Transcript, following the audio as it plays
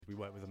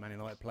worked with a Man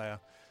United player,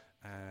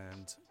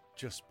 and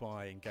just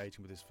by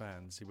engaging with his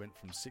fans, he went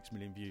from 6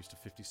 million views to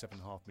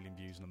 57.5 million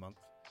views in a month.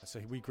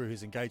 So we grew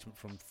his engagement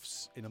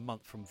in a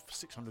month from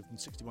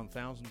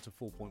 661,000 to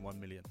 4.1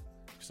 million.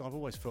 Because I've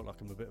always felt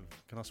like I'm a bit of,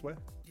 can I swear?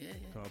 Yeah.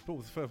 I've been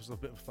a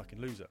bit of a fucking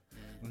loser. Yeah.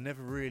 I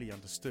never really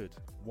understood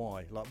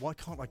why. Like, why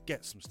can't I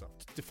get some stuff?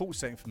 Default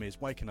setting for me is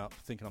waking up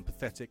thinking I'm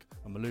pathetic,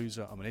 I'm a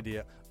loser, I'm an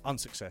idiot,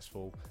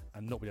 unsuccessful,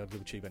 and not being able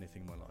to achieve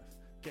anything in my life.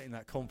 Getting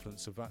that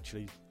confidence of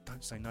actually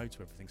don't say no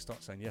to everything,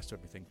 start saying yes to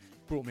everything,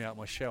 brought me out of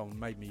my shell and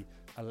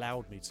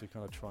allowed me to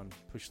kind of try and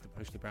push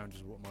the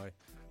boundaries of what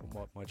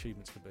my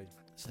achievements could be.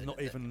 So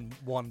not even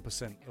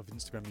 1% of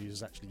Instagram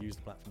users actually use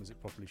the platform as it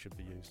properly should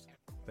be used.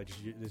 They just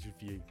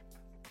view.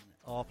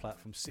 Our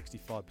platform,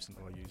 65%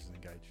 of our users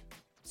engage.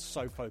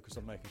 So focused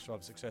on making sure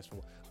I'm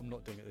successful, I'm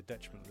not doing it at the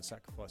detriment of the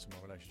sacrifice of my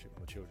relationship with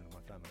my children and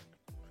my family.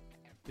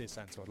 Dear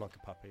Santa, I'd like a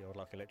puppy, I'd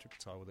like an electric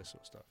guitar, all this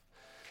sort of stuff.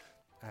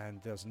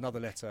 And there was another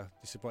letter.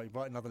 He said,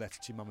 write another letter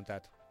to your mum and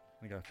dad.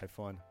 And I go, okay,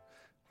 fine.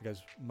 He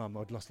goes, Mum,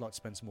 I'd just like to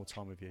spend some more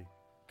time with you.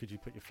 Could you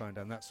put your phone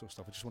down? That sort of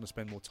stuff. I just want to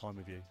spend more time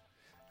with you.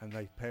 And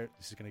this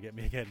is going to get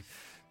me again.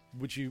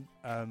 Would you,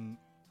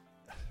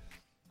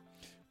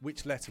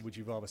 which letter would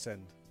you rather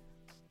send?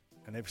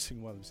 And every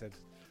single one of them said,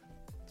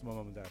 to my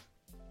mum and dad.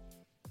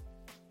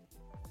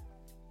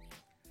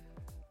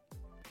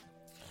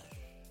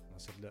 And I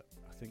said, look,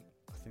 I think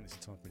this is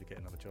time for me to get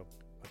another job.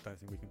 I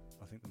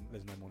think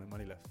there's no more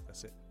money left.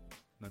 That's it.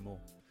 No more.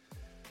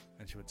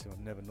 And she went to,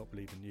 I've never not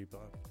believed in you,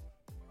 but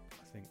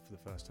I think for the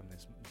first time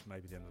this may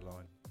be the end of the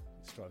line.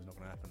 This drive's not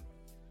going to happen.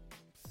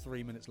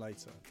 3 minutes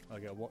later, I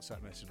get a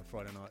WhatsApp message on a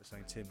Friday night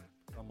saying, Tim,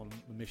 I'm on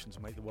a mission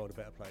to make the world a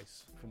better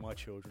place for my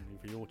children,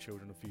 for your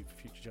children, and for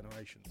future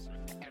generations.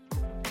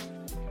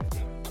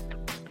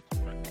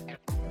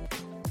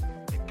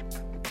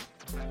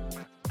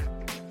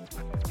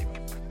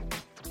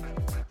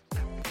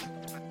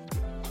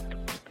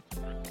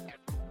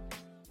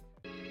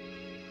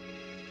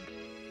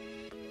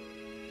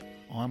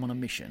 I'm on a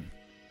mission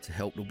to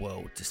help the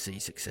world to see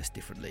success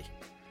differently.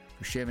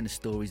 Through sharing the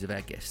stories of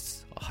our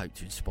guests, I hope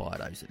to inspire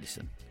those that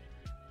listen.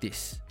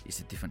 This is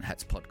the Different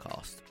Hats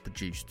podcast,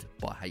 produced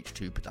by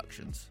H2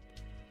 Productions.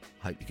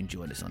 I hope you can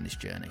join us on this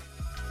journey.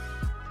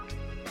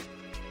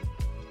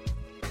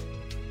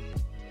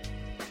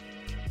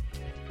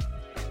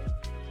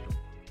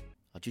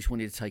 I just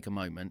wanted to take a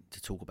moment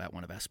to talk about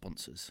one of our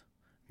sponsors,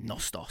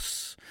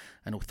 Nostos,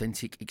 an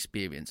authentic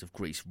experience of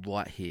Greece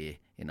right here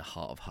in the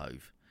heart of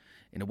Hove.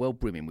 In a world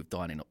brimming with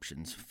dining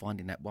options,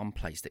 finding that one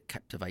place that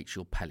captivates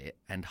your palate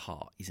and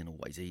heart isn't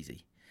always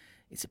easy.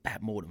 It's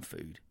about more than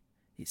food.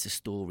 It's the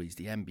stories,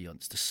 the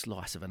ambience, the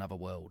slice of another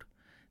world.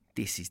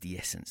 This is the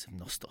essence of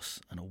Nostos,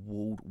 an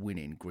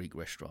award-winning Greek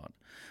restaurant.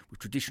 With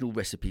traditional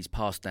recipes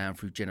passed down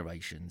through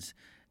generations,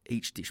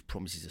 each dish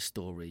promises a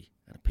story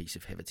and a piece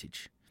of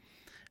heritage.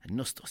 And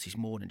Nostos is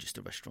more than just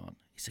a restaurant.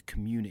 It's a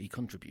community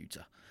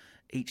contributor.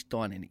 Each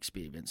dining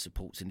experience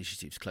supports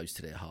initiatives close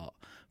to their heart,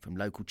 from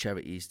local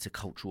charities to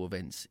cultural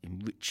events,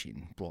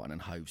 enriching Brighton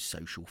and Hove's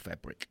social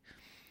fabric.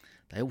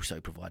 They also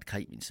provide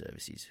catering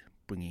services,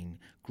 bringing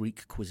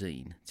Greek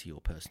cuisine to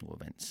your personal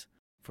events.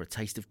 For a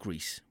taste of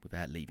Greece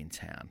without leaving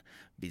town,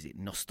 visit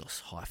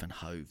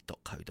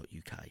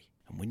nostos-hove.co.uk.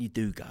 And when you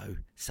do go,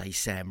 say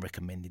Sam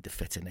recommended the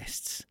feta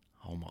nests.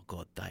 Oh my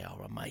God, they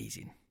are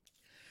amazing.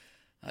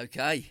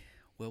 Okay.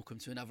 Welcome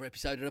to another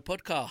episode of the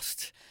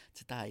podcast.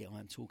 Today I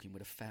am talking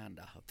with a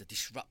founder of the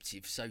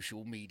disruptive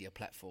social media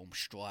platform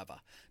Striver,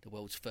 the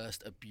world's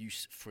first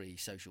abuse-free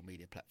social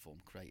media platform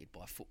created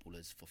by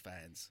footballers for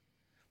fans.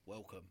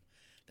 Welcome,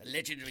 the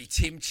legendary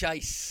Tim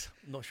Chase.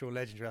 Not sure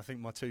legendary. I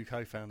think my two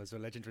co-founders are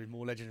legendary,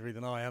 more legendary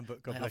than I am,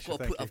 but God bless you.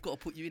 I've got to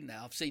put you in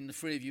now. I've seen the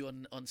three of you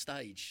on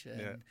stage.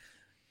 Yeah.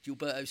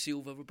 Gilberto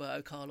Silva,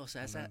 Roberto Carlos,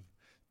 how's that?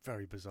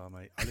 Very bizarre,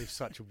 mate. I live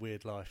such a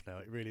weird life now.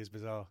 It really is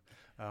bizarre.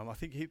 I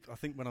think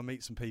when I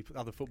meet some people,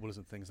 other footballers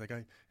and things, they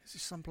go, "Is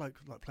this some bloke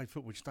like played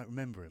football? Just don't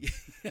remember him."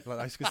 Like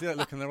they can see that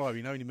look in their eye.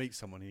 You know, when you meet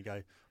someone and you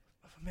go,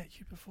 "Have I met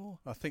you before?"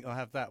 I think I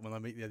have that when I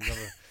meet these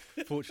other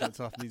fortunate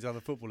enough these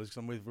other footballers, because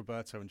I'm with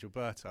Roberto and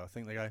Gilberto. I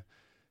think they go,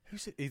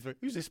 "Who's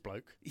this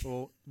bloke?"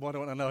 Or "Why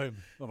don't I know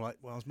him?" I'm like,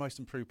 "Well, I was most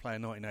improved player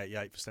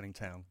 1988 for Steyning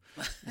Town."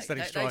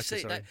 Steyning striker,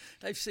 sorry.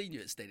 They've seen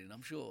you at Steyning,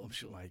 I'm sure.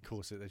 Mate, of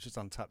course, it's just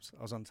untapped.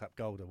 I was untapped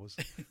gold, I was.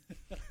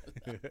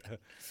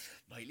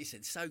 Mate,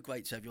 listen, so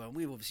great to have you on.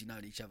 We've obviously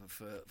known each other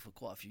for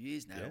quite a few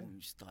years now. Yeah.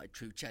 We started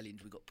True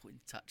Challenge. We got put in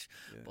touch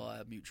by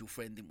a mutual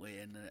friend, didn't we?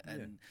 And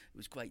it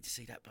was great to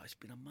see that. But it's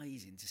been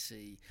amazing to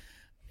see,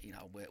 you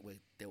know,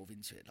 we're delve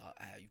into it, like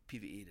how you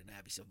pivoted and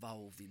how it's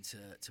evolved into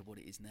what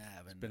it is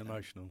now. And it's been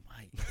emotional.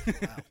 Mate,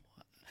 wow.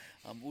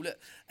 Well, look,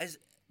 as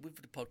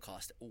with the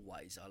podcast,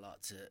 always I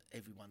like to,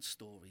 everyone's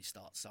story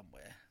starts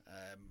somewhere.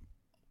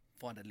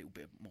 Find a little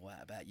bit more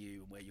out about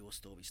you and where your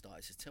story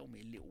started. So tell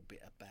me a little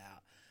bit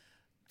about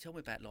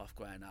life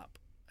growing up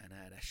and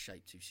how that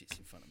shaped who sits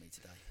in front of me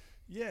today.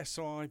 Yeah,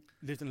 so I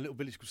lived in a little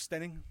village called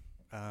Steyning,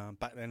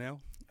 back there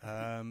now.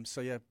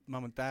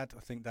 Mum and Dad, I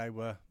think they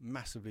were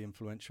massively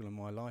influential in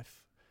my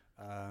life.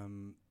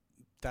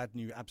 Dad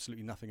knew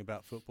absolutely nothing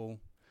about football.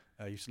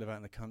 He used to live out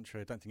in the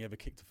country. I don't think he ever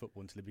kicked a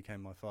football until he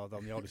became my father.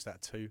 I'm the oldest out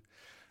of two.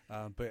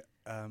 But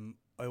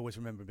I always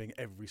remember being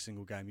every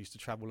single game. He used to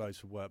travel loads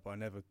for work, but I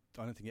don't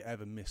think he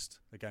ever missed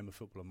a game of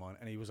football of mine.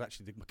 And he was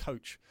actually my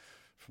coach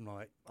from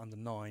like under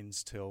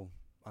 9s till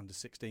under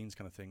 16s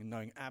kind of thing, and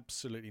knowing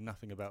absolutely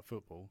nothing about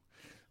football.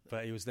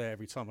 But he was there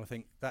every time. I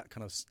think that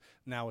kind of,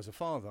 now as a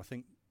father, I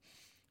think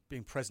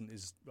being present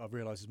I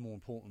realise is more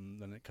important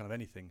than kind of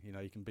anything. You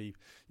know, you can be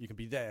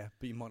there,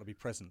 but you might not be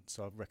present.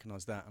 So I've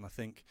recognised that, and I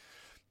think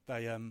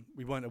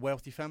we weren't a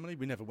wealthy family.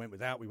 We never went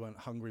without. We weren't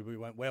hungry. We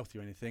weren't wealthy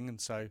or anything, and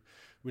so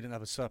we didn't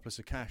have a surplus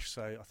of cash.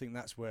 So I think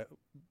that's where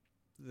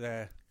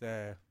their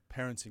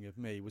parenting of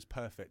me was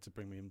perfect to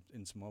bring me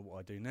into what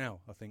I do now.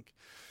 I think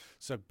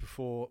so.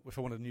 Before, if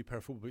I wanted a new pair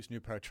of football boots, a new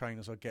pair of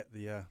trainers, I'd get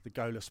the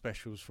Gola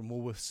specials from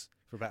Woolworths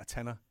for about a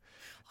tenner.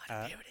 I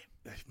had a beer with him.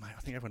 Mate,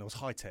 I think everyone was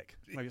high tech.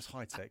 Maybe it was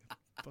high tech.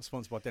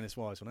 Sponsored by Dennis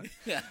Wise, wasn't it?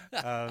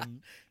 Yeah.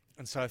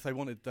 And so if I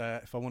wanted,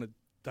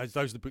 those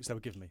are the boots they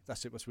would give me.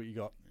 That's it. That's what you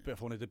got. Yeah. But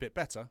if I wanted a bit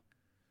better,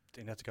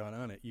 didn't have to go and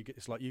earn it.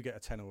 It's like you get a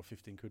 10 or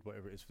 15 quid,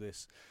 whatever it is for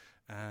this.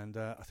 And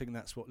I think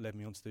that's what led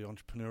me onto the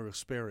entrepreneurial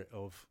spirit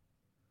of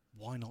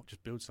why not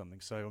just build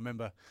something. So I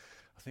remember,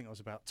 I think I was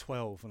about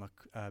 12,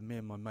 and me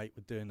and my mate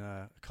were doing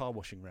a car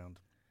washing round,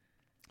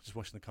 just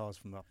washing the cars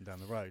from up and down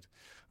the road.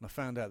 And I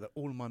found out that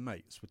all of my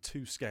mates were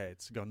too scared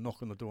to go and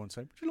knock on the door and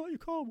say, "Would you like your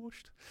car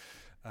washed?"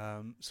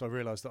 So I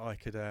realised that I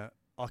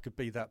could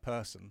be that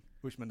person,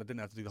 which meant I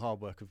didn't have to do the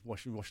hard work of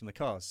washing the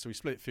cars. So we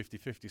split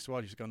 50-50. So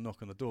I just go and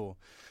knock on the door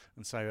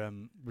and say,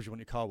 "Would you want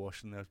your car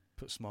washed?" And they'll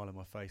put a smile on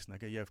my face and they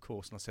go, "Yeah, of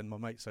course." And I send my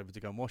mates over to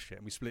go and wash it,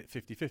 and we split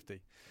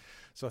 50-50.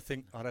 So I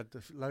think I'd had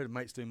a load of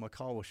mates doing my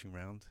car washing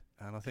round,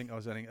 and I think I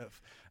was earning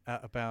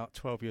at about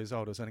 12 years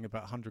old. I was earning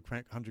about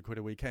 100 quid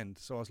a weekend.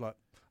 So I was like,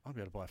 I'll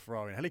be able to buy a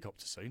Ferrari and a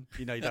helicopter soon.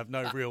 You know, you'd have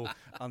no real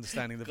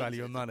understanding the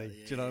value of money.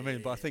 Do you know what I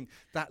mean? But I think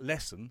that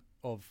lesson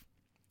of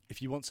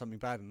if you want something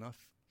bad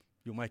enough,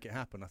 you'll make it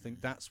happen. I think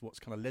that's what's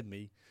kind of led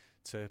me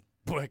to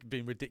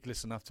being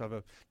ridiculous enough to have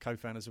a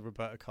co-founders of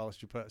Roberto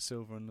Carlos, Roberto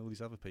Silva, and all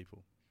these other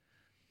people.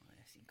 Oh,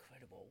 that's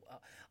incredible.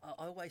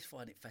 I always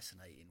find it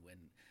fascinating when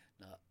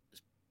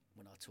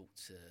I talk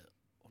to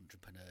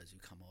entrepreneurs who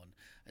come on,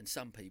 and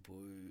some people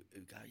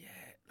who go,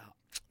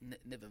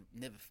 never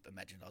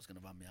imagined I was going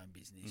to run my own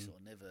business, or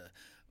never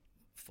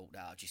thought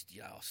that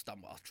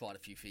I tried a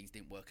few things,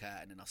 didn't work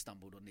out, and then I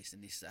stumbled on this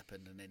and this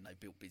happened, and then they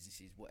built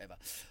businesses, whatever.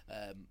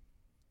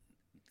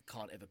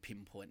 Can't ever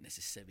pinpoint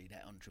necessarily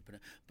that entrepreneur,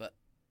 but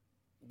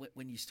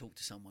when you talk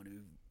to someone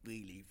who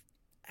really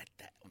had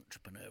that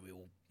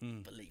entrepreneurial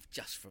belief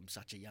just from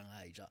such a young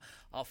age,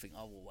 I think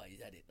I've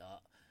always had it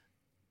that.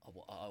 I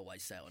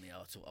always say on here,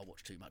 I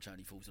watch too much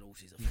Only Fools and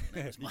Horses. I think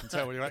that was you can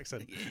tell with your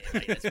accent. Yeah,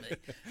 mate, that's me.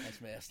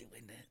 That's me. I still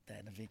win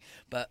that thing.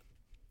 But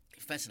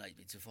it fascinated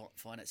me to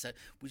find out. So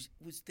was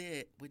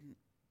there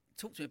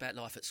talk to me about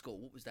life at school?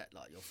 What was that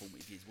like? Your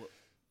formative years?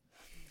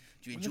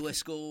 Do you enjoy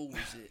school?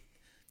 Was it?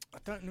 I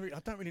don't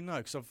really know,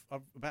 because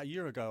I've about a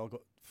year ago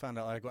found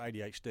out I got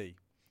ADHD,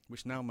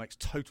 which now makes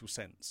total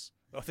sense.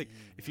 I think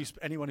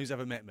anyone who's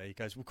ever met me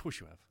goes, "Well, of course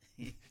you have.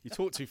 You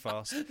talk too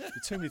fast. There's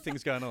too many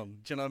things going on."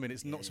 Do you know what I mean?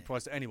 It's not a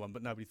surprise to anyone,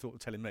 but nobody thought of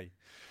telling me.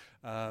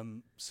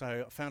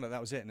 So I found out that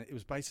was it, and it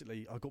was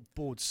basically I got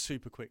bored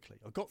super quickly.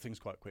 I got things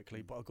quite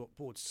quickly, but I got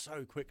bored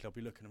so quickly. I'll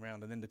be looking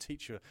around, and then the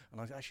teacher, and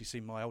I actually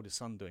see my oldest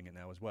son doing it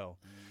now as well.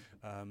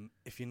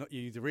 If you're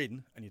either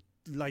in and you're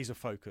laser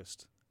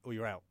focused, or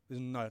you're out.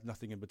 There's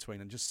nothing in between,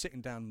 and just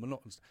sitting down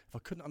monotonous. If I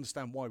couldn't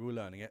understand why we were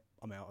learning it,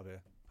 I'm out of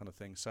here, kind of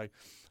thing. So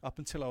up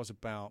until I was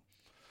about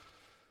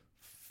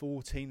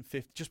 14,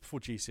 15, just before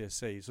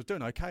GCSEs, I was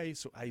doing okay,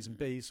 sort of A's and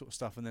B's sort of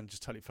stuff, and then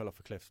just totally fell off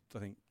a cliff. I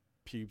think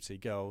puberty,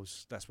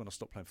 girls, that's when I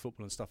stopped playing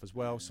football and stuff as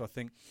well. So I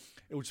think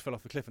it all just fell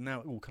off a cliff, and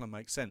now it all kind of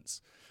makes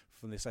sense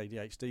from this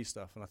ADHD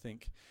stuff. And I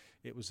think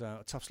it was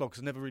a tough slog,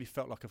 because I never really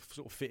felt like I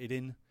sort of fitted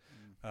in.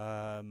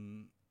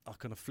 I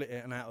kind of flit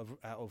in and out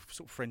of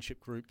sort of friendship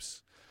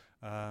groups,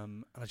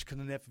 and I just kind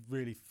of never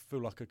really feel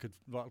like I could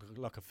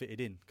like I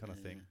fitted in, kind of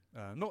thing.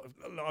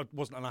 I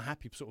wasn't an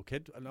unhappy sort of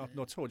kid, not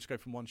at all. I just go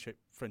from one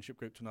friendship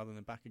group to another and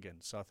then back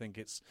again. So I think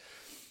it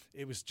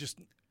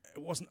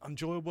wasn't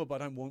enjoyable, but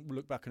I don't want to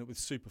look back on it with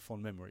super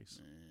fond memories.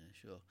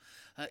 Sure,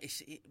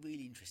 it's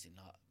really interesting.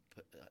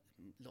 Like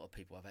a lot of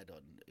people I've had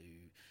on who,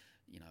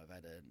 have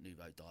had a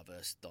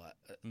neurodiverse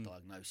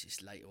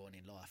diagnosis later on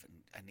in life,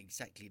 and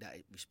exactly that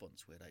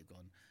response where they've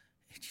gone,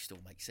 it just all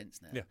makes sense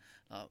now. Yeah.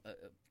 A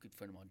good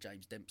friend of mine,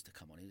 James Dempster,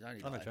 come on. He's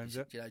only I know James,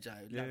 yeah.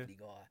 Lovely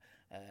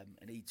guy,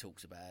 and he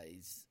talks about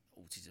his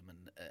autism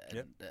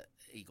and that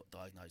he got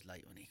diagnosed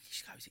later, and he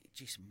just goes, it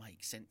just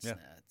makes sense now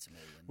to me.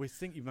 And we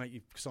think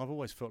because I've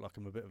always felt like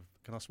I'm a bit of,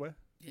 can I swear?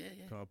 Yeah.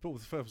 I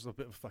was a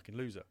bit of a fucking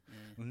loser.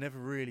 I never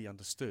really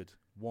understood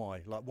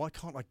why. Like, why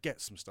can't I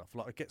get some stuff?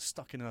 Like, I get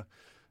stuck in a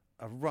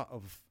rut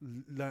of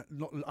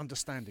not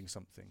understanding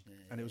something,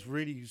 and it was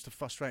really used to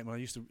frustrate me.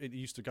 It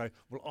used to go,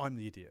 well, I'm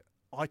the idiot.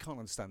 I can't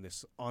understand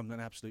this. I'm an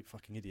absolute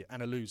fucking idiot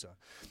and a loser.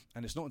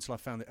 And it's not until I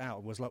found it out I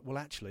was like, well,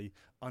 actually,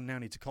 I now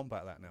need to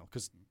combat that now,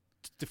 because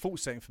default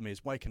setting for me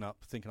is waking up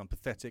thinking I'm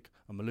pathetic,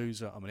 I'm a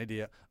loser, I'm an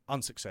idiot,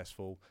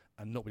 unsuccessful,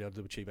 and not being able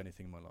to achieve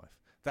anything in my life.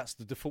 That's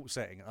the default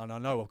setting, and I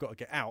know I've got to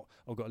get out,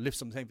 I've got to lift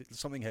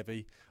something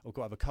heavy, I've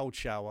got to have a cold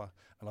shower,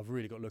 and I've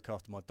really got to look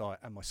after my diet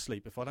and my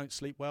sleep. If I don't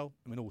sleep well,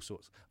 I mean, all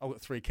sorts. I've got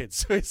 3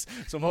 kids,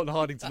 so I'm not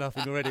hiding to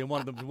nothing already, and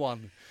one of them's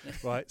 1,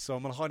 right? So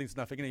I'm not hiding to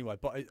nothing anyway.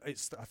 But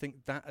I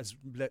think that has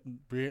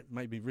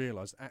made me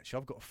realise, actually,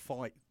 I've got to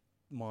fight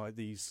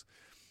these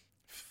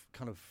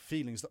kind of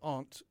feelings that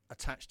aren't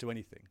attached to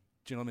anything.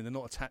 Do you know what I mean?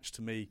 They're not attached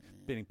to me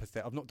being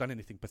pathetic. I've not done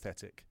anything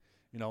pathetic.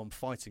 You know, I'm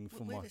fighting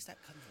for Where does that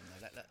come from,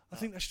 though? I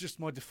think that's just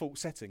my default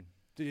setting.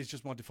 It is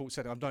just my default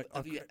setting.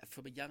 Have you,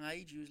 from a young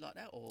age, you was like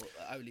that, or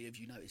only have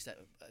you noticed that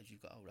as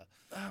you've got older?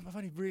 I've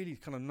only really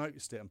kind of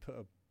noticed it and put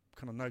a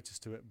kind of notice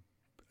to it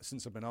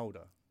since I've been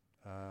older.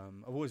 I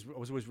was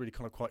always really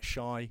kind of quite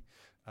shy,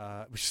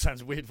 which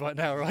sounds weird right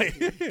now, right?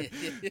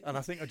 And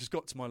I think I just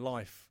got to my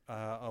life.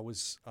 I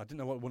didn't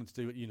know what I wanted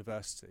to do at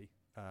university.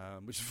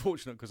 Which is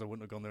fortunate because I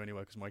wouldn't have gone there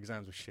anyway because my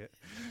exams were shit.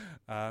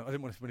 I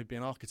didn't want to be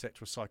an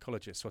architect or a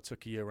psychologist, so I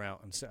took a year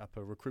out and set up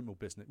a removal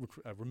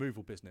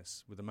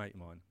business with a mate of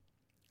mine,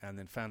 and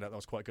then found out that I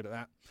was quite good at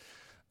that.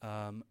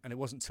 And it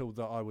wasn't until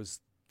that I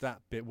was that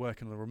bit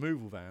working on the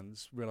removal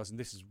vans, realising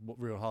this is what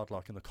real hard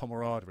like, and the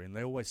camaraderie. And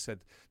they always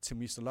said, Tim,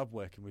 we used to love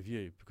working with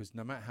you because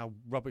no matter how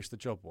rubbish the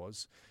job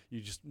was,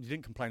 you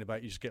didn't complain about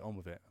it, you just get on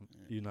with it.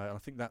 You know, and I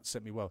think that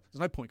set me well. There's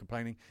no point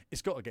complaining.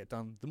 It's got to get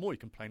done. The more you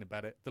complain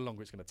about it, the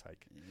longer it's going to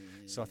take.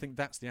 So I think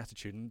that's the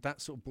attitude, and that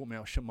sort of brought me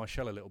out of my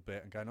shell a little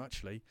bit and going,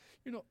 actually,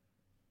 you're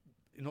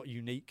not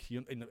unique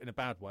in a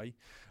bad way.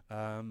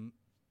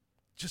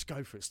 Just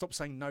go for it. Stop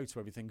saying no to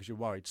everything because you're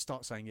worried.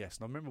 Start saying yes.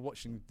 And I remember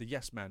watching the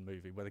Yes Man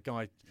movie where the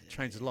guy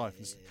changed his life.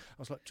 And I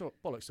was like,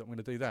 bollocks, I'm going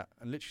to do that.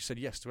 And literally said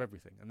yes to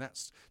everything. And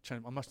that's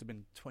changed. I must have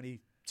been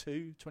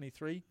 22,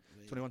 23,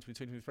 21,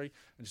 22, 23.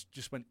 And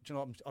just went, do you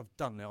know what I've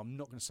done now? I'm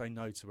not going to say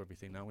no to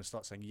everything now. I'm going to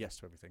start saying yes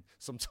to everything.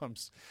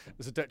 Sometimes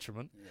there's a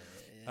detriment.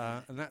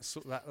 And that's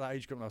sort of that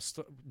age group. When I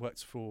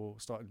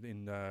started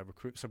in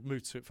recruit. So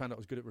found out I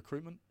was good at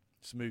recruitment.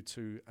 So moved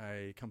to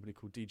a company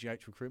called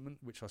DGH Recruitment,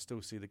 which I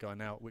still see the guy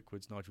now at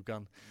Wickwoods, Nigel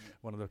Gunn,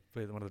 one of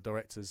the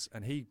directors,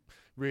 and he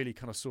really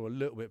kind of saw a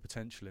little bit of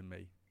potential in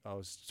me. I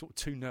was sort of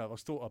too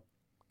nervous. I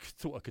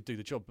thought I could do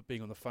the job, but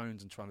being on the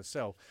phones and trying to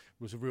sell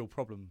was a real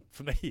problem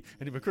for me.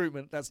 And in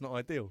recruitment, that's not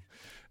ideal.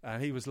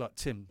 And he was like,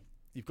 Tim,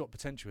 you've got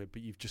potential here,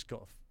 but you've just got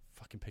to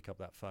fucking pick up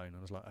that phone. And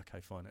I was like,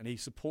 okay, fine. And he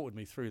supported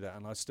me through that,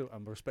 and I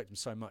respect him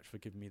so much for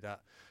giving me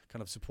that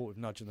kind of supportive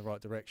nudge in the right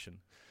direction.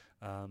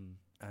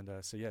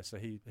 So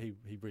he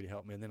really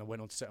helped me, and then I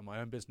went on to set up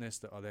my own business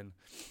that I then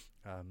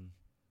kind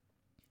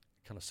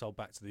of sold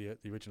back to the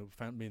original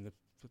founder. Me and the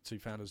 2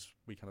 founders,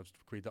 we kind of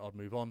agreed that I'd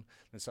move on,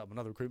 then set up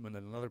another recruitment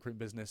and another recruitment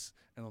business,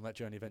 and on that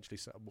journey eventually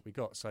set up what we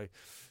got. So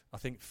I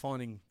think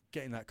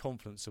getting that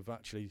confidence of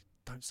actually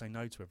don't say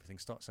no to everything,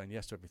 start saying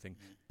yes to everything,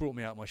 brought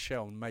me out of my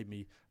shell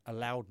and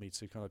allowed me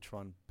to kind of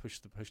try and push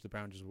the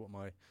boundaries of what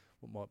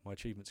my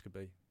achievements could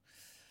be.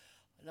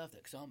 I love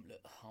that because I'm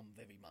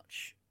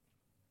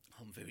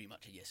very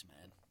much a yes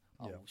man.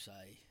 I will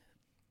say,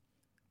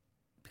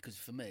 because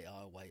for me,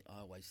 I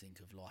always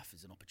think of life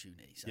as an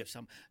opportunity. So if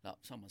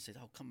someone says,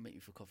 "Oh, come meet me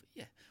for coffee,"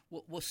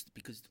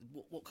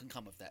 what can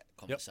come of that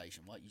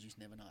conversation, right? You just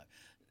never know.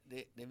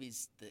 There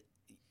is that.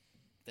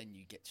 Then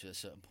you get to a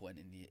certain point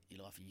in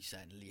your life, and you're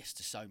saying yes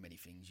to so many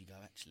things. You go,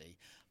 actually,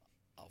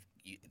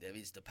 there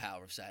is the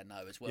power of saying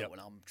no as well. And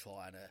I'm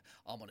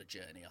on a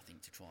journey, I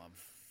think, to try and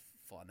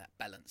find that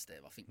balance there.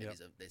 I think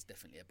there's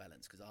definitely a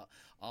balance, because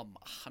I'm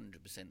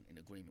 100% in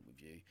agreement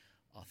with you.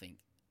 I think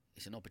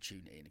it's an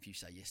opportunity, and if you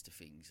say yes to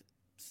things,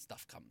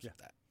 stuff comes with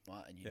that,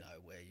 right? And you know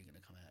where you're going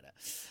to come out of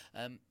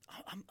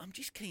that. I'm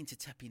just keen to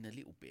tap in a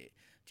little bit.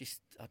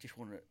 I just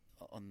want to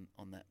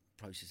on that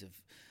process of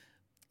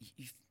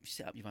you've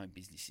set up your own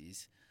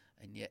businesses,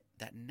 and yet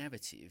that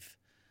narrative.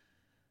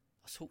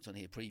 I talked on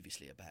here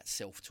previously about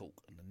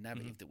self-talk and the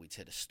narrative that we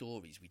tell, the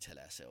stories we tell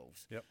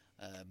ourselves.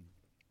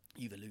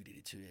 You've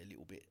alluded to it a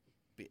little bit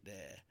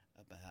there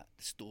about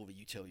the story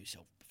you tell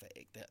yourself,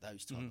 pathetic,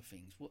 those type of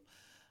things.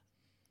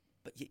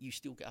 But yet you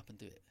still get up and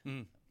do it.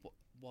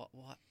 Why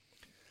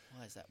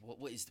is that?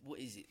 What is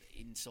it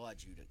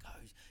inside you that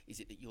goes? Is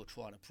it that you're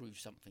trying to prove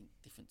something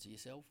different to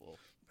yourself, or?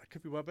 That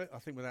could be one bit. I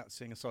think without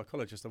seeing a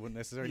psychologist, I wouldn't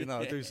necessarily know.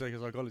 I do see a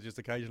psychologist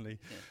occasionally.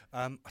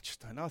 I just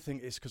don't know. I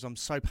think it's because I'm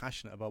so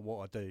passionate about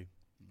what I do,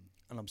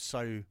 and I'm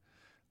so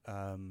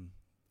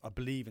I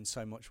believe in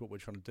so much what we're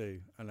trying to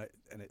do, and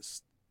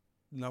it's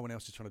no one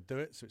else is trying to do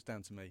it, so it's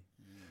down to me.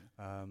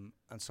 And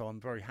so I'm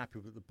very happy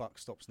that the buck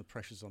stops and the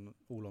pressure's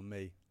all on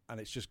me, and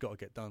it's just got to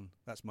get done.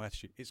 That's my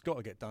attitude. It's got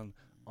to get done.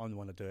 I'm the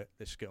one to do it.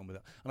 Let's just get on with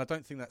it. And I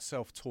don't think that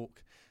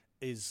self-talk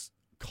is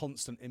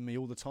constant in me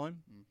all the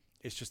time.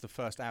 It's just the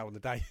first hour of the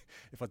day.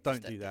 If I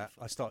don't do that,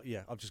 I've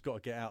just got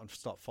to get out and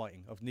start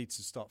fighting. I need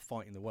to start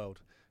fighting the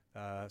world,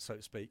 so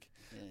to speak.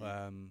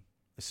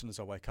 As soon as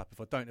I wake up. If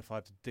I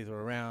have to dither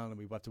around and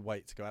we have to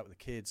wait to go out with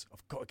the kids,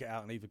 I've got to get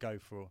out and either go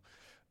for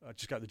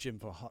just go to the gym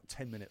for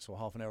 10 minutes or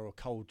half an hour, or a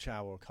cold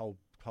shower or a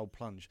cold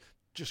plunge.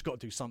 just got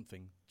to do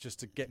something just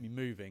to get me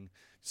moving.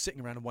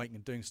 Sitting around and waiting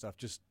and doing stuff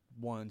just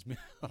winds me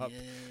up.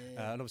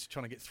 And obviously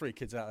trying to get 3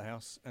 kids out of the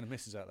house and a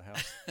missus out of the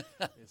house.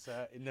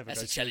 It never That's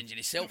goes a challenge in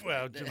itself.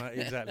 Well,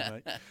 exactly,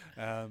 mate.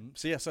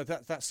 So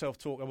that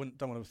self-talk,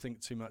 don't want to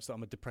think too much that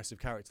I'm a depressive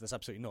character. That's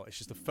absolutely not. It's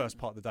just the first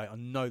part of the day. I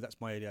know that's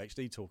my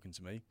ADHD talking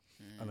to me,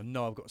 and I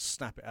know I've got to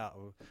snap out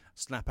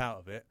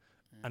of it.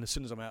 And as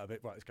soon as I'm out of it,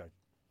 right, let's go.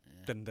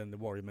 Then the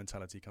warrior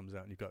mentality comes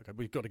out, and you've got to go.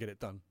 We've got to get it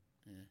done.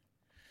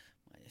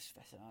 It's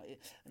fascinating.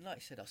 And like I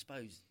said, I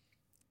suppose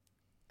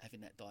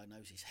having that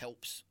diagnosis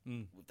helps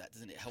with that,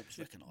 doesn't it? It helps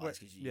recognise,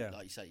 because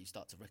like you say, you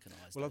start to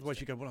recognise. Well,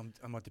 otherwise you go, well,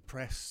 am I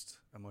depressed?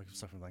 Am I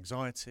suffering with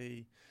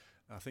anxiety?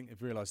 I think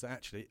I've realised that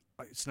actually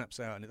it snaps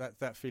out, and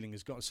that feeling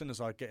is gone. As soon as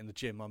I get in the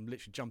gym, I'm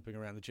literally jumping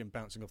around the gym,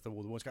 bouncing off the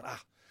wall. The walls going,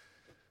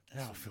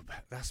 now I feel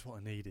better. That's what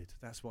I needed.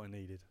 It's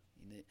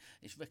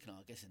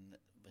recognising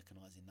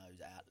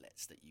those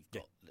outlets that you've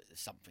got,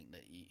 something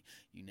that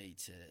you need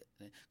to.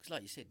 Because,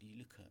 like you said, you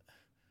look at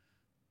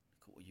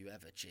what you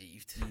have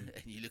achieved, and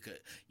you look at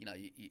you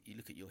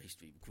look at your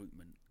history of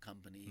recruitment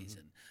companies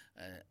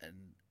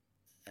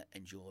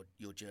and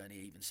your journey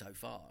even so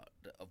far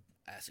of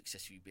how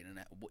successful you've been and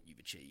what you've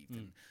achieved,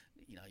 and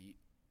you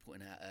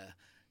putting out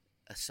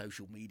a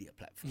social media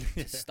platform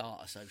to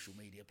start a social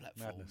media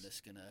platform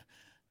that's going to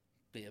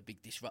be a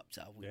big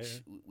disruptor,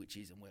 which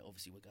is, and we're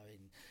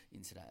going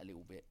into that a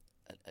little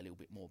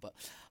bit more. But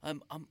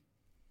I'm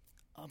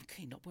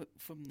keen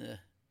from the.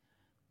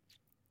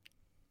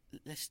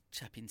 Let's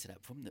tap into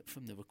that from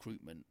the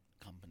recruitment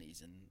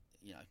companies, and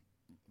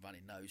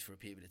running those for a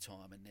period of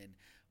time, and then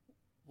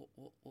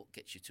what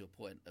gets you to a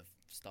point of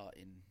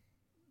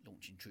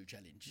launching True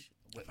Challenge?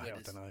 I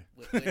don't know.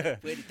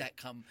 Where did that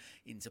come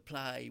into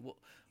play?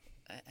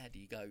 How do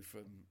you go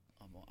from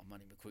I'm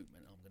running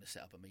recruitment, I'm going to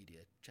set up a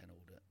media channel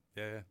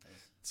that?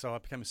 So I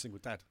became a single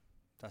dad.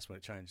 That's when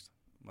it changed.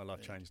 My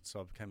life changed. So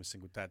I became a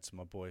single dad to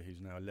my boy,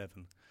 who's now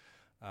 11,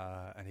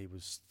 and he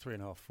was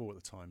 3.5, 4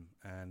 at the time,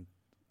 and.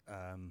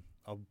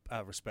 Out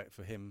of respect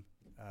for him,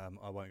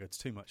 I won't go into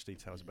too much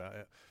details about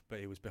it, but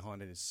he was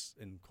behind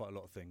in quite a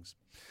lot of things,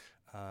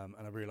 and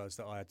I realised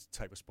that I had to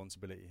take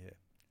responsibility here.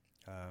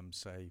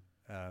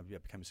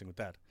 Became a single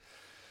dad.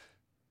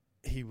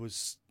 He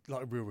was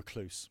like a real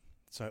recluse,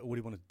 so all he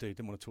wanted to do,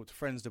 didn't want to talk to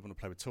friends, didn't want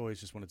to play with toys,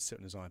 just wanted to sit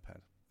on his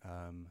iPad.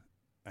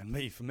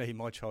 And for me,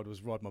 my childhood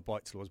was ride my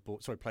bike till I was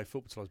bored. Sorry, play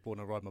football till I was bored,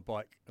 and I'd ride my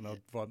bike, and and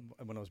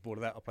when I was bored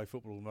of that, I'd play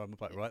football and ride my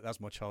bike. Right,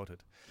 that's my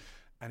childhood.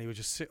 And he would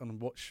just sit on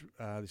and watch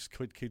this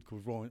kid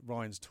called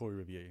Ryan's Toy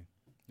Review.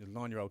 He was a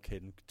 9-year-old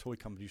kid, and toy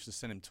company used to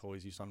send him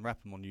toys. He used to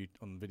unwrap them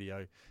on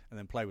video and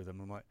then play with them.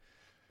 I'm like,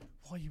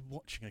 why are you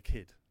watching a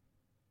kid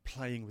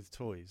playing with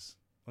toys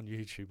on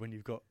YouTube when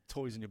you've got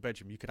toys in your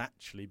bedroom you could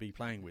actually be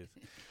playing with?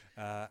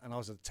 And I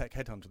was a tech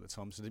headhunter at the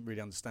time, so I didn't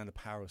really understand the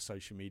power of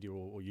social media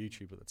or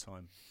YouTube at the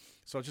time.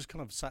 So I just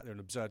kind of sat there and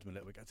observed them a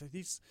little bit.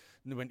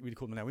 We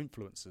call them now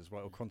influencers,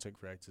 right, or content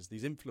creators.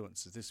 These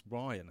influencers, this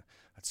Ryan,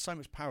 had so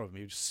much power over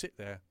me. He would just sit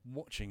there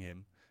watching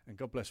him, and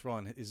God bless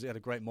Ryan, he had a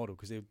great model,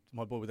 because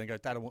my boy would then go,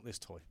 Dad, I want this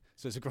toy.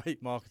 So it's a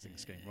great marketing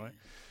scheme, right?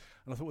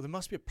 And I thought, well, there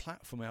must be a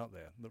platform out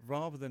there that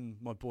rather than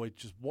my boy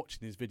just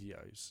watching these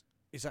videos,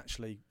 is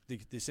actually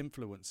this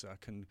influencer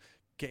can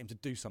get him to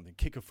do something,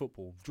 kick a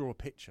football, draw a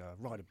picture,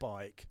 ride a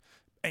bike,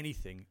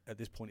 anything at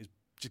this point is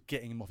just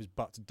getting him off his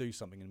butt to do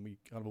something, and we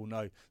kind of all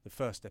know the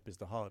first step is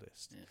the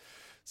hardest.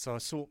 So I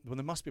saw, well,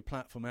 there must be a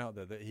platform out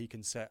there that he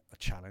can set a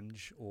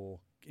challenge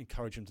or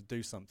encourage him to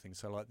do something.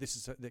 So like,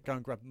 go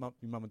and grab your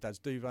mum and dad's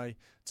duvet,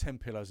 10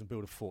 pillows and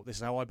build a fort. This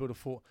is how I build a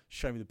fort.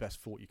 Show me the best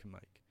fort you can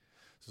make.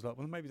 So it's like,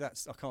 well, maybe I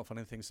can't find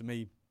anything. So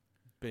me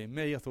being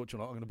me, I thought, I'm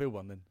going to build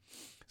one then.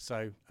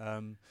 So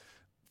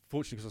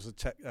fortunately, because I was a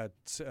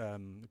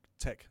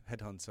tech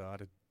headhunter, I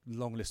had a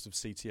long list of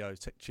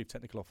CTOs, chief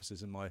technical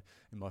officers in my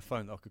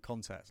phone that I could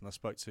contact, and I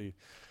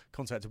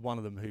contacted one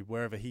of them who,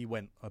 wherever he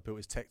went, I built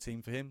his tech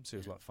team for him. So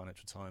it was like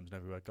Financial Times and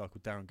everywhere. A guy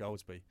called Darren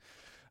Goldsby,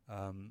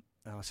 and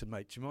I said,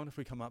 mate, do you mind if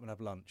we come up and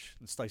have lunch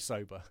and stay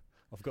sober?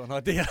 I've got an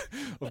idea.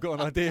 I've got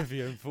an idea for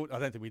you. And I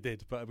don't think we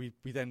did, but we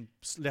then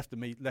left the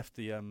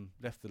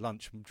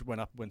lunch,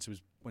 went to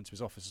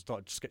his office and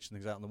started sketching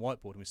things out on the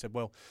whiteboard. And we said,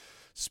 well,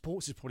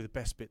 sports is probably the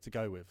best bit to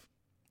go with,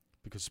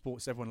 because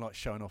sports, everyone likes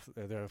showing off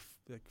that there are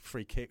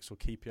free kicks or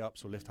keep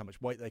ups or lift how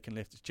much weight they can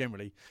lift. It's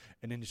generally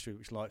an industry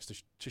which likes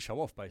to show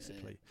off,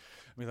 basically.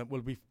 I mean,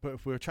 but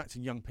if we're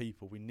attracting young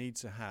people, we need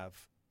to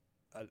have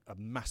a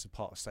massive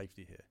part of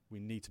safety here. We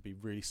need to be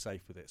really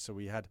safe with it. So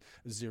we had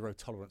a zero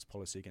tolerance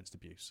policy against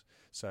abuse.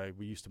 So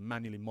we used to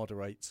manually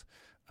moderate,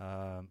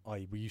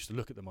 we used to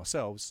look at them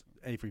ourselves,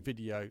 every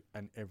video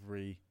and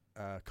every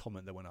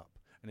comment that went up.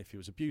 And if it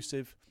was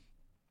abusive,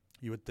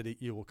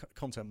 your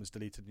content was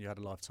deleted and you had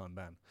a lifetime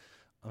ban.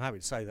 I'm happy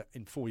to say that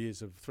in 4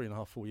 years of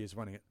 3.5, 4 years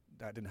running it,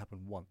 that didn't happen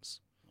once.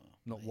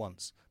 Not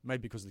once.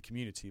 Maybe because of the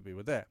community we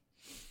were there.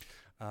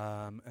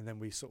 And then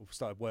we sort of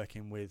started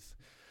working with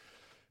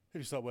Who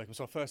do you start working with?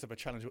 So I first ever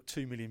challenge got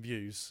 2 million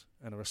views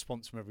and a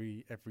response from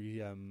every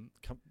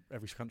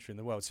country in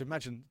the world. So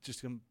imagine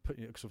just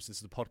putting it, because obviously this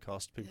is a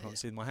podcast, people can't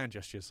see my hand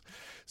gestures.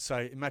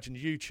 So imagine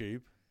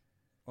YouTube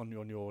on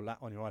your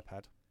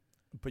iPad,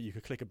 but you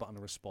could click a button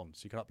and respond.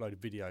 So you could upload a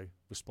video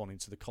responding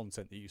to the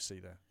content that you see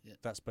there. Yeah.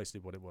 That's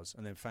basically what it was.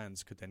 And then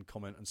fans could then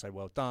comment and say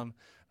well done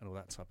and all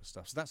that type of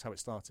stuff. So that's how it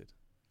started.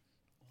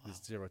 Wow.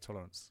 There's zero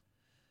tolerance.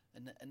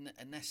 And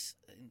that's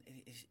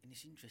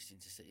it's interesting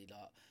to see,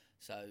 like,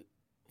 so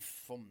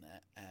from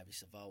that, how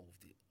it's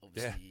evolved,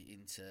 obviously,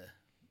 into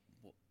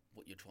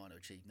what you're trying to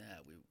achieve now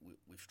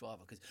with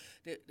Strava. Because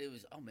there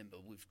was, I remember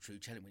with True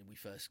Challenge when we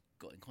first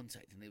got in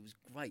contact, and it was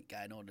great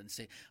going on and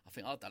see. I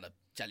think I'd done a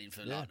challenge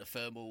for like the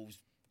thermals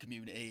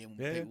community, and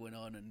people went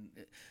on, and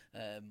I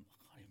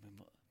can't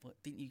remember. What,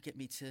 didn't you get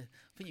me to?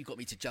 I think you got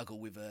me to juggle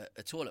with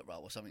a toilet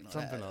roll or something like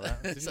that. Something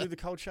like that. Did you do the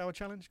cold shower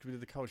challenge? Because we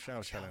did the cold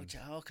shower challenge.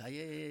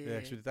 Okay, yeah.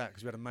 Because we did that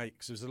because we had a mate.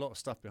 Because there's a lot of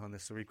stuff behind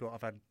this. So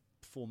I've had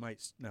 4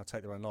 mates now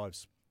take their own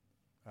lives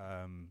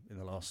in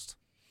the last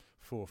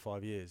 4 or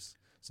 5 years.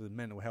 So the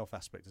mental health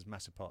aspect is a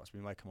massive part. So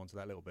we may come on to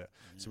that a little bit.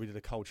 So we did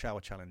a cold shower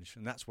challenge,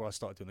 and that's where I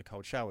started doing the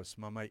cold showers.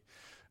 My mate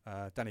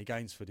Danny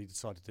Gainsford, he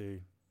decided to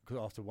do.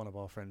 Because after one of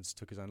our friends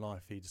took his own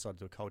life, he decided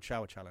to do a cold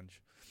shower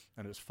challenge,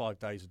 and it was 5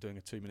 days of doing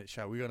a 2-minute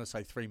shower. We were going to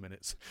say 3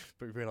 minutes,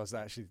 but we realised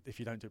that actually, if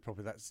you don't do it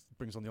properly, that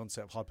brings on the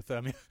onset of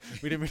hypothermia.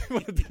 We didn't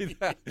really want to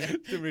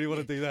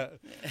do that.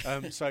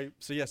 So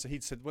he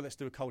said, well, let's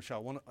do a cold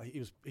shower.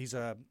 He's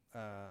a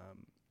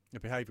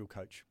behavioural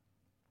coach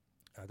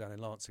down in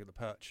Lancing at the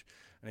Perch,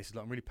 and he said,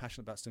 look, I'm really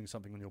passionate about doing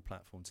something on your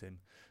platform, Tim.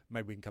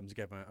 Maybe we can come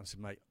together. And I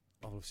said, mate,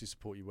 I'll obviously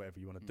support you whatever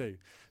you want to do.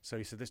 So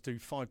he said, let's do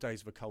 5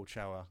 days of a cold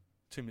shower.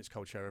 2 minutes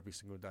cold shower every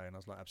single day, and I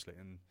was like,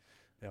 absolutely. And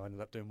I ended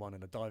up doing one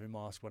in a diving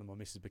mask, one in my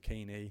missus'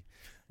 bikini,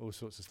 all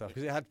sorts of stuff.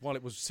 Because while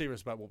it was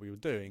serious about what we were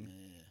doing,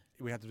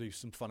 we had to do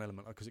some fun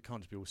element, because it can't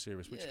just be all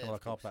serious, which is kind of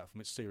like our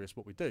platform. It's serious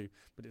what we do,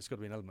 but it's got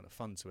to be an element of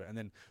fun to it. And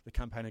then the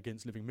campaign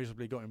against living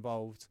miserably got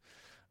involved.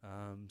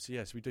 So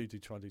we do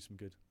try and do some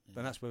good.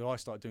 And that's where I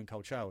started doing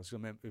cold showers. I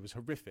mean, it was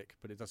horrific,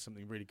 but it does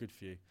something really good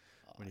for you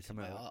when you come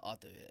out. I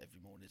do it every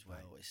morning as well.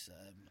 Right. It's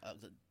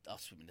I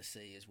swim in the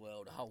sea as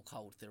well. The whole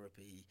cold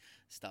therapy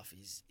stuff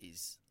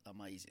is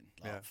amazing.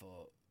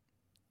 For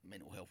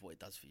mental health, what it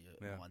does for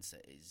your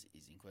mindset is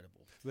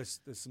incredible.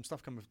 There's some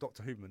stuff coming with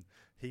Dr. Huberman.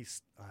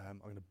 He's I'm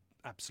going to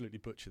absolutely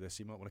butcher this.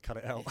 You might want to cut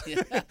it out.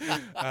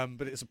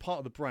 But it's a part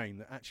of the brain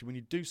that actually, when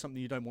you do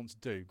something you don't want to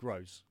do,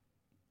 grows.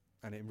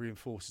 And it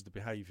reinforces the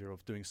behaviour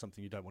of doing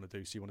something you don't want to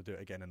do, so you want to do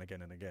it again and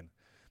again and again.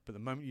 But the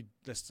moment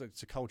so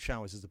cold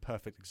showers is the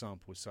perfect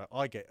example. So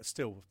I get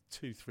still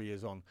 2-3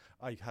 years on,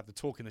 I have the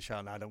talk in the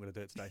shower. No, I'm going to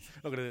do it today.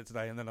 I'm going to do it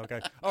today, and then I'll go,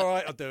 all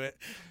right, I'll do it.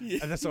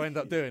 And then so I end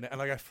up doing it, and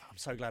I go, I'm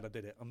so glad I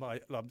did it.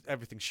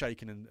 Everything's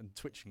shaking and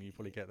twitching. You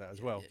probably get that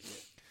as well.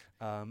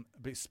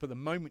 But the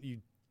moment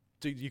you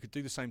could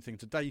do the same thing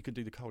today. You can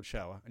do the cold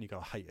shower, and you go,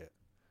 I hate it.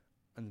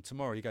 And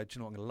tomorrow you go, do you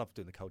know what, I'm going to love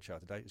doing the cold shower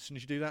today. As soon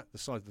as you do that, the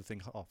size of the thing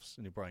halves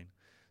in your brain.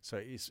 So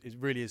it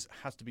really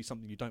has to be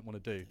something you don't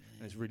want to do,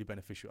 and it's really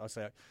beneficial. I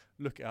say,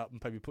 look it up and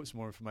maybe put some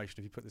more information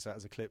if you put this out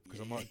as a clip, because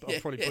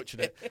I've probably butchered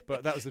it.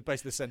 But that was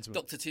basically the sentiment.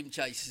 Dr. Tim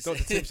Chase.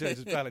 Dr. Tim Chase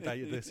has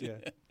validated this, Mate,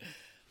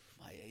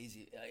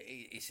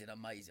 it's an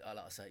amazing,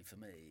 like I say, for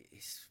me,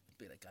 it's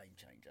been a game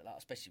changer, like,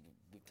 especially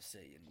with the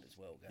sea and as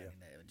well going in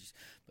there.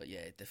 But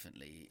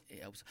definitely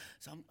it helps.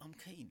 So I'm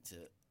keen to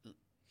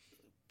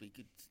be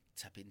good.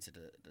 Tap into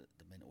the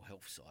mental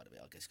health side of it,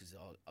 I guess, because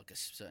I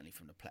guess certainly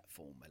from the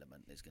platform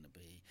element, there's going to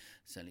be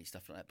certainly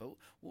stuff like that. But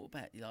what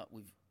about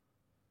with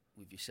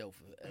yourself?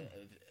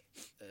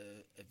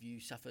 Have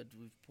you suffered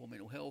with poor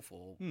mental health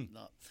or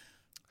not?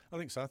 I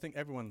think so. I think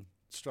everyone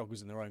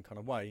struggles in their own kind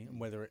of way, and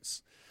whether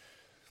it's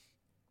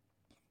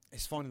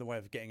finding the way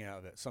of getting out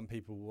of it. Some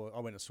people, I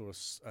went and saw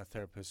a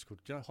therapist called,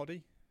 do you know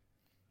Hoddy?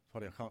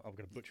 I'm going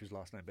to butcher his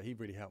last name, but he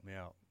really helped me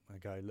out. I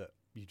go, look,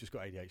 you've just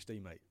got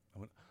ADHD, mate. I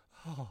went,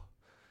 oh.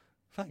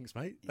 Thanks,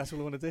 mate. That's all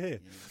I wanted to hear.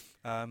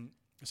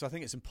 So I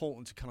think it's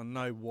important to kind of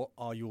know what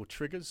are your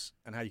triggers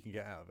and how you can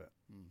get out of it.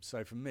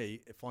 So for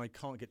me, if I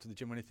can't get to the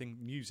gym or anything,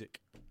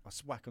 music. I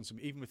whack on some,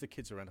 even with the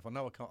kids around. If I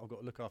know I can't, I've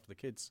got to look after the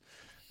kids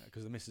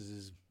because the missus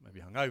is maybe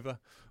hungover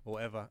or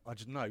whatever. I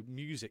just know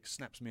music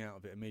snaps me out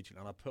of it immediately,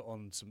 and I put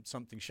on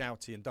something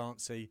shouty and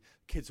dancey.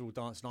 Kids are all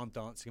dancing, I'm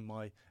dancing, and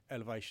my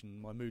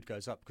elevation, my mood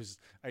goes up, because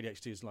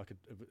ADHD is like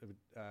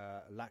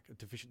a lack of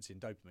deficiency in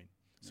dopamine.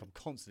 So I'm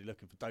constantly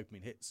looking for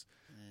dopamine hits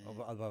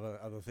of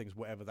other things,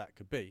 whatever that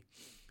could be.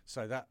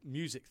 So that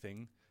music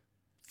thing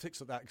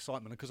ticks up that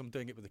excitement, and because I'm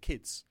doing it with the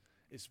kids,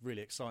 it's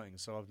really exciting.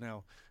 So I've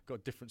now got a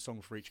different song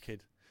for each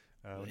kid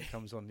when it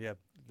comes on.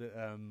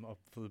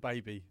 For the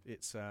baby,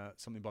 it's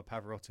something by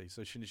Pavarotti.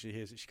 So as soon as she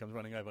hears it, she comes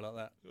running over like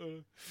that.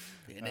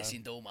 Bitterness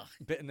in Dorma.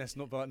 Bitterness,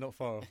 not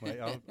far off, mate.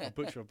 I'll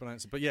butcher or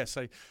pronounce it. But yeah,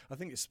 so I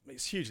think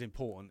it's hugely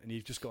important, and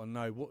you've just got to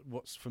know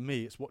what's for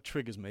me. It's what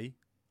triggers me,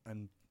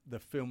 and the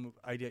film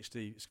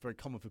ADHD, it's very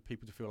common for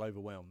people to feel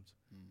overwhelmed,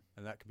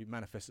 and that can be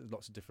manifested in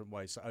lots of different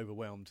ways. So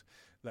overwhelmed,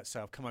 let's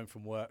say I've come home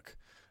from work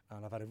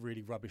and I've had a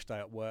really rubbish day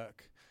at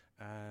work,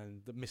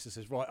 And the missus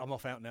says, right, I'm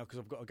off out now because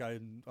I've got to go.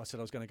 And I said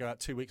I was going to go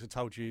out 2 weeks. I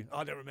told you.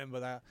 I don't remember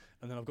that.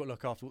 And then I've got to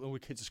look after all the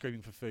kids are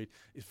screaming for food.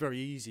 It's very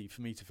easy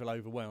for me to feel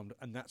overwhelmed.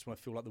 And that's when I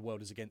feel like the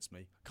world is against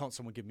me. Can't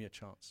someone give me a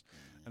chance?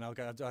 And I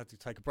have to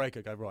take a break.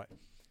 I go, right,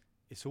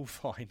 it's all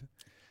fine.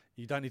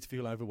 You don't need to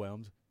feel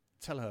overwhelmed.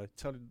 Tell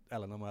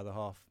Ellen, on my other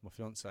half, my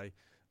fiancée,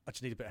 I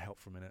just need a bit of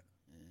help for a minute.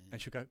 And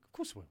she'll go, of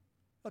course I will.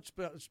 I'll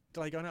just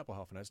delay going out by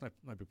half an hour. It's no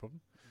big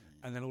problem.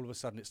 And then all of a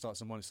sudden it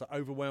starts in one. It's like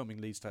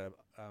overwhelming leads to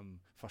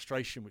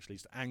frustration, which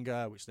leads to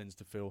anger, which tends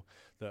to feel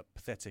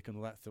pathetic and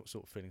all that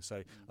sort of feeling.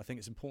 So I think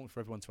it's important for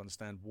everyone to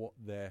understand what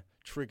their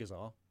triggers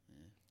are,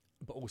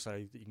 but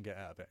also that you can get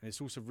out of it. And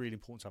it's also really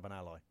important to have an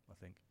ally, I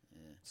think.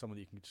 Someone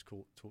that you can just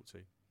talk to.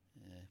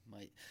 Yeah,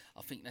 mate.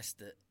 I think that's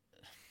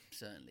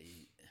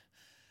certainly,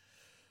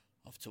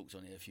 I've talked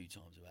on here a few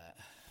times about,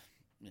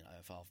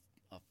 if I've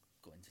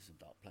got into some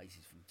dark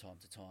places from time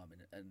to time,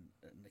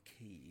 and the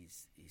key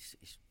is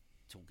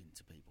talking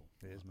to people.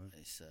 It is, man.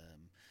 It's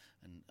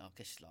and I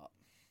guess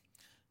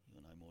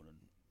you'll know more than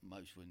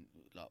most when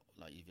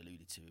like you've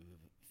alluded to,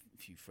 a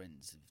few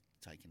friends have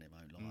taken their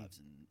own lives,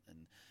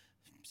 and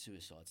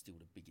suicide's still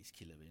the biggest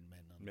killer in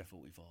men under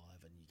 45,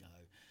 and you go,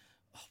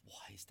 oh,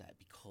 why is that?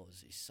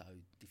 Because it's so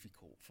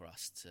difficult for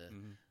us to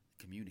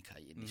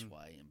communicate in this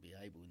way and be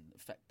able, and the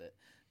fact that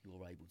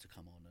you're able to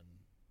come on and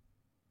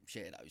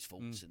share those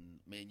thoughts, and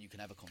me and you can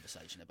have a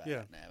conversation about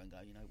that now and go,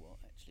 you know what,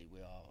 actually we're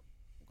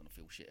going to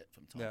feel shit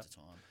from time to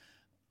time.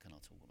 Can I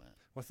talk about it?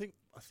 Well,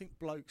 I think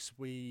blokes,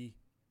 we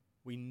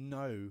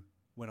know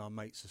when our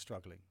mates are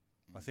struggling.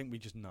 I think we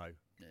just know.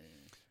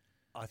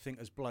 I think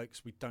as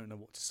blokes we don't know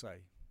what to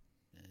say.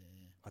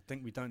 I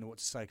think we don't know what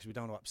to say because we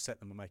don't want to upset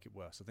them or make it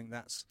worse. I think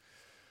that's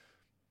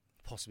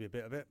possibly a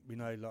bit of it. We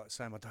know, like,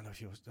 Sam, I don't know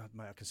if you're,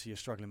 mate, I can see you're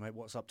struggling, mate.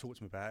 What's up? Talk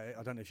to me about it.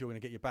 I don't know if you're going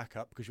to get your back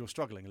up because you're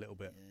struggling a little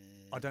bit.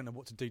 I don't know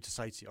what to do to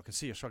say to you. I can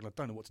see you're struggling. I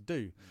don't know what to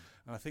do.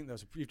 And I think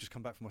you've just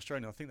come back from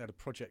Australia. I think they had a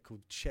project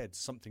called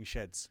Sheds.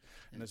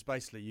 And it's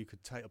basically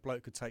a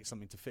bloke could take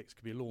something to fix. It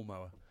could be a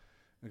lawnmower.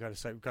 And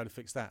go to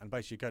fix that. And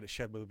basically you go to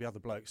shed with the other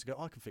blokes and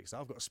go, I can fix that.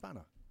 I've got a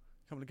spanner.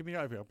 Come on, give me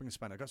over here. I'll bring a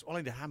spanner. Goes, I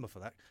need a hammer for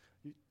that.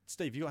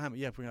 Steve, you got a hammer?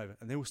 Yeah, bring it over.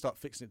 And they all start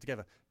fixing it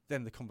together.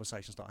 Then the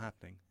conversations start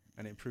happening,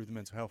 and it improves the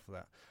mental health of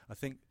that. I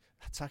think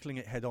tackling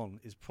it head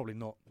on is probably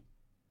not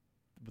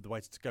the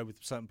way to go with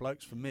certain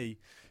blokes. For me,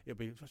 it'll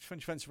be, would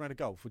you fancy a round of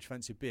golf? Would you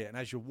fancy a beer? And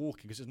as you're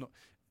walking, because it's not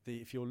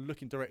if you're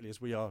looking directly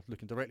as we are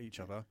looking directly at each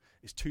other,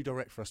 it's too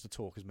direct for us to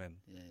talk as men.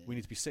 We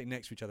need to be sitting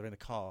next to each other in a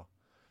car.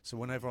 So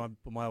whenever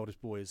my oldest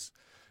boys,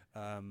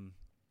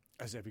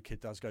 as every kid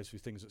does, goes through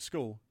things at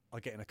school, I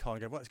get in a car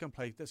and go, right,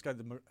 let's go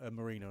to the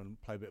marina and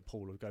play a bit of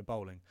pool or go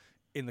bowling.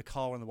 In the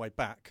car on the way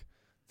back,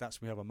 that's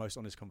when we have our most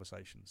honest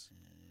conversations.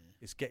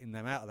 It's getting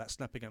them out of that,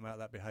 snapping them out of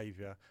that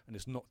behaviour, and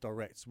it's not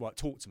direct. Right,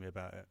 talk to me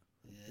about it.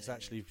 It's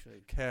actually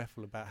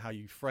careful about how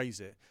you phrase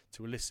it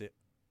to elicit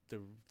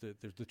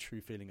the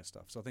true feeling of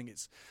stuff. So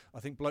I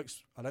think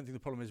blokes, I don't think the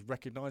problem is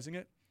recognising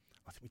it.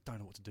 I think we don't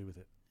know what to do with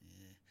it.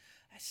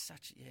 That's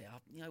such,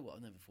 you know what,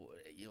 I've never thought,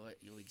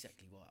 you're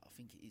exactly right. I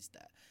think it is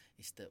that.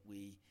 It's that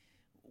we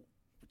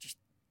just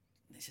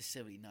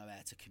necessarily know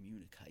how to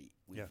communicate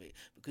with it.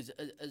 Because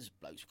as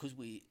blokes, because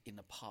we, in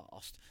the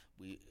past,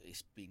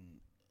 it's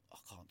been, I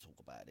can't talk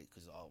about it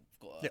because I've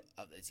got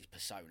there's this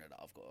persona that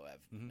I've got to have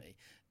with me.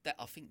 That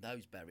I think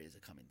those barriers are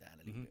coming down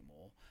a little bit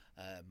more.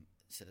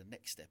 So the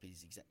next step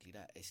is exactly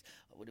that.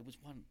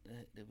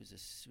 There was a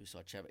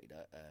suicide charity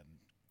that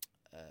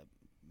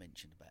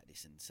mentioned about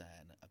this and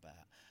saying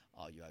about,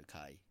 are you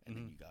okay? And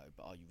then you go,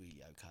 but are you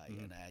really okay?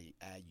 And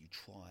how you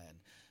try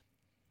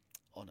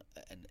and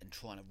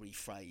trying to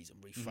rephrase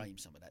and reframe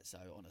some of that. So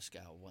on a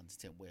scale of 1 to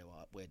 10,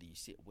 where do you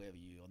sit? Where are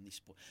you on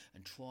this point?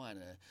 And trying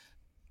to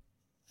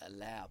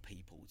allow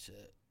people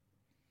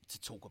to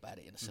talk about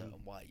it in a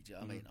certain way. Do you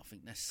know what I mean? I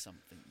think that's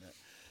something that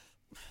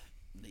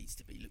needs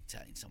to be looked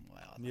at in some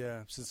way.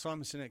 So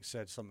Simon Sinek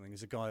said something.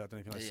 He's a guy, I don't know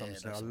if you know Simon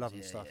Sinek. I love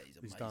his stuff.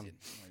 He's done.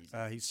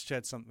 He's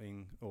shared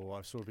something, or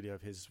I saw a video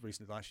of his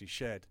recently that I actually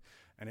shared,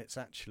 and it's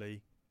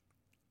actually,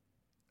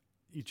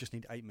 you just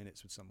need 8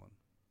 minutes with someone,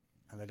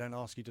 and they don't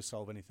ask you to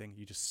solve anything.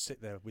 You just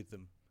sit there with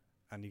them,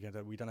 and you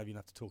go, we don't even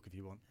have to talk if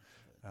you want.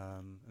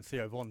 And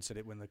Theo Von said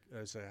it when they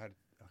had,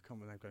 I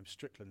can't remember the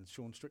name,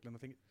 Sean Strickland, I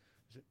think.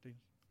 Is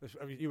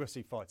it?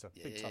 UFC fighter,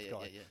 big tough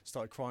guy.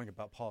 Started crying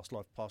about past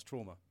life, past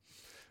trauma.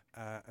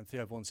 And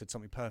Theo Von said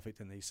something perfect,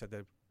 and he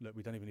said, look,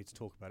 we don't even need to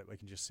talk about it. We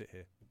can just sit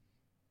here.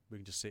 We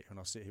can just sit here, and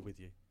I'll sit here with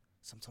you.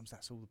 Sometimes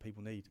that's all the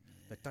people need.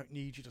 They don't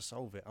need you to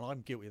solve it. And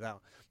I'm guilty of that.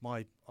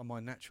 My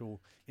natural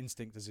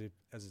instinct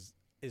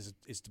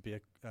is to be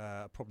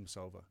a problem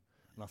solver.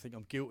 And I think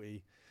I'm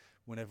guilty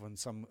whenever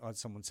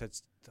someone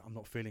says, I'm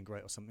not feeling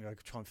great or something, I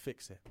try and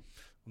fix it.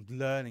 I'm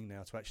learning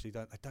now to actually,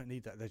 they don't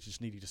need that. They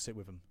just need you to sit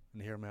with them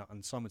and hear them out.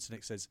 And Simon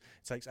Sinek says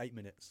it takes 8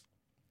 minutes.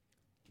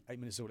 8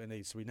 minutes is all it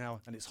needs. So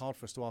and it's hard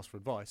for us to ask for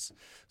advice.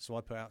 So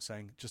I put out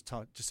saying, just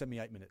send me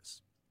 8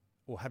 minutes.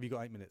 Or have you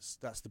got 8 minutes?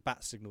 That's the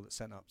bat signal that's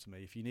sent up to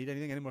me. If you need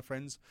anything, any of my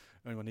friends,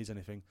 or anyone needs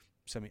anything,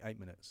 send me 8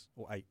 minutes.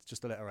 Or 8,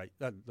 just the letter 8,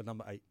 the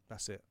number 8.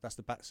 That's it. That's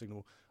the bat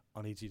signal.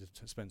 I need you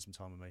to spend some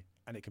time with me.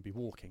 And it can be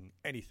walking,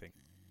 anything.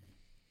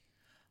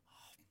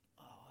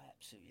 I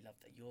absolutely love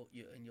that.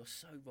 You're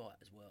so right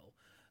as well.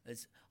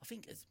 I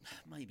think as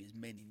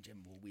men in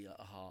general, we are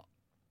heart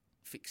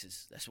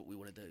fixers. That's what we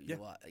want to do. Yeah.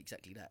 You're right,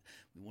 exactly that.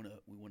 We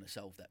want to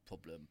solve that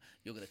problem.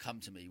 You're going to come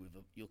to me with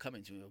a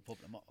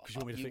problem. Because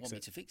you want me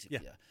to fix it. Yeah.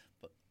 For you,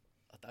 but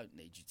I don't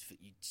need you to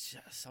fix. You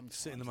sometimes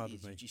sit in the mud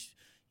with me.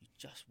 You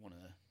just want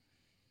to.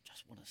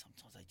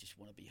 Sometimes they just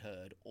want to be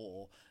heard,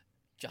 or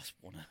just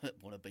want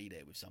to be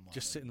there with someone.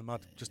 Just sit in the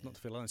mud, not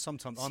to feel alone.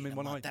 Sometimes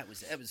that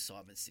was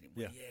Simon sitting.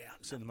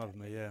 Sit in the mud with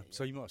me. Yeah.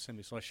 So you might have seen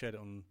me. So I shared it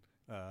on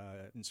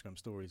Instagram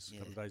stories a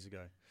couple of days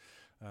ago.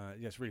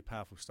 It's really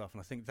powerful stuff,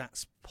 and I think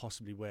that's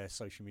possibly where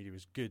social media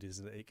is good,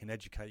 is that it can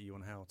educate you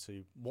on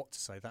what to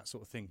say, that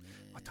sort of thing.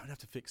 I don't have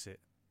to fix it.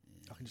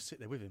 I can just sit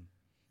there with him.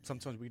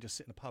 Sometimes we just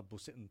sit in a pub or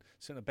sit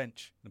on a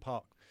bench in the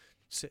park,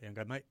 sit here and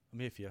go, mate, I'm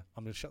here for you.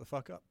 I'm going to shut the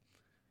fuck up.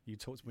 You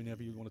talk to me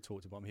whenever you want to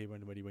talk to me, but I'm here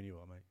when ready when you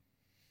are, mate.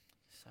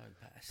 So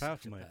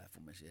powerful, mate.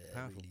 Powerful message. Yeah,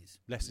 powerful. It really is.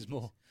 Less is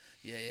more.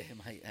 Yeah,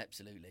 mate,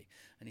 absolutely.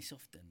 And it's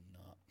often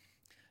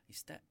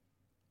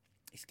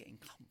it's getting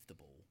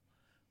comfortable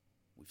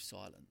with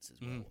silence as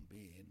well, and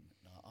being.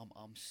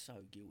 I'm so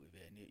guilty of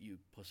it, and you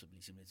possibly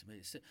similar to me.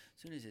 As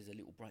soon as there's a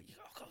little break, you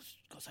go,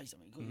 got to say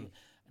something.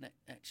 And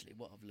actually,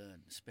 what I've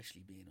learned,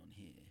 especially being on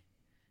here,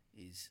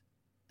 is.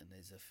 And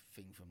there's a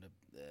thing from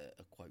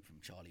a quote from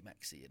Charlie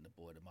Maxey in The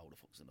Boy, the Mole, the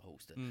Fox and the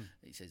Horse.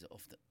 He says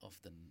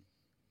often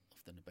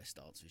the best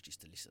answer is just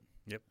to listen.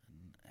 Yep.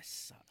 And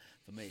that's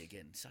for me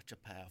again such a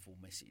powerful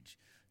message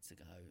to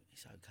go.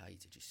 It's okay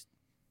to just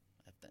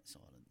have that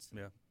silence.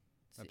 Yeah,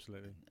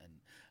 absolutely.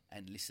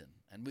 And listen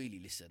and really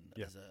listen.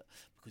 Yeah.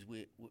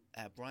 Because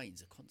our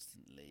brains are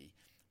constantly.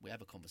 We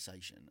have a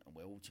conversation and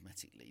we're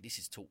automatically. This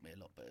has taught me a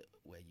lot. But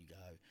where you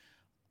go.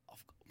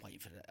 I've got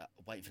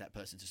waiting for that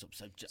person to stop,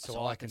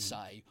 so I can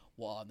say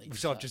what I need to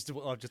say.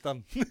 What I've just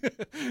done.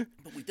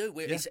 But we do.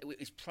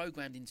 It's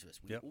programmed into us.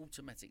 We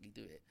automatically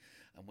do it,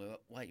 and we're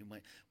waiting.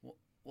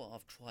 What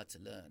I've tried to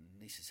learn, and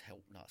this has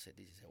helped. Like I said,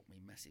 this has helped me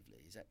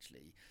massively. Is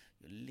actually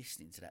you're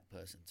listening to that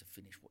person to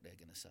finish what they're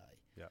going to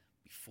say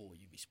before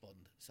you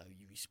respond. So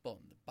you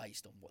respond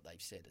based on what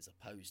they've said, as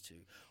opposed to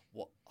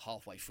what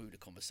halfway through the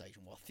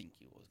conversation what I think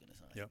you was going to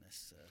say. Yeah,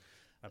 that's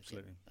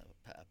absolutely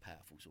a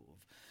powerful sort of.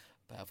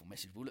 Powerful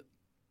message. Well, look,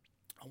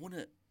 I want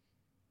to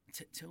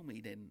tell me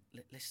then.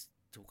 Let's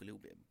talk a little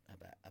bit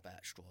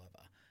about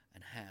Striver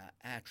and how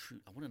our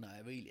true. I want to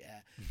know really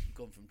how you've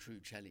gone from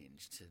True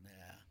Challenge to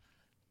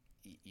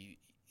now.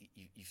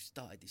 You've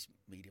started this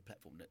media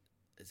platform that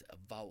has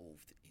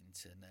evolved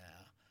into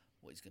now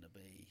what is going to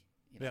be.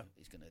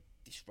 Is going to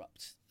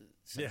disrupt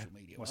social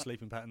media. My right?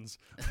 sleeping patterns.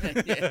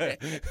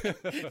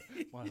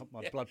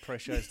 my blood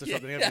pressure is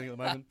disrupting everything at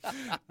the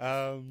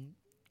moment.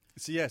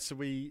 So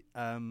we.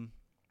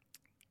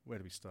 Where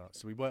do we start?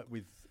 So we worked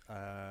with,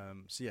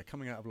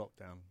 coming out of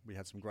lockdown, we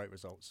had some great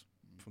results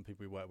from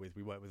people we worked with.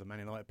 We worked with a Man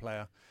United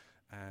player,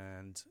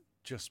 and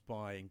just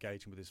by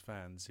engaging with his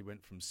fans, he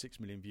went from 6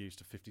 million views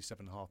to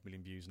 57.5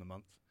 million views in a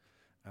month,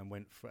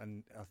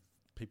 and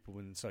people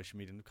in social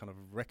media kind of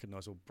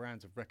recognise, or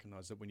brands have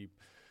recognised, that when you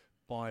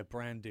buy a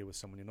brand deal with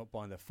someone, you're not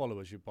buying their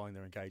followers, you're buying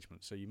their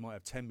engagement. So you might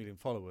have 10 million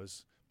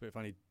followers, but if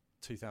only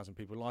 2,000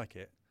 people like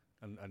it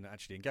and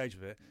actually engage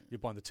with it, you're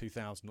buying the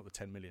 2,000, not the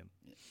 10 million.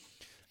 Yeah.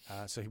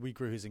 So we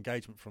grew his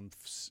engagement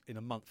in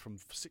a month from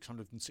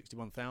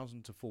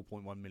 661,000 to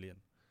 4.1 million,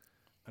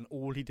 and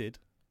all he did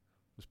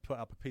was put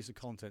up a piece of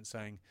content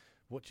saying,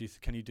 "What do you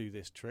can you do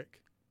this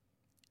trick?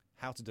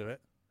 How to do it?"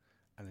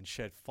 and then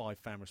shared 5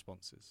 fan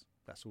responses.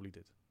 That's all he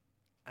did,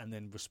 and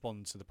then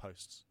respond to the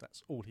posts.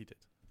 That's all he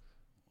did.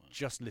 Wow.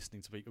 Just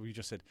listening to people. You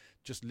just said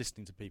just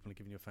listening to people and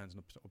giving your fans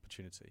an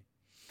opportunity.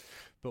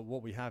 But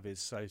what we have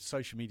is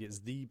social media is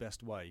the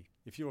best way.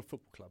 If you're a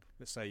football club,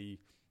 let's say.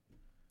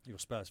 You're a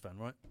Spurs fan,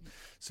 right?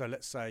 So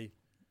let's say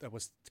there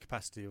was the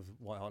capacity of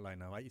White Hart Lane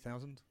now,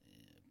 80,000?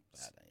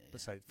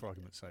 Let's say, for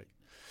argument's sake.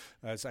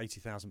 It's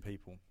 80,000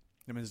 people.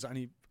 I mean, there's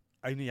only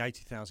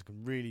 80,000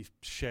 can really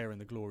share in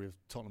the glory of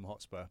Tottenham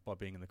Hotspur by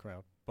being in the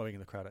crowd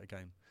at a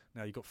game.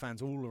 Now, you've got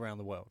fans all around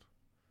the world.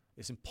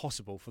 It's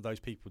impossible for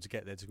those people to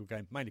get there to a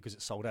game, mainly because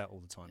it's sold out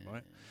all the time,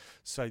 right? Yeah.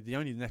 So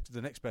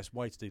the next best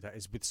way to do that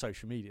is with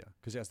social media,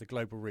 because it has the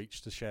global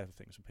reach to share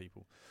things with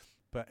people.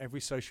 But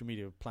every social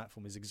media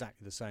platform is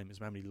exactly the same. It's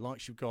how many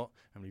likes you've got,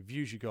 how many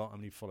views you've got, how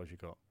many followers you've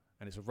got.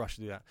 And it's a rush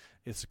to do that.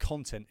 The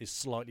content is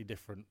slightly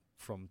different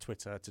from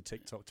Twitter to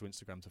TikTok to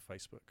Instagram to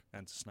Facebook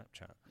and to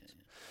Snapchat. Yeah.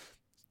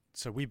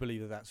 So we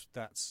believe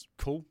that's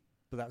cool,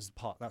 but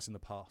that's in the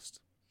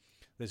past.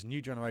 There's a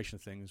new generation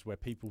of things where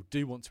people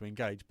do want to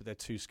engage, but they're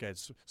too scared.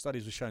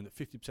 Studies have shown that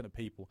 50% of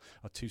people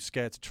are too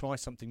scared to try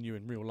something new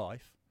in real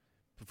life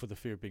for the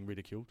fear of being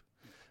ridiculed.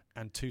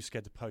 And too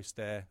scared to post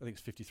I think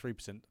it's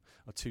 53%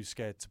 are too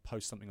scared to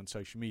post something on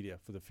social media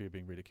for the fear of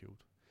being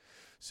ridiculed.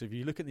 So if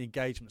you look at the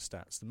engagement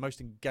stats, the most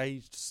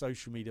engaged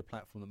social media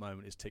platform at the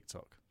moment is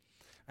TikTok.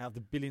 Out of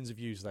the billions of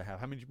views they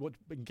have,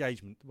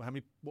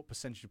 what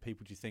percentage of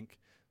people do you think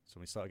So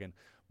we start again.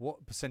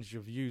 What percentage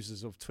of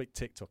users of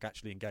TikTok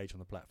actually engage on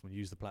the platform and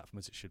use the platform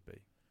as it should be?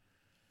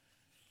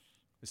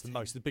 It's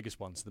the biggest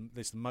one.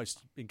 It's the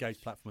most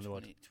engaged platform in the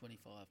world. 25%.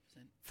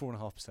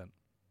 4.5%.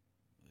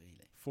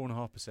 Really?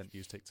 4.5%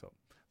 use TikTok.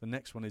 The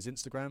next one is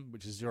Instagram,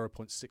 which is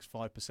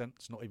 0.65%.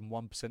 It's not even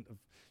 1% of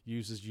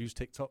users use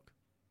TikTok.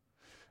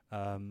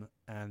 And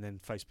then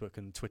Facebook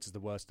and Twitter's the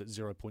worst at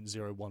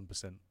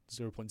 0.01%,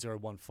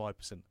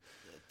 0.015%.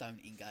 Don't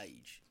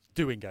engage.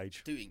 Do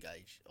engage.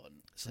 On.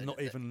 So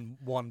not even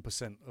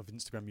 1% of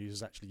Instagram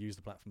users actually use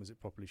the platform as it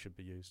properly should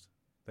be used.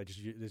 They just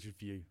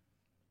view.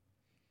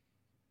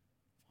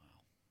 Wow,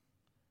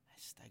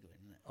 that's staggering,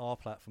 isn't it? Our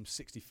platform,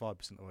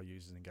 65% of our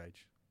users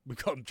engage. We've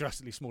got a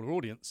drastically smaller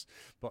audience,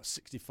 but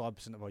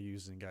 65% of our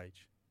users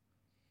engage.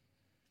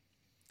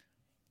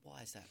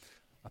 Why is that?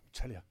 I'll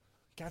tell you.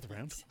 Gather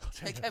round.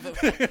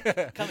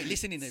 Come and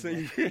listen in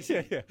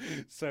there. Yeah.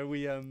 So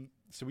we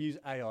use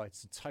AI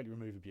to totally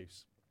remove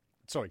abuse.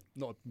 Sorry,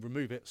 not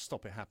remove it,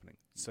 stop it happening.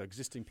 So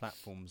existing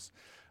platforms,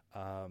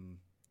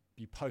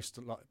 you post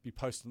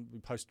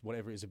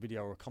whatever it is, a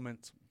video or a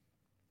comment,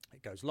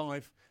 it goes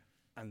live,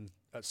 and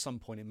at some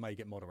point it may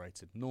get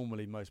moderated.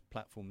 Normally, most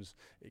platforms,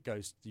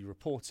 you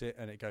report it,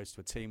 and it goes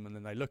to a team, and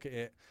then they look at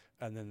it,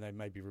 and then they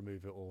maybe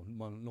remove it, or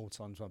more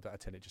times out of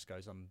 10 it just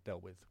goes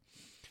undealt with.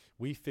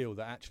 We feel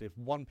that actually if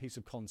one piece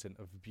of content,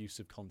 of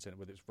abusive content,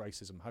 whether it's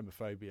racism,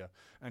 homophobia,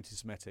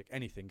 anti-Semitic,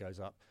 anything goes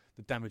up,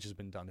 the damage has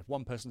been done. If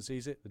one person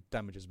sees it, the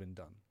damage has been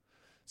done.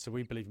 So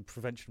we believe in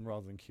prevention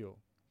rather than cure.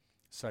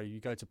 So you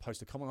go to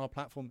post a comment on our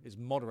platform, it's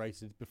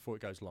moderated before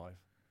it goes live.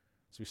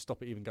 So we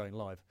stop it even going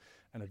live.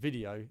 And a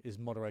video is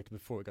moderated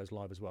before it goes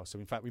live as well. So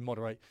in fact, we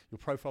moderate your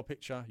profile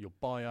picture, your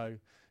bio,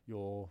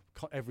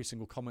 every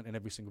single comment and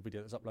every single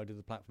video that's uploaded to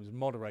the platform is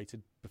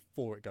moderated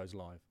before it goes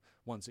live.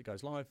 Once it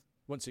goes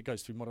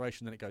through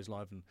moderation, then it goes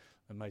live and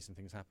amazing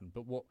things happen.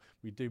 But what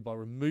we do by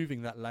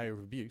removing that layer of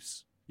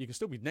abuse, you can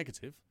still be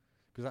negative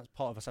because that's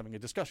part of us having a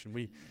discussion.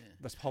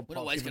 That's part We're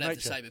not always going to have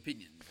the same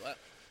opinions, right?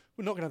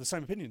 We're not going to have the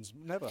same opinions,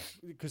 never.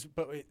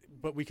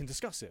 But we can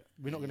discuss it.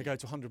 We're not going to go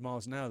to 100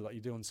 miles an hour like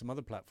you do on some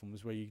other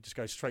platforms where you just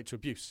go straight to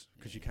abuse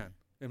because you can.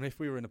 I mean, if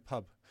we were in a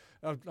pub,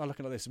 I'm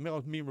looking at this. Me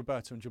and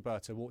Roberto and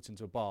Gilberto walked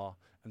into a bar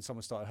and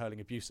someone started hurling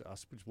abuse at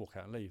us, we'd just walk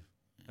out and leave.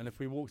 And if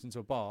we walked into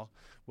a bar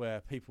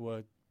where people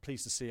were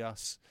pleased to see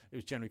us, it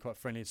was generally quite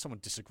friendly, and someone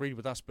disagreed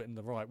with us but in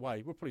the right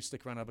way, we'll probably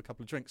stick around, have a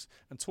couple of drinks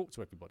and talk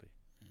to everybody.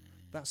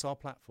 That's our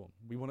platform.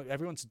 We want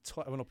everyone to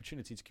have an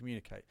opportunity to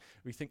communicate.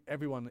 We think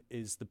everyone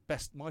is the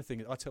best. My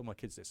thing is, I tell my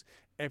kids this,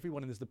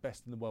 everyone is the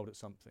best in the world at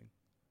something.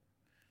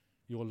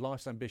 Your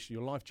life's ambition,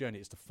 your life journey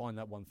is to find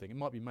that one thing. It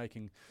might be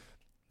making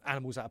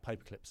animals out of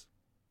paper clips.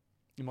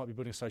 You might be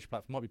building a social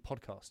platform, it might be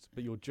podcast,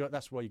 but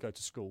that's why you go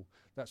to school.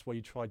 That's why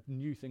you try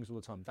new things all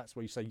the time. That's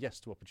why you say yes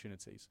to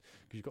opportunities,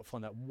 because you've got to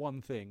find that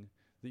one thing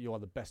that you are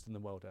the best in the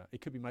world at. It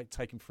could be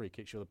taking free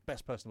kicks. You're the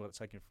best person in the world at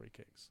taking free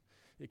kicks.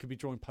 It could be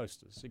drawing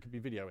posters. It could be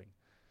videoing.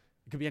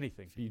 It could be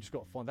anything. But you just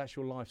got to find, that's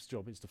your life's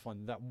job, is to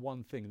find that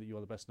one thing that you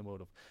are the best in the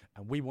world of.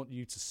 And we want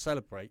you to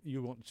celebrate.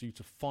 You want you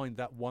to find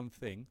that one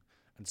thing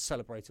and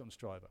celebrate it on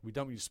Strava. We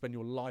don't want you to spend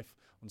your life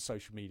on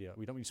social media.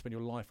 We don't want you to spend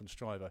your life on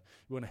Strava.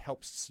 We want to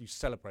help you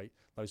celebrate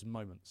those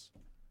moments.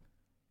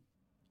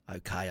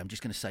 Okay, I'm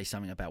just going to say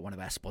something about one of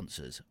our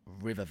sponsors,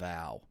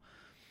 Riverval.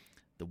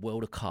 The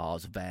world of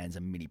cars, vans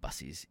and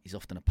minibuses is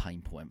often a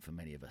pain point for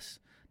many of us.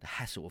 The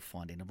hassle of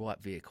finding the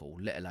right vehicle,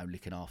 let alone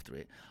looking after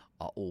it,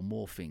 are all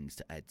more things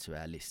to add to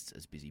our lists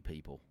as busy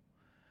people.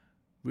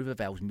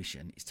 Riverval's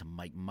mission is to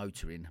make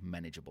motoring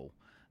manageable,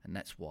 and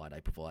that's why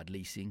they provide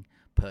leasing,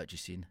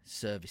 purchasing,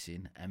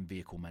 servicing and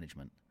vehicle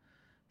management.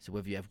 So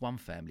whether you have one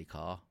family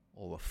car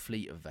or a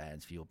fleet of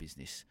vans for your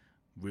business,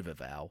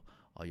 Riverval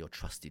are your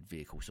trusted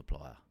vehicle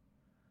supplier.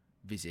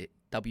 Visit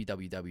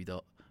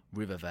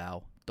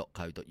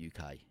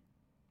www.riverval.co.uk.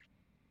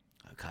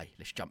 Okay,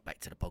 let's jump back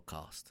to the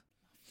podcast.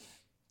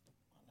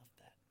 I love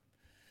that.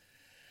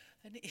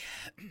 And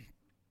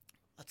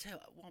I'll tell you,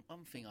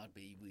 one thing I'd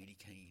be really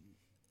keen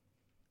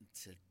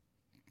to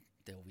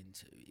delve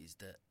into is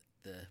that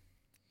there's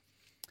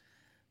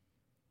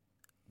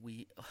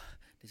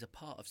a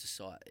part of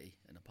society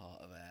and a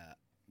part of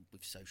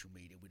with social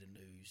media, with the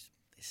news,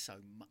 there's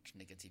so much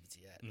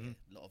negativity out there,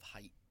 a lot of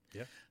hate.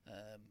 Yeah.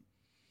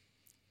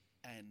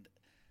 And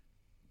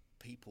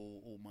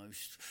people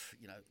almost,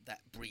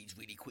 that breeds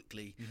really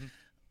quickly. Mm-hmm.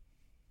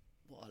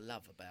 What I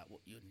love about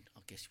what you're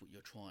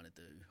trying to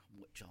do,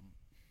 which I'm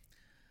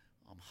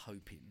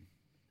hoping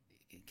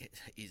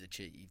is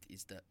achieved,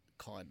 is that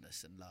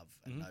kindness and love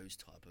and those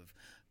type of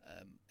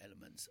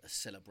elements are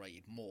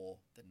celebrated more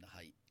than the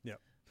hate. Yeah.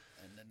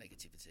 And the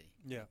negativity,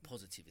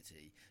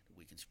 positivity that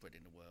we can spread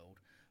in the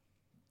world,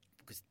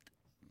 because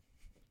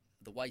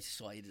the way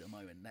society is at the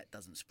moment, that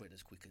doesn't spread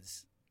as quick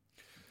as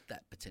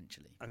that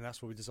potentially. And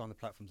that's why we designed the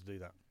platform to do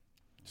that.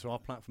 So our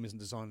platform is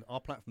designed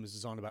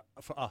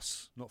for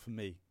us, not for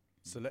me.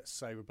 So let's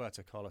say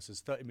Roberto Carlos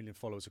has 30 million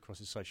followers across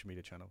his social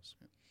media channels.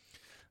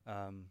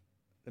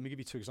 Let me give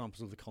you two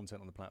examples of the content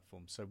on the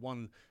platform. So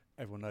one,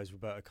 everyone knows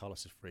Roberto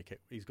Carlos' free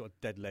kick. He's got a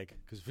dead leg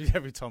because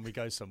every time we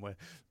go somewhere,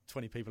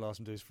 20 people ask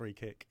him to do his free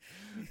kick.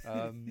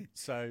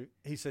 So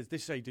he says,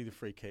 this is how you do the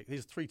free kick.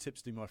 Here's 3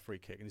 tips to do my free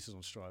kick, and this is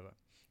on Strava.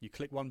 You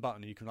click one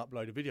button and you can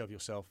upload a video of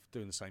yourself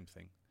doing the same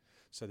thing.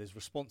 So there's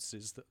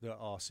responses that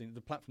are seen.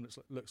 The platform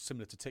looks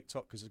similar to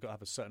TikTok because it's got to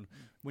have a certain,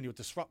 when you're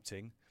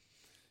disrupting,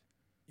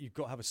 you've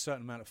got to have a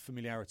certain amount of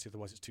familiarity,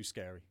 otherwise it's too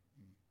scary.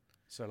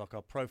 So like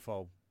our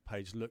profile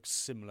page looks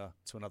similar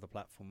to another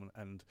platform,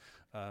 and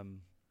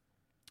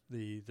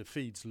the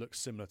feeds look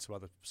similar to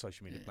other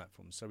social media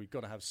platforms. So we've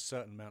got to have a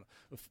certain amount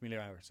of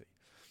familiarity.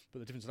 But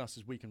the difference in us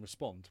is we can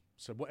respond.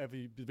 So whatever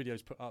the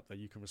videos put up there,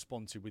 you can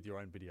respond to with your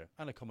own video,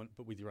 and a comment,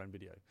 but with your own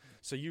video.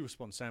 So you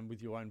respond, Sam,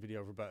 with your own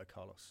video of Roberto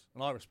Carlos,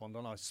 and I respond,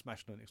 and I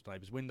smash the next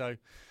neighbour's window,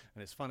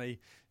 and it's funny.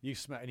 You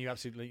and you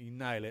absolutely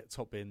nail it,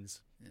 top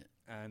bins,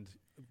 and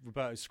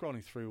Roberto's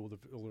scrolling through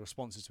all the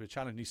responses to a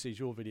challenge. And he sees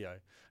your video,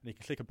 and he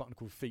can click a button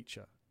called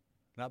Feature.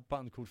 And that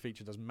button called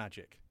Feature does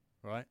magic,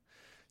 right?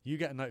 You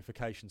get a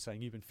notification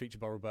saying you've been featured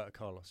by Roberto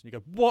Carlos. And you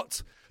go,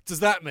 what does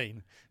that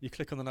mean? You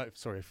click on the note.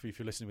 Sorry if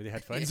you're listening with your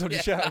headphones. I'm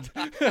just shouting.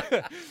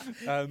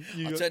 I'll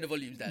turn the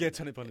volumes down. Yeah,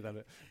 turn the volume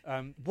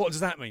down. What does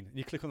that mean? And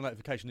you click on the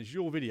notification. It's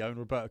your video and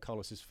Roberto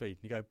Carlos' feed.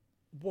 And you go,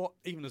 what?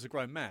 Even as a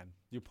grown man,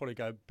 you'll probably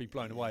be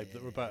blown away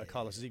that Roberto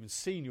Carlos has even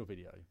seen your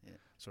video. Yeah.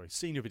 Sorry,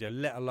 seen your video,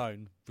 let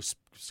alone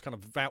kind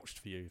of vouched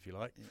for you, if you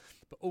like. Yeah.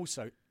 But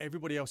also,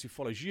 everybody else who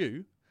follows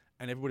you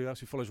and everybody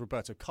else who follows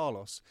Roberto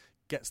Carlos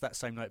gets that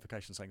same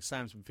notification saying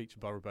Sam's been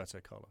featured by Roberto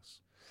Carlos.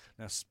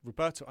 Now,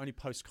 Roberto only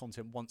posts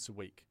content once a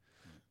week.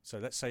 So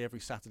let's say every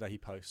Saturday he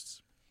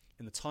posts.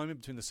 In the time in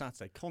between the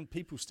Saturday,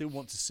 people still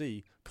want to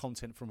see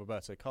content from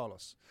Roberto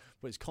Carlos.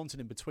 But his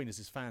content in between is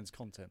his fans'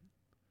 content.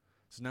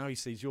 So now he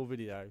sees your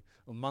video.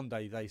 On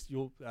Monday,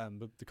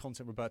 the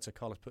content Roberto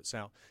Carlos puts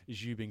out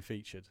is you being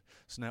featured.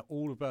 So now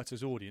all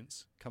Roberto's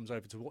audience comes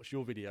over to watch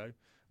your video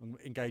and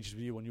engages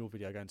with you on your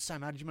video going,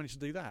 Sam, how did you manage to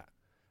do that?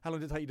 How long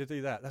did it take you to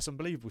do that? That's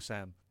unbelievable,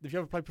 Sam. If you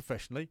ever played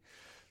professionally,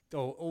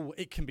 or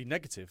it can be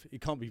negative.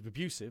 It can't be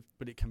abusive,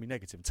 but it can be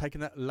negative.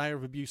 Taking that layer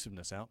of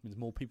abusiveness out means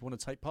more people want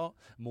to take part,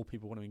 and more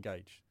people want to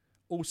engage.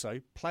 Also,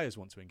 players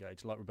want to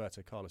engage, like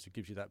Roberto Carlos, who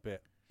gives you that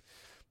bit.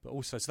 But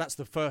also, so that's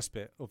the first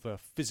bit of a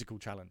physical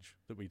challenge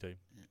that we do.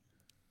 Yeah.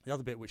 The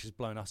other bit, which has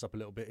blown us up a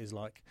little bit, is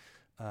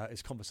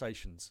is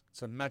conversations.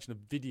 So imagine a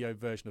video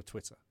version of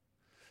Twitter.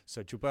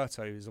 So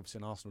Gilberto is obviously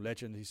an Arsenal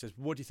legend. He says,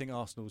 what do you think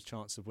Arsenal's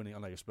chance of winning? I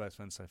know you're a Spurs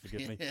fan, so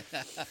forgive me.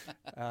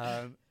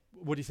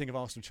 What do you think of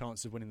Arsenal's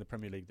chance of winning the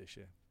Premier League this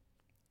year?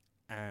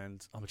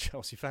 And I'm a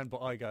Chelsea fan,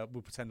 but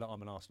we'll pretend that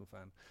I'm an Arsenal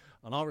fan.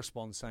 And I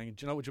respond saying,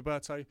 do you know what,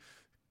 Gilberto?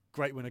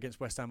 Great win against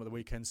West Ham at the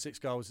weekend. 6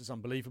 goals, it's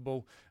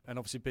unbelievable. And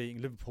obviously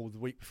beating Liverpool the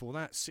week before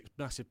that, 6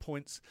 massive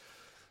points.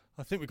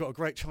 I think we've got a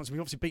great chance.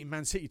 We've obviously beaten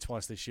Man City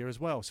twice this year as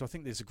well. So I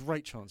think there's a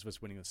great chance of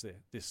us winning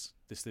this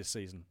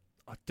season.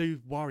 I do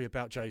worry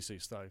about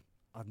Jesus, though.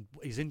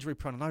 He's injury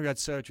prone. I know he had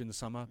surgery in the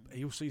summer.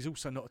 He's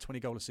also not a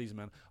 20-goal a season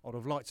man. I'd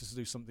have liked us to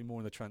do something more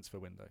in the transfer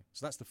window.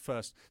 So that's the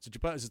first. So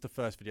Gilberto's is the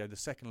first video. The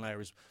second layer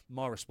is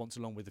my response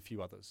along with a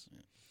few others.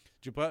 Yeah.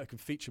 Gilberto can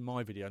feature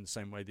my video in the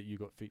same way that you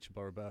got featured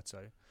by Roberto.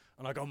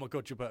 And I go, oh my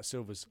God, Gilberto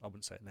Silva's. I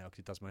wouldn't say it now because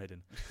it does my head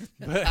in.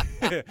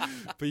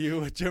 But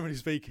you, generally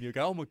speaking, you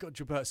go, oh my God,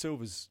 Gilberto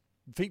Silva's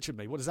featured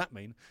me. What does that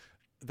mean?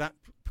 That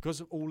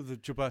because all of the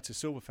Gilberto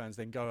Silva fans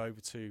then go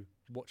over to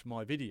watch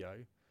my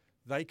video,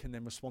 they can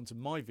then respond to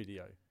my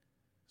video.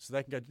 So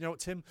they can go, you know what,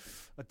 Tim,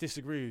 I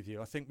disagree with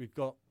you. I think we've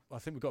got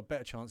a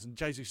better chance. And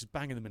Jesus is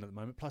banging them in at the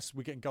moment. Plus,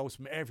 we're getting goals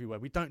from everywhere.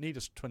 We don't need a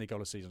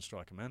 20-goal a season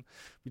striker, man.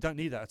 We don't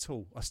need that at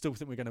all. I still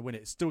think we're going to win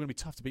it. It's still going to be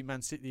tough to beat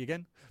Man City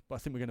again, but I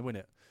think we're going to win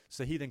it.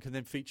 So he then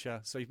can feature.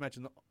 So you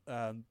imagine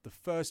the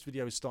first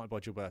video is started by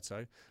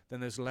Gilberto.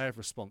 Then there's a layer of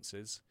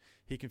responses.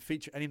 He can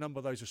feature any number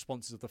of those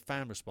responses of the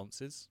fan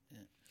responses. Yeah.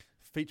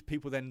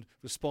 People then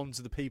respond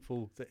to the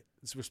people that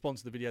respond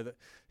to the video that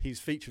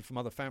he's featured from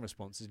other fan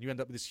responses, and you end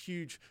up with this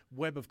huge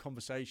web of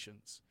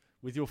conversations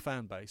with your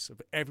fan base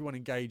of everyone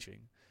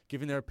engaging,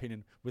 giving their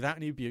opinion without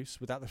any abuse,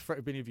 without the threat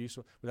of being abused,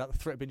 without the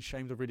threat of being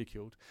shamed or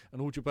ridiculed.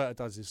 And all Gilberto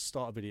does is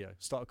start a video,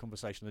 start a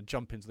conversation, and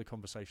jump into the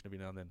conversation every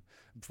now and then.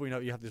 And before you know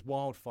it, you have this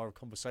wildfire of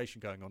conversation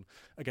going on.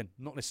 Again,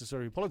 not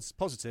necessarily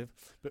positive,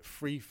 but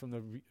free from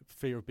the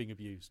fear of being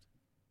abused.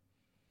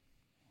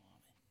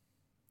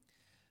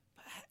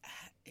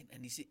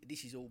 And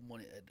this is all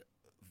monitored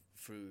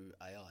through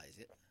AI, is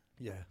it?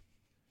 Yeah.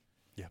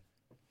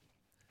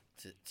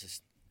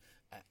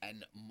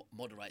 And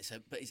moderate. So,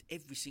 but is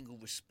every single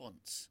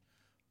response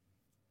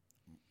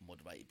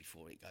moderated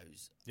before it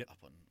goes up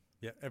on?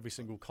 Yeah, every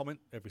single comment,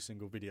 every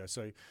single video.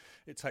 So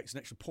it takes an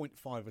extra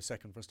 0.5 of a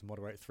second for us to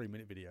moderate a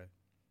 3-minute video.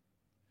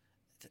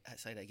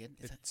 Say that again.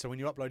 So when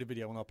you upload a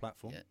video on our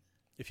platform. Yeah.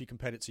 If you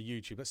compared it to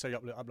YouTube, let's say you're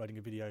uploading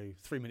a video,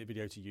 3-minute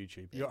video to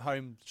YouTube. Yeah. You're at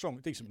home,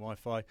 decent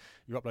Wi-Fi.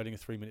 You're uploading a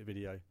 3-minute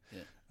video.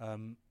 Yeah.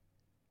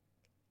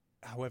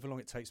 However long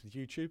it takes with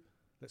YouTube,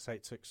 let's say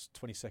it took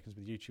 20 seconds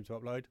with YouTube to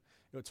upload,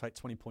 it would take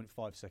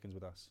 20.5 seconds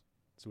with us.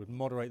 So we'd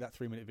moderate that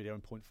 3-minute video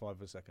in 0.5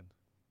 of a second.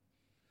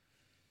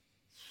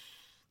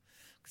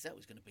 because that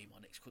was going to be my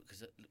next question.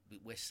 Because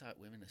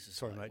we're in a society.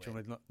 Sorry, mate. Do you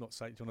want to not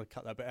say? Do you want to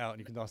cut that bit out and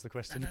you can ask the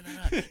question? No.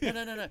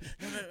 The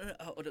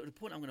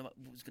point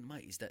was going to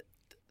make is that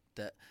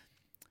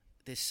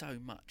there's so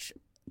much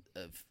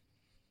of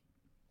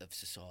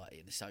society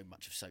and there's so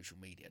much of social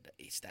media that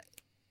it's that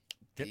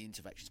the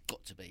interaction's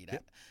got to be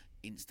that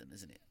instant,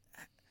 isn't it?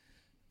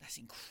 That's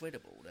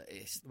incredible that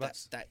it's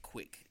that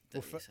quick.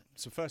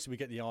 So firstly, we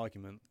get the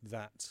argument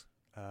that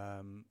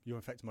you're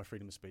affecting my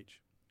freedom of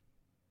speech.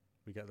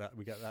 We get that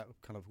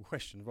kind of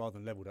question rather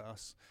than levelled at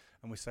us,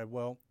 and we say,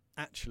 well,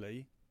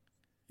 actually,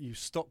 you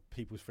stop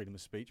people's freedom of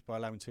speech by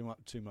allowing too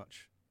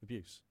much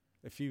abuse.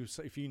 If you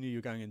knew you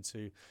were going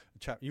into a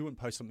chat, you wouldn't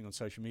post something on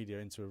social media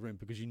into a room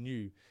because you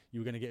knew you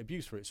were going to get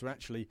abuse for it. So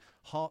actually,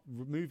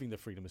 removing the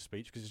freedom of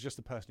speech because it's just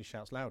the person who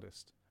shouts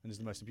loudest and is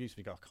the most abusive.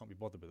 You go, I can't be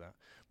bothered with that.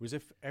 Whereas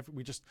if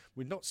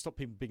we'd not stop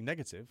people being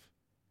negative,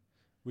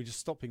 we're just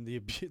stopping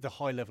the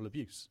high level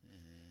abuse.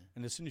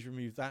 And as soon as you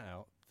remove that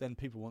out, then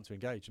people want to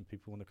engage and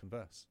people want to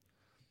converse.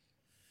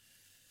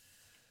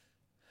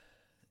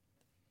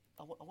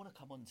 I want to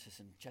come on to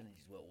some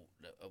challenges,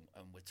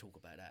 and we'll talk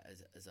about that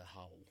as a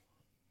whole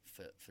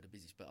for the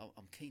business. But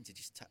I'm keen to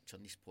just touch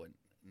on this point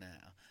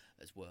now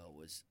as well.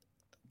 Was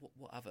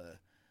what other,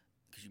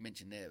 because you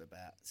mentioned there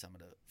about some of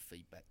the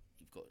feedback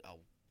you've got,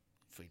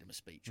 freedom of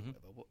speech or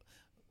whatever. What,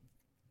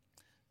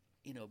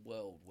 in a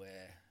world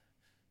where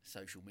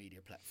social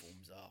media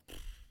platforms are, do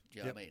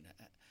you know what I mean?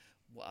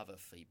 What other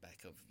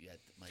feedback have you had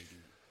maybe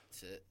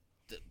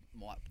that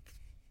might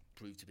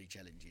prove to be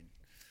challenging?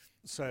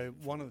 So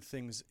one of the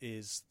things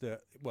is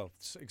that,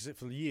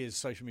 for years,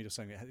 social media is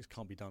saying it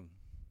can't be done.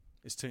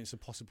 It's an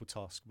impossible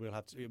task. We'd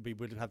have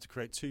to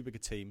create too big a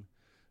team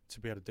to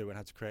be able to do it, and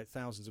have to create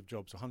thousands of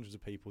jobs or hundreds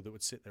of people that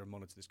would sit there and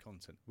monitor this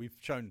content. We've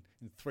shown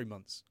in 3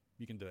 months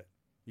you can do it.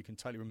 You can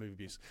totally remove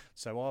abuse.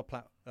 So our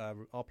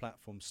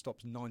platform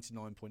stops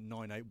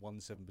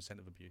 99.9817%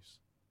 of abuse.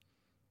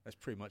 That's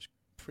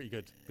pretty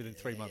good within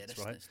 3 months,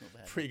 right? That's not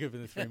bad. Pretty good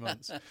within 3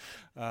 months.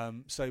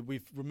 So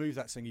we've removed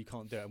that saying you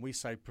can't do it, and we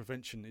say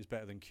prevention is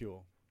better than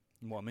cure.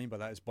 And what I mean by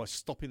that is by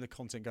stopping the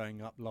content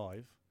going up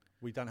live,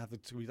 we don't have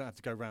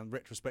to go around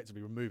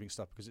retrospectively removing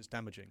stuff because it's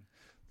damaging.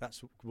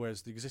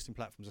 Whereas the existing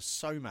platforms are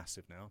so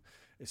massive now,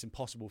 it's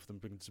impossible for them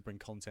to bring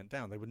content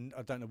down.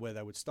 I don't know where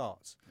they would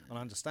start, and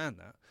I understand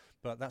that.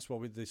 But that's why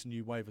with this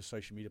new wave of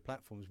social media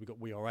platforms, we've got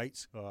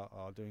WeAre8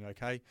 are doing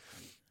okay.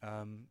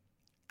 And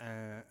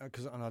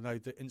I know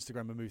that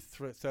Instagram removed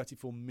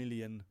 34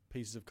 million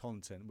pieces of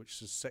content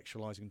which is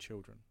sexualising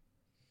children.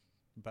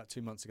 About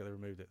 2 months ago they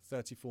removed it.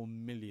 34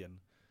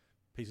 million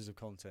pieces of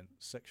content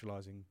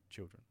sexualising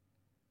children.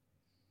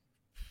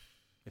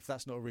 If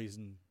that's not a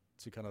reason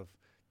to kind of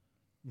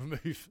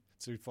remove,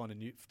 to find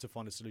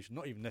a solution,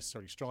 not even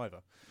necessarily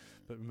Striver,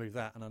 but remove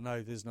that. And I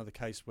know there's another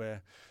case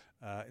where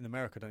in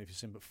America, I don't know if you've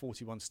seen, but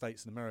 41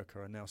 states in America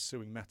are now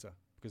suing Meta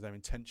because they're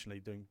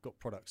intentionally got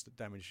products that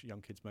damage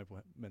young kids'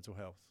 mental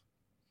health.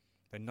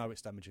 They know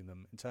it's damaging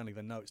them. Internally,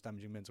 they know it's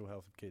damaging mental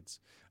health of kids,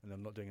 and they're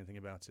not doing anything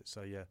about it.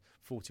 So,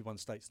 41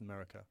 states in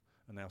America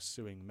are now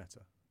suing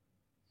Meta.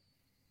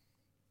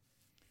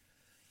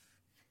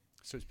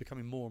 So it's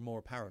becoming more and more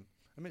apparent.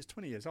 I mean, it's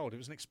 20 years old. It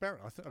was an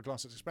experiment. I think a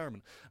glass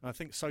experiment. And I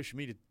think social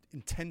media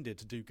intended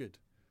to do good.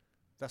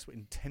 That's what it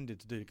intended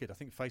to do good. I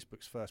think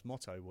Facebook's first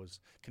motto was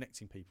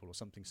connecting people or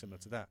something similar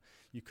to that.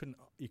 You could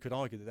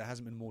argue that there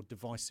hasn't been a more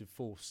divisive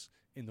force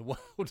in the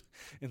world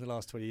in the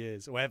last 20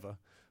 years or ever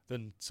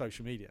than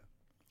social media.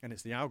 And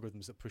it's the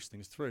algorithms that push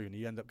things through, and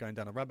you end up going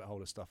down a rabbit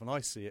hole of stuff. And I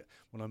see it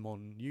when I'm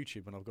on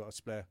YouTube and I've got a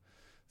spare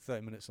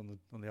 30 minutes on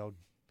the old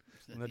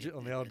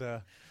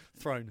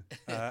throne,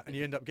 and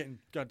you end up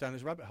going down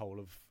this rabbit hole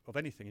of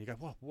anything. And you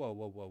go,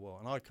 whoa.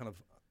 And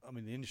I'm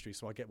in the industry,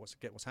 so I get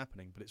what's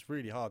happening, but it's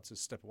really hard to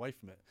step away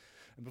from it.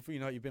 And before you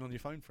know it, you've been on your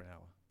phone for an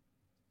hour.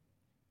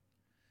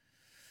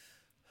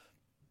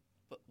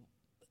 But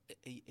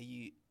are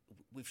you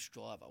with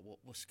Striver?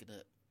 What's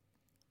gonna?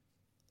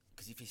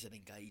 Because if it's an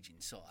engaging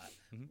site,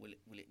 will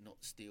it not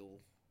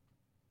still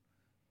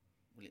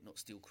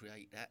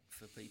create that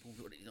for people?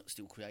 Will it not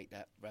still create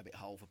that rabbit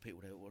hole for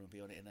people that want to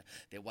be on it and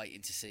they're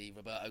waiting to see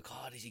Roberto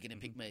Card, is he going to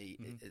pick me?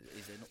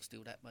 Is there not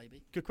still that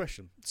maybe? Good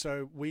question.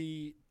 So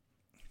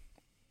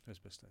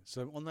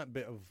So on that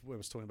bit of where I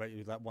was talking about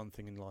that one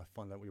thing in life,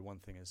 find out what your one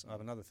thing is. I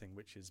have another thing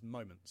which is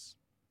moments.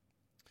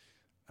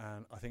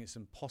 And I think it's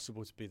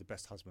impossible to be the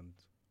best husband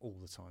all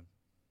the time.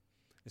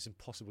 It's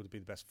impossible to be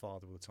the best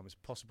father all the time. It's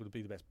impossible to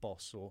be the best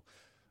boss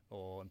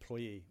or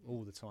employee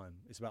all the time.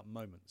 It's about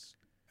moments.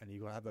 And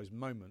you've got to have those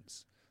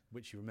moments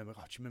which you remember.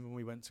 Oh, do you remember when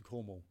we went to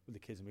Cornwall with the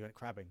kids and we went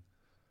crabbing?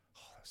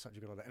 Oh, that's such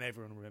a good idea. And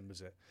everyone remembers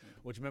it.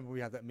 Or do you remember when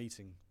we had that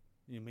meeting?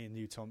 Me and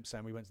you, Tom,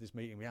 Sam, we went to this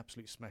meeting. We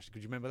absolutely smashed it.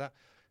 Could you remember that?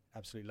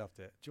 Absolutely loved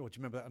it. Do you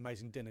remember that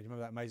amazing dinner? Do you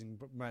remember that amazing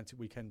romantic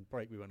weekend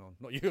break we went on?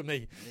 Not you and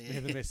me, me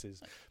and the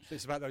missus. But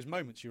it's about those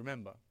moments you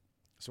remember.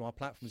 So our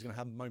platform is going to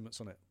have moments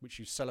on it which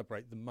you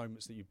celebrate the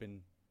moments that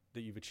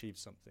you've achieved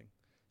something.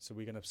 So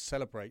we're going to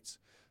celebrate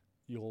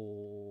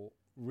your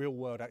real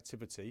world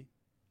activity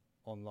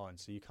online.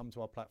 So you come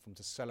to our platform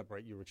to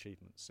celebrate your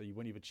achievements. So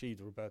when you've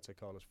achieved a Roberto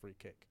Carlos free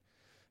kick,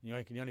 you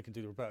only can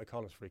do the Roberto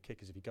Carlos free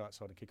kick is if you go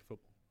outside and kick a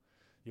football.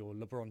 Your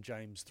LeBron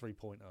James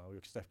 3-pointer, or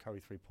your Steph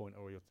Curry 3-pointer,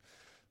 or your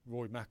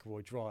Rory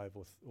McIlroy drive,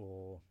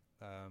 or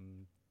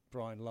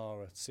Brian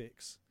Lara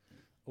 6.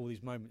 All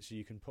these moments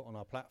you can put on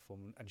our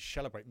platform and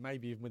celebrate,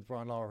 maybe even with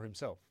Brian Lara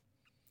himself.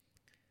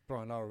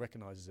 Brian Lara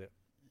recognises it.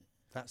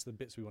 That's the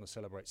bits we want to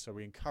celebrate. So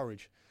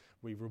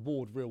we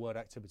reward real-world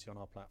activity on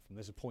our platform.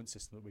 There's a point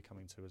system that we're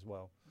coming to as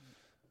well.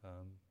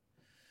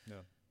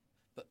 Yeah.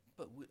 But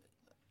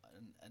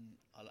and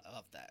I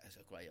love that. It's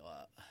a great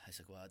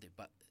idea.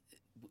 But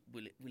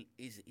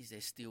is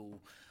there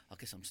still? I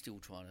guess I'm still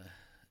trying to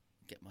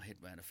get my head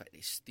around the fact that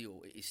it's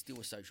still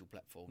a social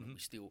platform.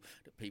 Mm-hmm.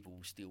 That people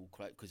will still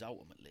crave, because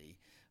ultimately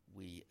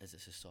we as a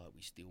society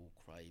we still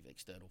crave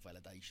external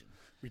validation.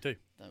 We do,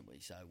 don't we?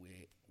 So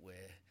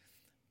we're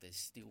there's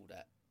still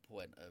that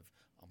point of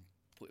I'm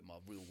putting my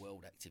real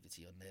world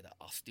activity on there that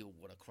I still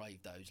want to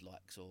crave those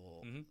likes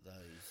or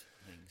those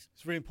things.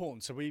 It's really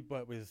important. So we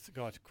work with a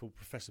guy called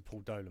Professor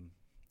Paul Dolan,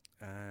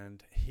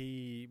 and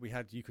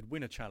you could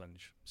win a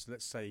challenge. So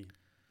let's say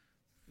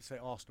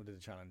Arsenal did a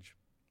challenge,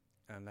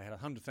 and they had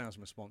 100,000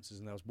 responses,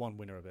 and there was one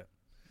winner of it.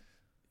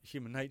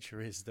 Human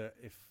nature is that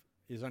if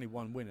there's only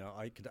one winner,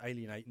 I could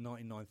alienate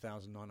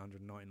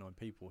 99,999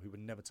 people who would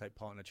never take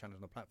part in a challenge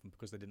on the platform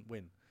because they didn't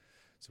win.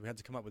 So we had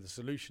to come up with a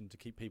solution to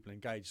keep people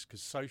engaged,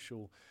 because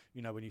social,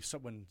 when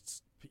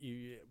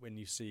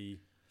you see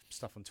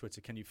stuff on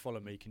Twitter, can you follow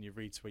me? Can you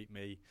retweet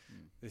me?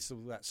 This all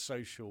that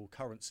social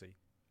currency,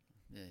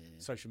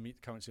 social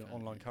currency, and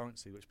online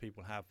currency, which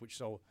people have,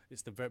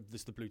 it's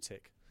the blue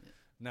tick. Yeah.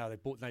 Now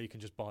you can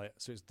just buy it,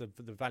 so it's the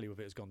value of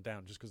it has gone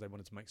down just because they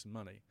wanted to make some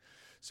money.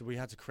 So we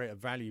had to create a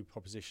value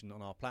proposition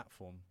on our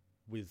platform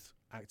with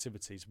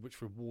activities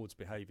which rewards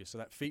behaviour. So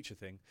that feature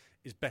thing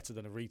is better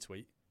than a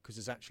retweet, because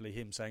it's actually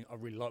him saying, I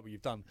really like what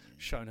you've done,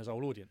 showing his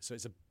whole audience. So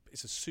it's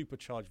a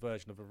supercharged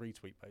version of a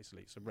retweet,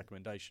 basically. It's a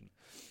recommendation.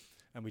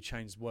 And we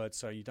changed words,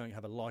 so you don't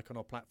have a like on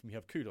our platform, you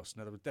have kudos.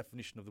 Now, the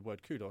definition of the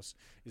word kudos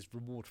is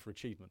reward for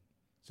achievement.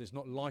 So it's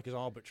not like as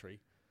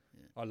arbitrary.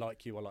 Yeah. I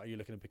like you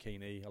looking in a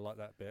bikini, I like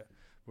that bit.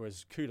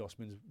 Whereas kudos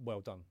means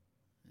well done.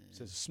 Yeah.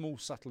 So it's a small,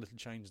 subtle little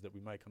change that we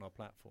make on our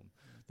platform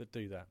that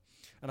do that.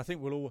 And I think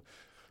we'll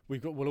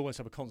always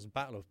have a constant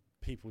battle of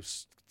people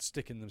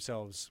sticking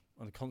themselves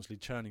and constantly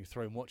churning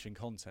through and watching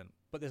content.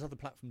 But there's other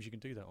platforms you can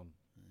do that on.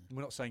 Yeah.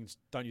 We're not saying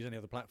don't use any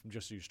other platform,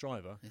 just use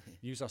Striver.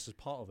 Use us as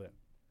part of it.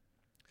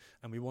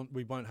 And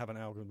we won't have an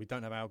algorithm. We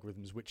don't have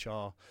algorithms which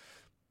are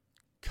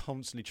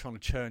constantly trying to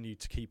churn you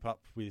to keep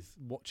up with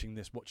watching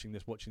this.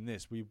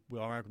 Our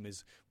algorithm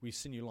is, we've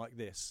seen you like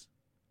this.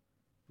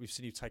 We've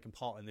seen you taken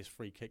part in this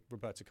free kick,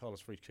 Roberto Carlos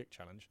free kick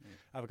challenge.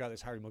 Have a go at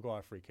this Harry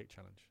Maguire free kick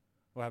challenge.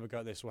 Or have a go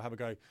at this, or have a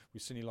go,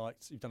 we've seen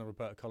you've done a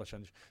Roberto Carlos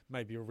challenge,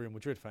 maybe you're a Real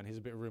Madrid fan, here's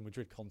a bit of Real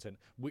Madrid content,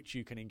 which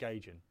you can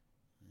engage in.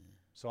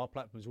 So our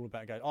platform is all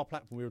about engagement. Our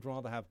platform, we would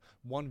rather have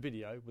one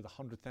video with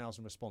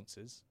 100,000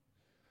 responses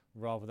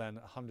rather than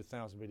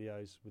 100,000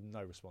 videos with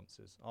no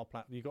responses.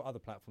 You've got other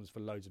platforms for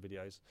loads of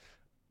videos,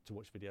 to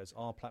watch videos.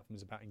 Our platform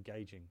is about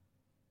engaging.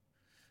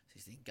 So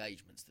it's the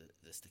engagements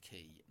that's the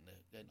key.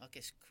 And I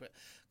guess,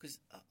 because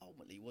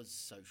ultimately it was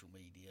social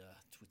media,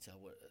 Twitter,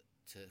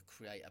 to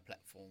create a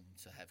platform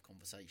to have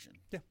conversation.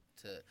 Yeah.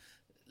 To,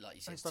 like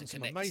you said, to connect.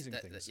 Some amazing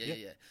things.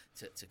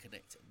 To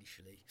connect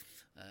initially.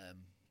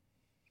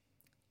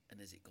 And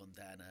has it gone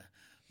down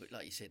but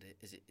like you said,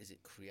 is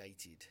it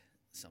created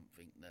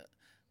something that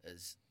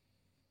has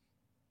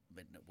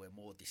meant that we're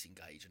more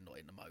disengaged and not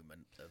in the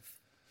moment of...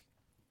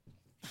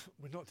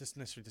 We're not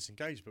necessarily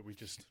disengaged, but we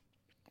just...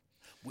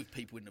 With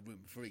people in the room,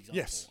 for example.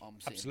 Yes, I'm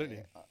sitting absolutely.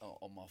 There,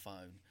 on my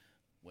phone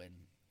when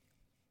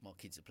my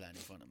kids are playing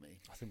in front of me.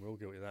 I think we're all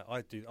guilty of that.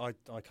 I do. I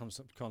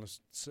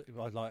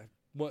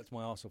worked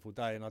my arse off all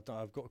day, and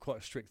I've got quite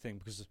a strict thing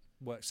because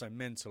work's so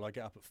mental. I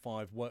get up at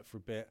 5, work for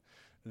a bit,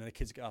 and then the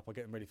kids get up, I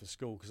get them ready for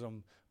school, because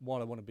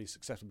while I want to be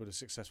successful, build a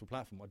successful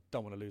platform, I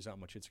don't want to lose out on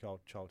my kids'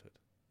 childhood.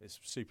 It's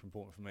super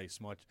important for me.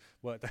 So my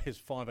work day is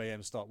 5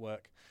 a.m. start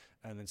work,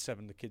 and then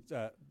 7 the kids,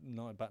 about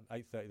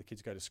 8:30 the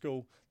kids go to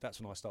school. That's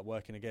when I start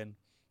working again,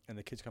 and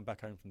the kids come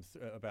back home from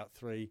about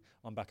 3.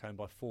 I'm back home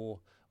by 4.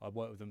 I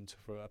work with them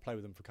I play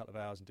with them for a couple of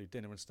hours and do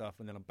dinner and stuff,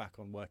 and then I'm back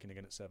on working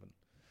again at 7.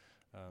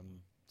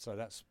 So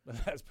that's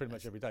pretty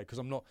much every day, because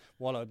I'm not,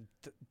 while I'm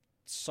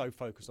so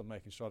focused on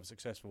making Striver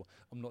successful,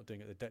 I'm not doing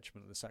it at the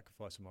detriment of the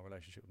sacrifice of my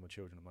relationship with my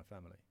children and my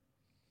family.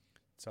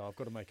 So I've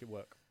got to make it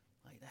work.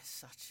 Mate, that's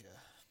such a...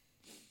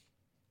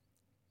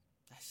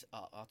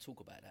 I'll talk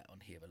about that on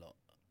here a lot,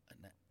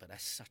 but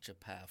that's such a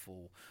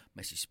powerful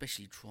message,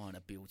 especially trying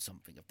to build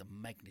something of the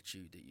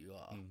magnitude that you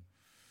are,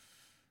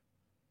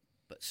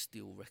 but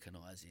still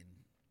recognising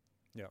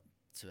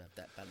to have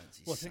that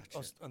balance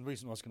is and the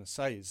reason I was going to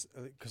say is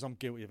because I'm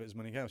guilty of it as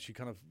many else. You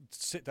kind of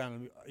sit down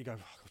and you go,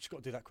 I've got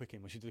to do that quick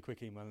email. I should do the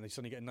quick email, and you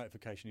suddenly get a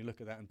notification. You look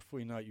at that, and before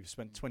you know it, you've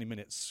spent 20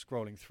 minutes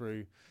scrolling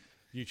through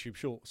YouTube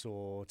Shorts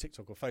or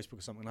TikTok or Facebook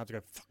or something, and I have to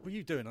go, fuck, what are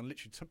you doing? I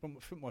literally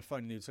put my phone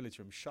in the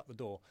utility room, shut the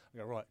door,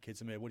 and go, right,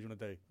 kids, I'm here, what do you want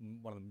to do?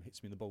 And one of them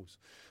hits me in the balls.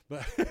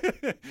 But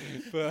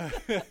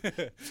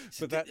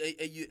So that...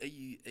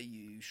 are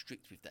you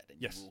strict with that then?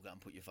 Yes. You will go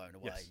and put your phone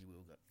away, Yes. you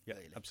will go... Yeah,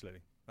 really?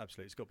 absolutely.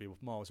 It's got to be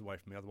miles away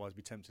from me, otherwise I'd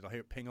be tempted. I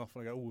hear it ping off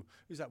and I go, oh,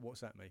 who's that?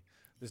 What's that me?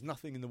 There's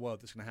nothing in the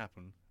world that's going to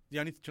happen. Do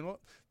you know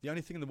what? The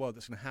only thing in the world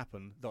that's going to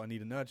happen that I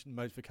need an urgent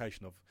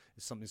notification of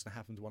is something that's going to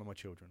happen to one of my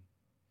children.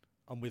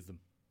 I'm with them.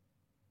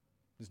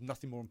 There's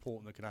nothing more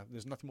important that can happen.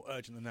 There's nothing more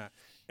urgent than that.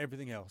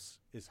 Everything else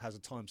has a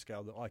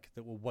timescale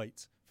that will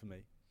wait for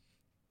me.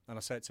 And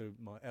I say it to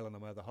Ellen,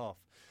 my other half.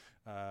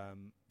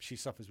 She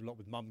suffers a lot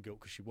with mum guilt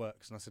because she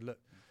works. And I said, look,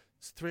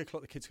 it's 3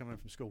 o'clock, the kids come home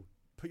from school.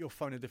 Put your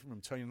phone in a different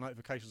room, turn your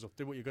notifications off,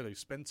 do what you've got to do.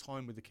 Spend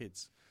time with the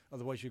kids.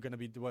 Otherwise, you're going to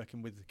be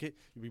working with the kids.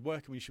 You'll be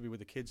working when you should be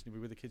with the kids, and you'll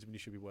be with the kids when you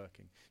should be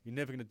working. You're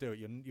never going to do it.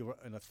 You're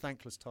in a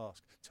thankless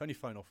task. Turn your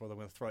phone off, or I'm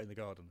going to throw it in the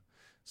garden.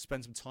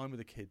 Spend some time with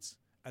the kids,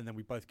 and then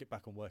we both get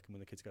back on working when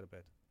the kids go to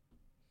bed.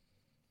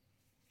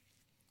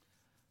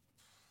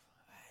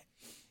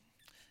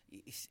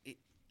 It's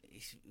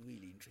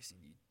really interesting.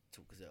 You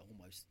talk as it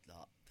almost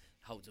like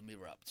holds a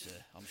mirror up to,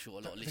 I'm sure, a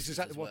lot of listeners. That's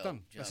exactly what I've done.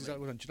 Do you know That's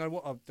exactly what I've done. Do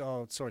you know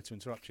what? Sorry to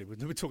interrupt you.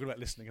 We're talking about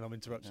listening, and I'm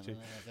interrupting you.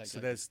 No, So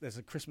there's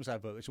a Christmas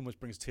advert which almost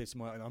brings tears to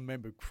my eyes. I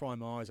remember crying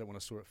my eyes out when I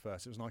saw it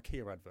first. It was an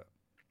IKEA advert,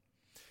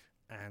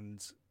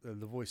 and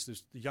the voice.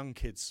 There's the young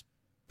kids,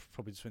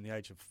 probably between the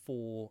age of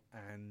 4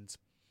 and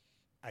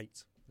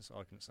 8, for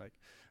argument's sake.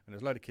 And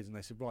there's a load of kids, and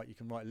they said, right, you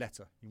can write a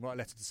letter. You can write a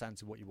letter to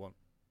Santa what you want.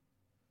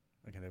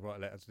 Okay, they write a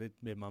letter to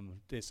dear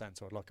Mum, dear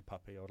Santa, I'd like a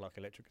puppy, I'd like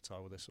an electric guitar,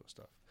 all this sort of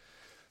stuff.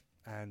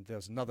 And there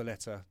was another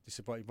letter. They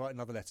said, right, write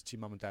another letter to your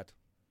mum and dad.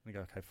 And I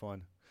go, okay,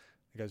 fine.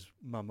 He goes,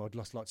 Mum, I'd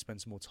just like to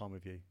spend some more time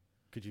with you.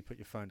 Could you put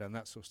your phone down?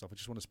 That sort of stuff. I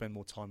just want to spend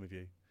more time with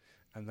you.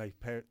 And this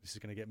is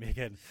going to get me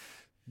again.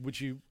 Would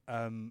you,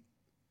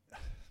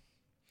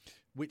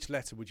 which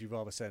letter would you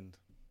rather send?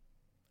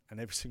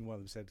 And every single one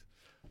of them said,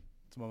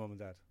 to my mum and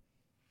dad.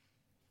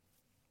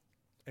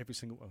 Every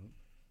single one.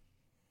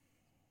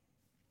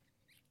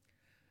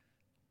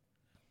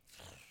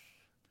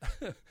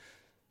 It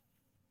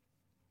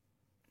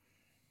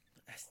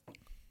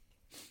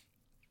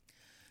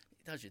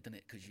does you, doesn't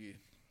it? Because you,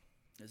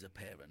 as a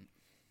parent,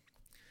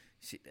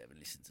 sit there and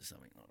listen to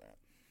something like that,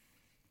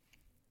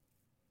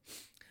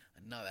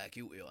 and know how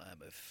guilty I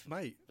am of.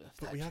 Mate, but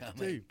that, we have you know to what I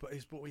do. mean? But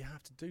it's what we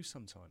have to do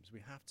sometimes.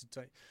 We have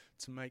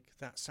to make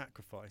that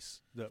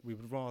sacrifice that we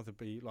would rather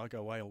be like go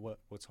away or work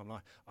all the time. I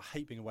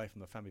hate being away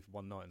from the family for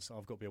one night, and so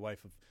I've got to be away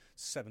for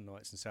 7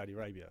 nights in Saudi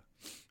Arabia,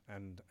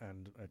 and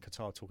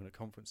Qatar talking at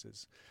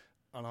conferences.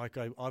 And I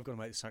go, I've got to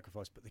make the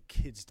sacrifice, but the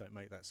kids don't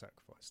make that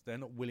sacrifice. They're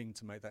not willing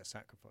to make that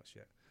sacrifice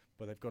yet.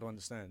 But they've got to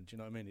understand. Do you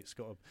know what I mean? It's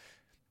got to.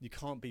 You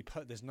can't be.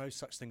 There's no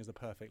such thing as the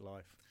perfect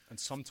life. And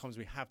sometimes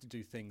we have to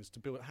do things to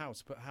build a house,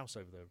 to put a house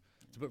over there,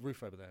 to put a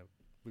roof over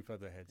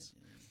their heads.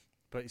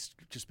 But it's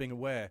just being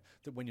aware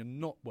that when you're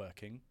not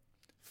working,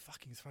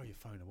 fucking throw your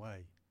phone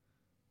away.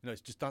 You know,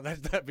 it's just done.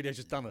 That video's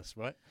just done us,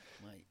 right?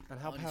 Mate, And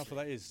how honestly, powerful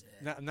that is.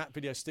 yeah. And that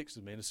video sticks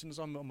with me. And as soon as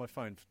I'm on my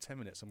phone for 10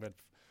 minutes, I'm going,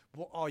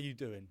 what are you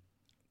doing?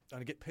 And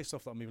I get pissed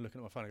off that I'm even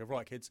looking at my phone. I go,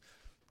 right, kids,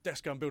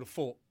 let's go and build a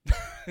fort.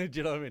 Do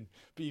you know what I mean?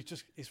 But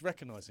it's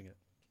recognising it.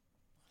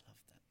 I love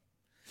that.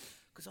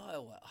 Because I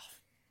always,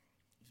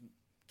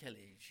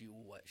 Kelly,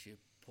 she'd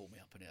pull me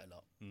up in it a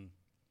lot. Mm.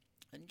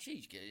 And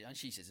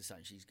she says the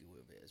same. She's good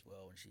with it as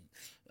well, and she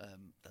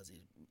does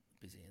it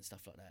busy and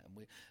stuff like that. And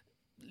we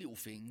little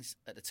things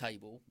at the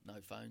table, no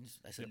phones.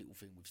 That's a little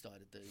thing we've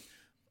started to do,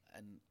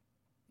 and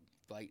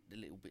great the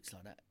little bits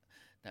like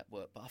that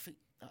work. But I think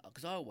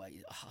because I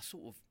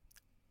sort of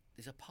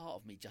there's a part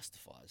of me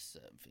justifies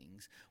certain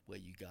things where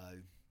you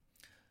go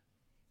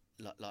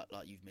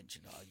like you've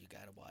mentioned, you're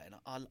going away, and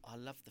I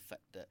love the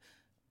fact that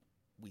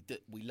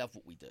we love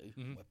what we do.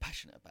 Mm-hmm. We're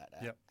passionate about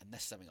that, Yep. and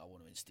that's something I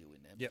want to instill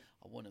in them. Yep.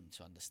 I want them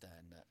to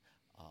understand that,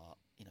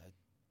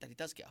 Daddy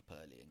does get up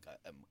early and go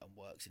and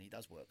works, and he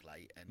does work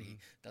late, and he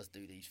does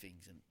do these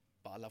things.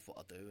 But I love what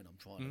I do, and I'm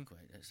trying to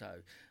create it. So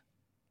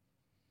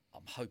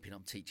I'm hoping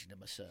I'm teaching them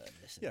a certain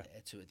lesson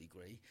there to a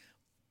degree.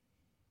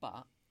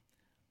 But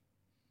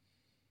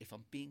if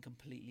I'm being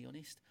completely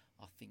honest,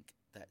 I think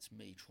that's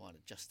me trying to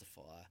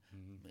justify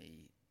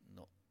me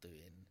not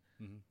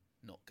doing,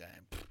 not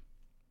going.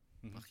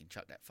 I can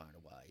chuck that phone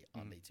away.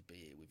 I need to be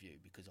here with you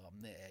because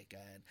I'm there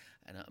going.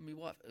 And my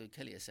wife,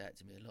 Kelly, has said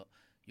to me a lot,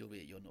 you're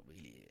here, you're not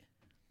really here.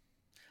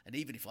 And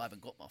even if I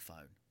haven't got my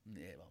phone,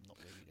 I'm not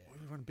really there.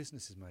 We run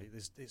businesses, mate.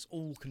 It's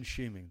all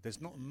consuming.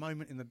 There's not a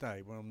moment in the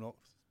day where I'm not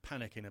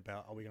panicking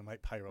about, are we going to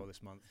make payroll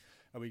this month?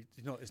 Are we?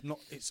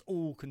 It's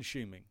all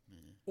consuming.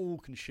 All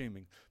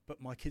consuming.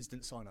 But my kids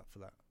didn't sign up for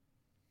that.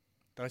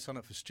 They signed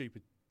up for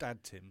stupid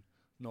dad Tim,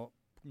 not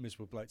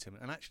miserable bloke Tim.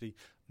 And actually,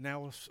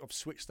 now I've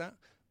switched that.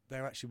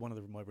 They're actually one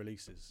of my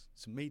releases.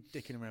 So me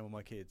dicking around with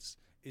my kids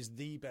is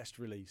the best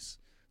release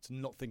to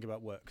not think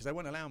about work because they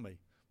won't allow me.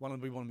 One of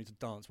them wanted me to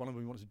dance. One of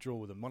them wanted to draw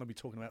with them. One of them be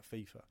talking about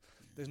FIFA.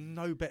 There's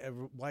no better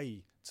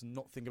way to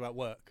not think about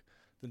work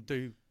than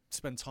do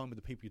spend time with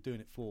the people you're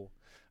doing it for.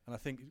 And I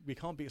think we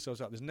can't beat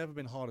ourselves up. There's never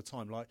been a harder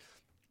time. Like,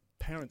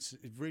 parents,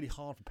 it's really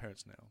hard for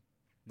parents now.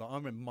 Like, I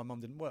remember my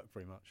mum didn't work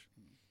very much.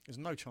 There's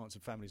no chance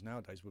of families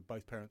nowadays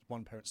where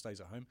one parent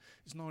stays at home.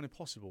 It's nigh on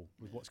impossible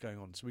with what's going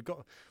on. So we've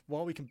got,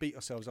 while we can beat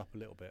ourselves up a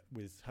little bit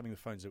with having the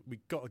phones,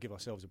 we've got to give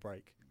ourselves a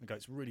break and go,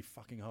 it's really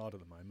fucking hard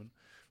at the moment.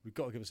 We've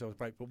got to give ourselves a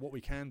break. But what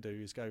we can do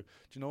is go, do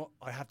you know what?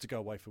 I have to go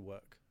away for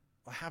work.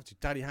 I have to.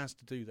 Daddy has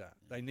to do that.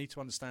 They need to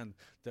understand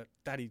that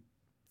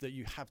that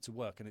you have to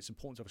work, and it's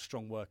important to have a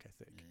strong work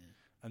ethic.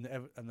 Yeah.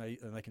 And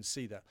they can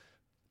see that.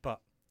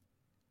 But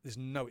there's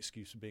no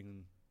excuse for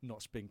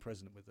not being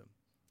present with them.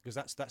 Because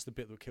that's the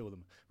bit that will kill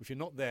them. If you're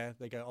not there,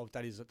 they go, oh,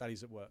 daddy's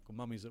at work, or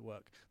mummy's at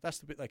work. That's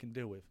the bit they can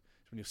deal with.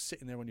 It's when you're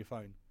sitting there on your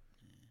phone.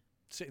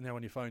 Sitting there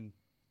on your phone,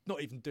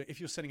 not even doing... If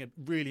you're sending a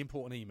really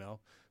important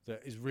email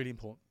that is really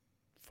important,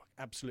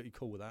 absolutely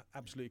cool with that,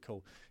 absolutely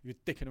cool. If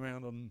you're dicking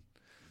around on...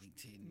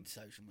 LinkedIn,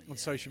 social media. On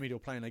social media or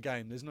playing a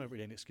game, there's no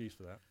really any excuse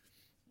for that.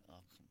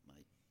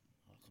 Mate,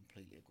 I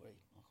completely agree.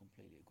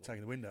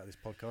 Taking the wind out of this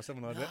podcast,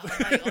 haven't I? No,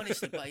 mate,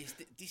 honestly, but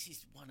this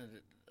is one of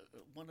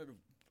the...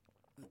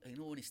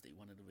 In honesty,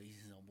 one of the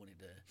reasons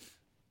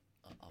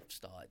I've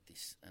started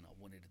this and I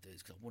wanted to do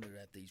this because I wanted to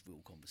have these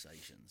real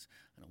conversations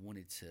and I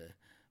wanted to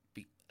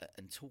be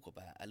and talk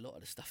about a lot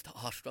of the stuff that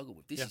I struggle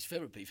with. This is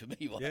therapy for me.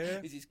 Right? Yeah.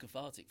 This is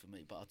cathartic for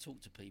me. But I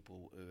talk to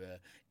people who are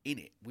in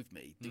it with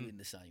me, doing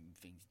the same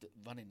things,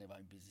 running their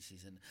own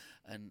businesses,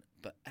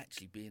 but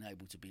actually being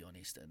able to be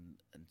honest and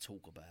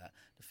talk about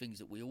the things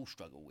that we all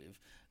struggle with,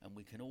 and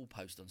we can all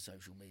post on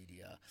social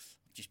media.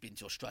 I've just been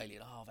to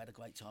Australia. I've had a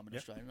great time in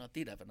Australia, and I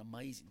did have an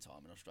amazing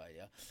time in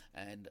Australia,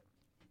 and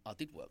I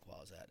did work while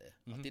I was out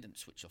there. I didn't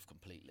switch off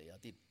completely. I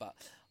did, but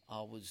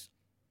I was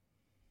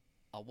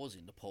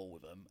in the pool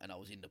with them, and I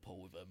was in the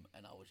pool with them,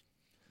 and I was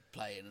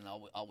playing, and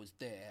I was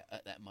there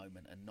at that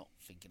moment and not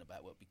thinking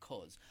about work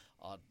because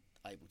I'd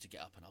able to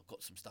get up and I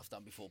got some stuff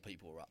done before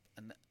people were up,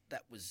 and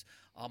that was,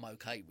 I'm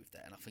okay with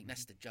that. And I think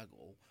that's the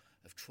juggle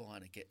of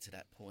trying to get to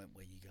that point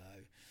where you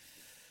go,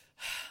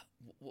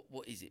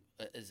 what is it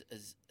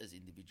as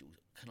individuals?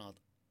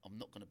 I'm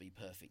not going to be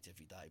perfect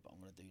every day, but I'm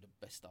going to do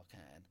the best I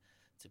can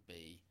to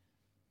be.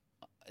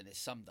 And there's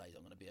some days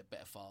I'm going to be a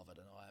better father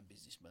than I am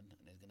businessman,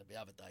 and there's going to be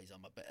other days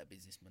I'm a better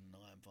businessman than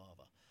I am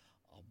father.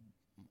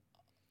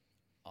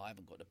 I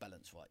haven't got the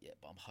balance right yet,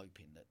 but I'm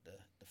hoping that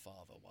the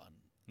father one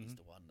is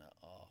the one that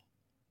I'll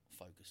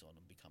focus on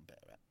and become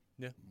better at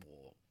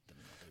more than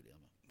I do the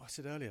other. I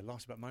said earlier,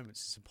 life's about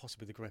moments. It's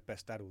impossible to be the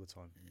best dad all the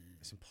time.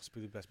 It's impossible to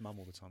be the best mum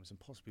all the time. It's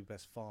impossible to be the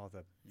best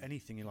father.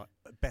 Anything you like,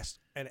 best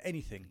at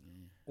anything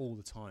all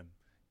the time.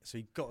 So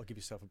you've got to give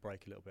yourself a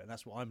break a little bit, and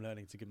that's what I'm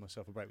learning, to give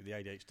myself a break with the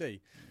ADHD.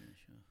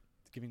 Sure.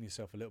 Giving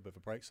yourself a little bit of a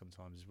break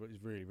sometimes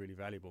is really, really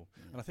valuable.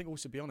 And I think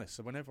also, be honest,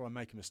 so whenever I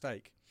make a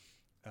mistake,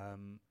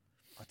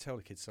 I tell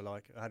the kids. So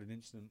like, I had an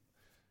incident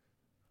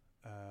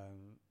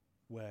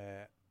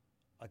where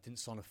I didn't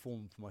sign a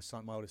form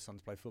for my oldest son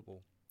to play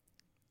football,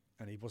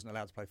 and he wasn't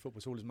allowed to play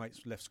football. So all his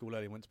mates left school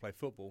early and went to play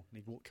football, and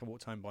he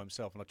walked home by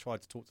himself. And I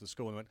tried to talk to the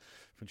school, and went,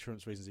 for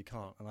insurance reasons he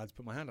can't. And I had to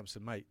put my hand up and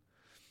said, mate,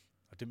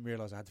 I didn't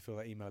realise I had to fill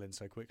that email in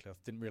so quickly. I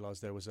didn't realise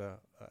there was a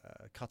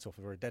cut-off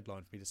or a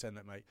deadline for me to send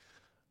that, mate.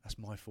 That's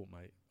my fault,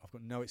 mate. I've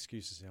got no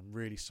excuses here. I'm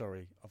really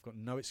sorry. I've got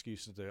no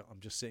excuse to do it. I'm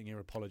just sitting here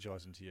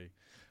apologising to you.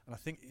 And I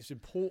think it's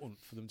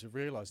important for them to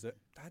realise that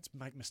dads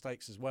make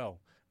mistakes as well,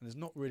 and there's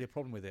not really a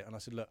problem with it. And I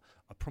said, look,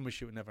 I promise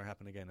you it will never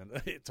happen again.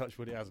 And touch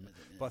wood, it hasn't.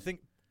 But I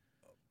think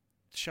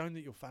showing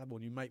that you're fallible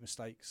and you make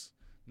mistakes,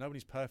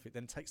 nobody's perfect,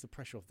 then takes the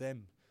pressure off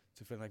them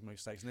to feel they make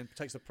mistakes, and then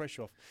takes the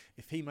pressure off.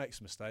 If he makes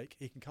a mistake,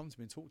 he can come to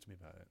me and talk to me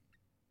about it.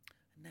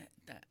 And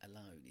that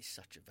alone is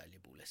such a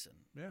valuable lesson,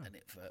 and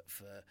it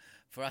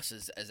for us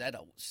as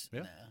adults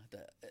now,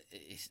 that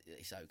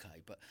it's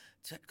okay. But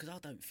because I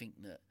don't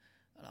think that,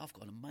 and I've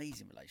got an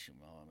amazing relationship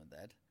with my mum and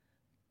dad,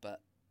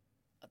 but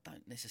I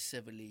don't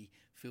necessarily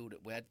feel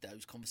that we had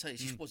those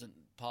conversations. It just wasn't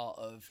part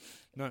of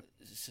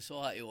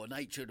society or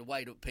nature, the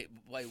way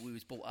we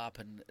was brought up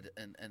and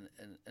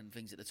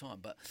things at the time.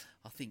 But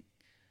I think,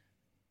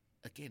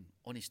 again,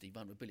 honesty,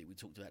 vulnerability. We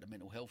talked about the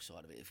mental health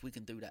side of it. If we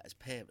can do that as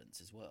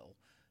parents as well,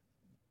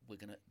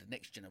 the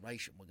next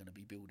generation, we're gonna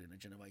be building a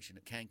generation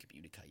that can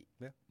communicate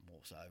more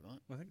so, right?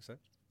 I think so.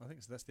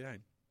 That's the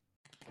aim.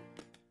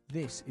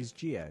 This is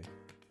Geo.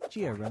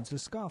 Geo runs a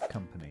scarf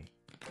company.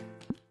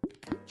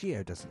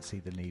 Geo doesn't see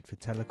the need for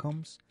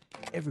telecoms.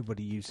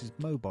 Everybody uses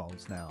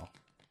mobiles now.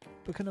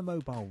 But can a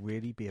mobile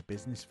really be a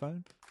business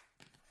phone?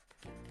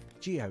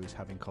 Geo is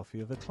having coffee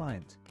with a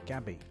client,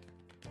 Gabby.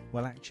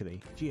 Well,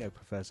 actually, Geo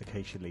prefers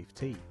acacia leaf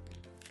tea.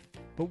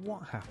 But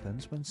what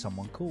happens when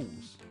someone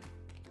calls?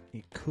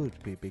 It could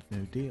be a big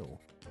new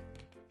deal.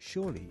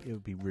 Surely it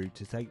would be rude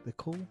to take the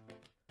call?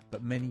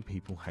 But many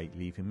people hate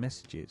leaving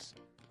messages.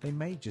 They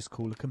may just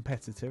call a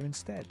competitor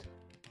instead.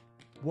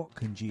 What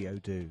can Geo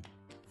do?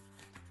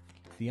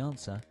 The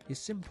answer is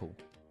simple.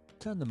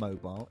 Turn the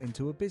mobile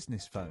into a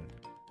business phone.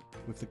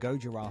 With the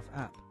GoGiraffe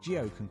app,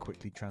 Geo can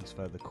quickly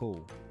transfer the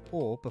call.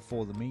 Or,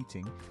 before the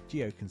meeting,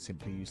 Geo can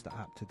simply use the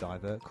app to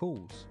divert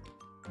calls.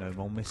 No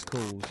more missed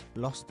calls,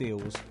 lost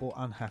deals or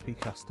unhappy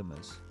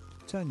customers.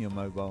 Turn your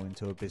mobile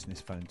into a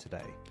business phone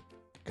today.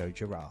 Go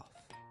Giraffe.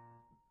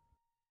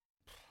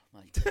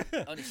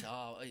 Mate,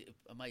 honestly,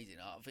 amazing.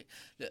 I think,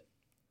 look,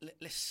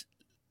 let's.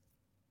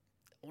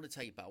 I want to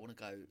take you back. I want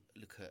to go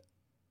look at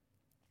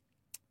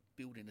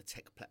building a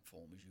tech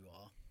platform as you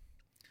are.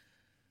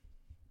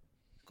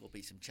 Got to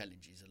be some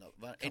challenges along.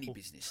 Well, any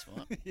business,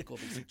 right? Yeah. Got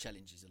to be some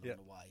challenges along Yeah.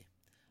 the way.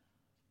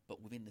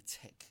 But within the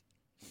tech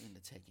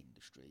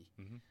industry,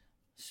 Mm-hmm.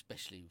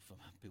 especially from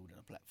building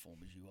a platform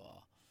as you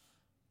are,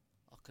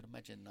 I can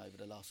imagine over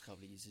the last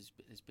couple of years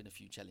there's been a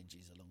few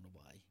challenges along the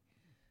way.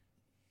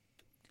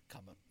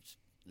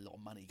 A lot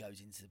of money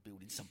goes into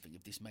building something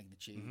of this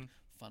magnitude, Mm-hmm.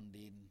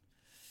 funding,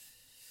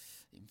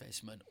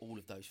 investment, all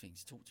of those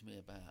things. Talk to me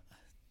about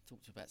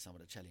some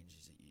of the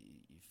challenges that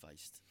you've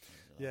faced.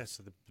 Yeah,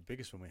 so the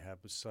biggest one we had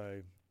was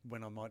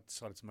when I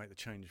decided to make the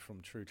change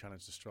from True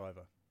Challenge to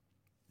Striver.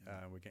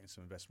 We're getting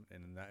some investment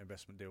in, and that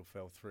investment deal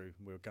fell through.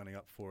 We were gunning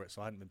up for it,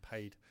 so I hadn't been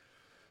paid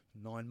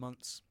 9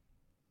 months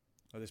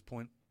at this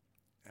point.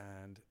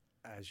 And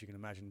as you can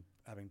imagine,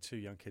 having 2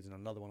 young kids and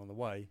another one on the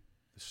way,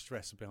 the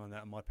stress behind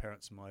that, and my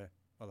parents and my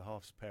other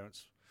half's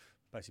parents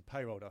basically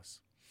payrolled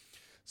us.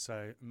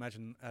 So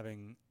imagine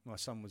having, my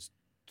son was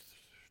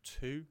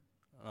 2,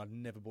 and I'd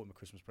never bought him a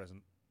Christmas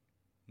present,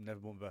 never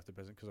bought him a birthday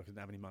present because I didn't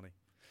have any money.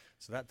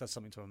 So that does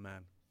something to a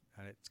man,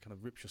 and it kind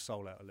of rips your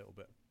soul out a little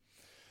bit.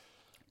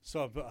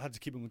 So I had to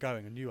keep on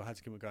going. I knew I had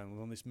to keep on going. I was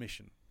on this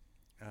mission.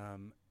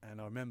 And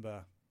I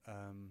remember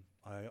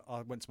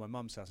I went to my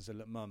mum's house and said,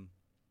 look, Mum,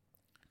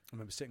 I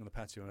remember sitting on the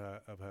patio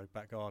of her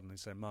back garden and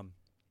saying, Mum,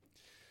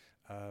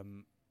 I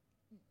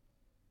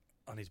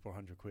need to borrow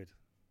 100 quid.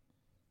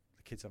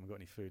 The kids haven't got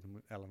any food,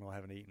 and Ellen and I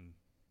haven't eaten.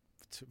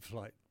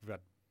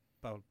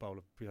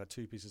 We've had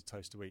 2 pieces of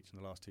toast to each in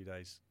the last 2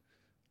 days.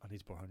 I need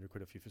to borrow 100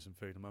 quid off you for some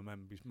food. And my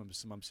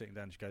mum sitting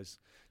down, she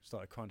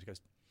started crying. She goes,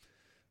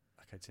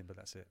 okay, Tim, but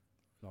that's it.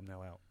 I'm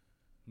now out.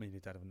 Me and your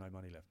dad have no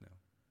money left now.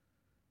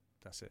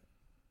 That's it.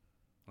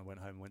 I went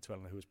home and went to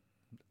Ellen, who was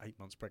 8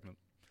 months pregnant,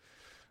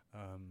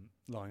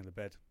 lying in the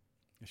bed.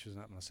 And she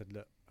wasn't up, and I said,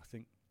 look, I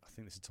think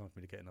this is time for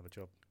me to get another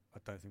job. I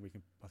don't think we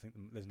can. I think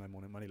there's no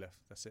more money left.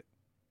 That's it.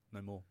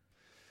 No more.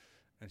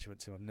 And she went,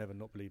 Tim, I've never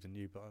not believed in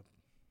you, but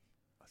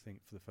I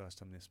think for the first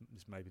time this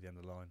may be the end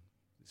of the line.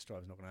 This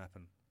Strive's not going to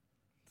happen.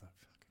 I thought,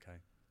 fuck, okay.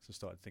 So I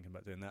started thinking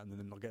about doing that, and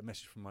then I get a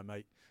message from my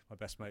mate, my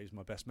best mate, who's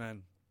my best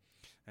man,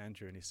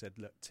 Andrew, and he said,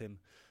 look, Tim,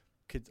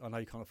 kids, I know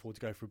you can't afford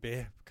to go for a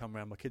beer. Come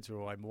round, my kids are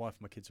away, my wife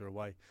and my kids are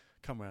away.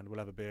 Come round, we'll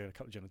have a beer and a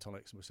couple of gin and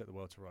tonics, and we'll set the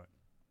world to right.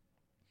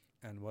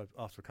 And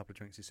after a couple of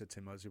drinks, he said,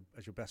 Tim, as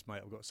your best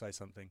mate, I've got to say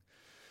something.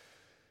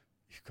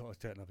 You've got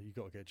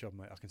to get a job,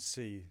 mate. I can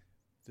see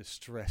the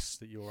stress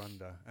that you're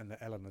under and that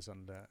Eleanor's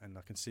under, and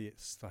I can see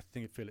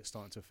feel it's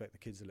starting to affect the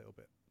kids a little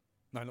bit.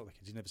 No, not the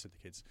kids. You never said the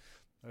kids.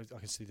 I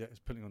can see that it's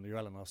putting on your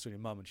Eleanor. I saw your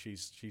mum, and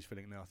she's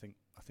feeling it now.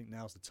 I think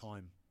now's the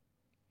time.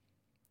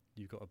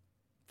 You've got to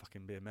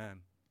fucking be a man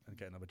and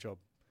get another job.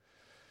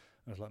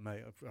 And I was like,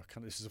 mate, I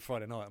can't, this is a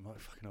Friday night. I'm like,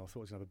 fucking hell, I thought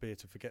I was going to have a beer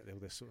to forget all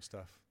this sort of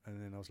stuff.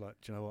 And then I was like,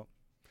 do you know what?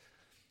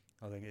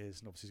 I think it is.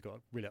 And obviously he's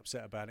got really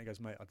upset about it. He goes,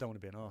 mate, I don't want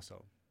to be an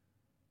arsehole,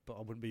 but I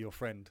wouldn't be your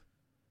friend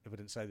if I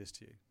didn't say this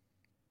to you.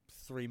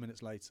 3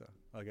 minutes later,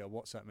 I get a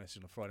WhatsApp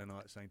message on a Friday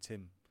night saying,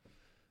 Tim,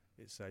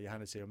 it's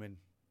Johannes here. I'm in.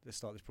 Let's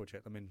start this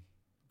project. I'm in.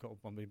 I'm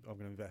going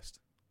to invest.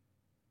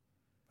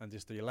 And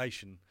just the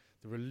elation,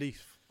 the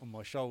relief on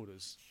my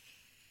shoulders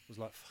was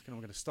like, fucking, I'm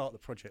going to start the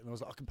project. And I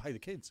was like, I can pay the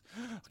kids.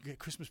 I can get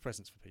Christmas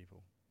presents for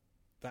people.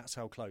 That's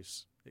how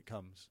close it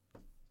comes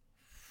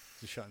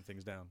to shutting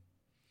things down.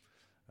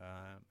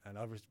 And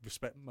I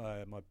respect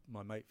my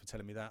mate for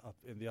telling me that.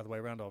 In the other way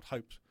around, I'd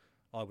hoped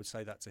I would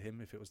say that to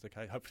him if it was the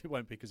case. Hopefully it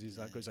won't be, because he's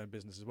got his own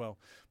business as well.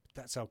 But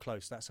that's how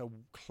close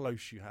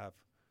you have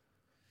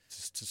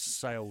to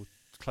sail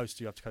close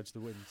to you have to go to the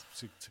wind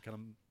to kind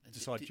of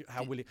decide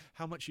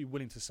how much you're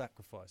willing to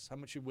sacrifice, how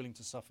much you're willing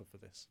to suffer for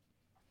this.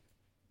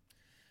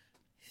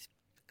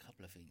 A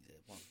couple of things there.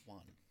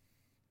 One,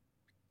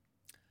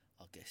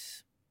 I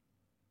guess,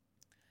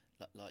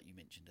 like you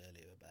mentioned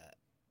earlier about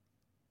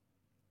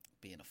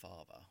being a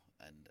father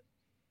and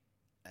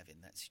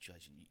having that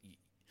situation,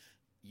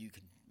 you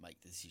can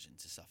make the decision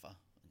to suffer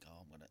and go,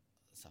 I'm going to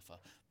suffer.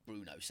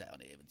 Bruno sat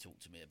on here and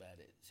talked to me about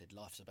it. Said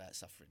life's about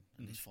suffering,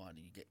 and it's fine,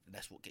 and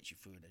that's what gets you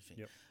through and everything.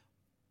 Yep.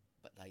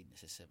 But they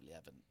necessarily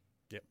haven't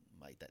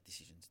made that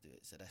decision to do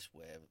it. So that's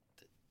where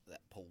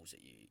that pause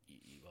that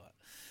you got.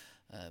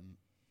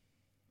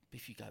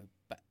 If you go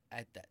back,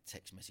 add that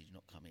text message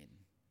not come in,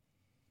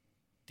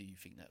 do you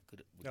think that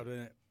could? That would have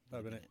been it.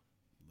 That would have been it.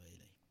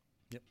 Really?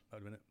 Yep, that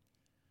would have been it.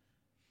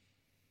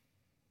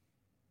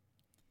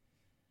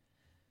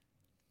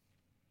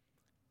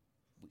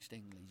 Which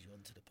then leads you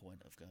on to the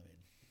point of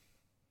going,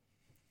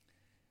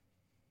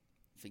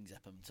 things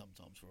happen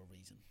sometimes for a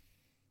reason.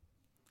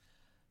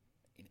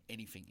 In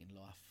anything in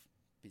life,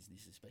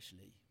 business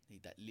especially,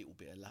 need that little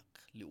bit of luck,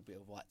 little bit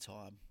of right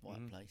time,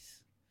 right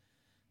place.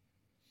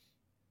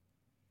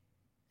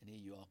 And here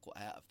you are got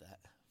out of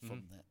that,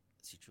 from that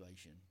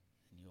situation,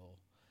 and you're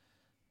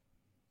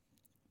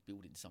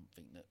building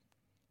something that's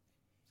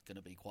going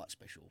to be quite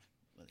special.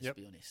 Let's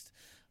be honest.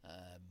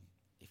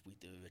 If we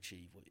do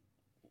achieve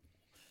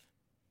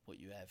what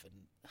you have,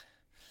 and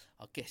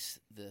I guess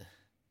the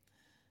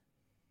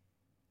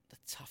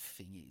tough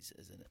thing is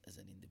as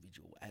an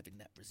individual having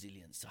that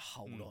resilience to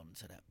hold on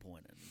to that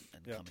point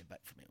and coming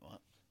back from it, right?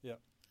 Yeah.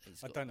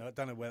 I genuinely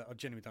don't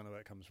know where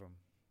it comes from.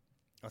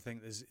 I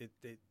think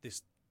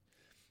it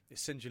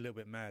sends you a little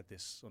bit mad,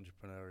 this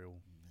entrepreneurial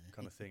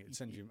kind of thing. It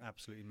sends you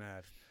absolutely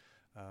mad,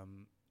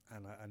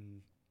 and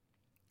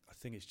I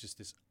think it's just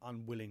this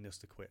unwillingness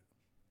to quit.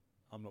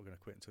 I'm not going to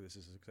quit until this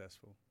is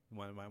successful,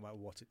 no matter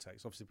what it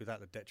takes. Obviously, without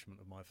the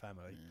detriment of my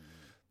family,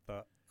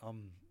 but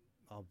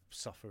I'll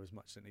suffer as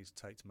much as it needs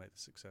to take to make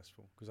this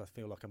successful, because I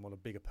feel like I'm on a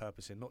bigger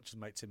purpose here, not just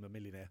make Tim a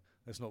millionaire.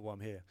 That's not why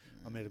I'm here.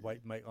 I'm here to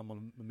I'm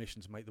on a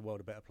mission to make the world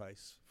a better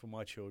place for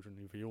my children,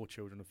 and for your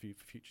children, and for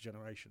future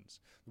generations.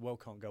 The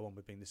world can't go on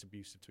with being this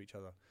abusive to each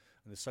other.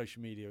 And the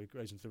social media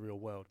goes into the real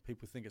world.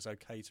 People think it's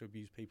okay to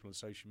abuse people on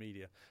social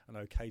media and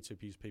okay to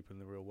abuse people in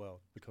the real world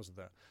because of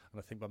that. And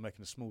I think by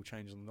making a small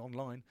change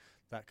online,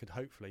 that could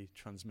hopefully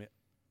transmit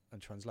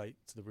and translate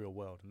to the real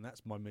world. And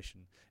that's my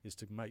mission, is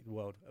to make the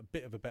world a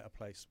bit of a better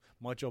place.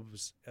 My job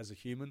as a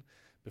human,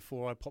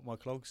 before I pop my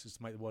clogs, is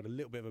to make the world a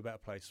little bit of a better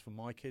place for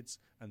my kids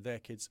and their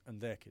kids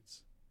and their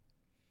kids.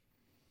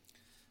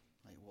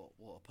 Mate,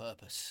 what a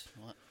purpose,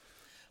 right?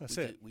 That's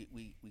it.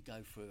 We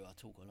go through, I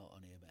talk a lot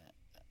on here about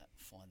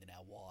finding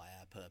our why,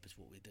 our purpose,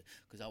 what we do,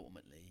 because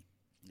ultimately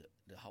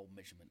the whole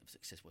measurement of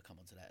success, we'll come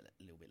on to that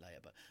a little bit later,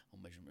 but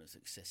on measurement of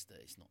success,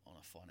 that it's not on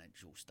a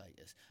financial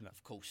status. No.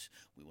 Of course,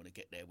 we want to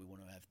get there, we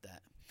want to have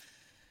that.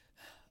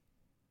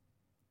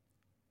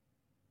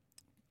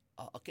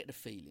 I get the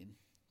feeling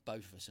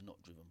both of us are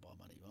not driven by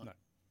money, right? No.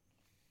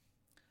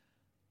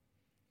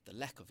 The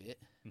lack of it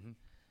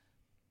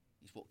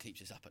is what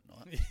keeps us up at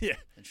night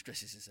and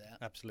stresses us out.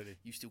 Absolutely.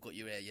 You've still got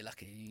your hair, you're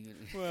lucky.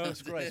 Well,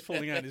 it's great. It's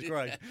falling out, it's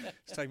great.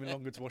 It's taking me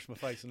longer to wash my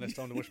face and less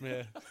time to wash my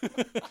hair.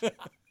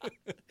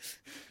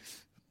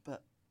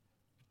 But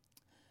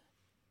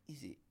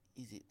is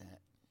it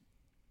that,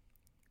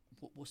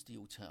 what's the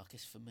alternative? I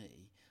guess for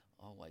me,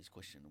 I always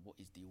question, what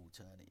is the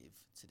alternative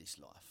to this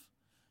life?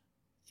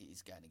 It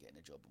is going to getting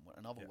a job.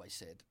 And I've always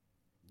said,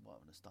 right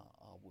from the start,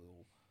 I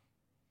will,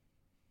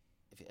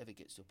 if it ever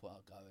gets to a point,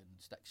 I'll go and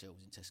stack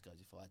shelves in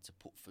Tesco's. If I had to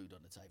put food on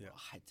the table,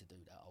 I had to do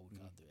that, I would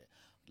go and do it.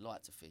 I'd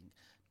like to think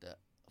that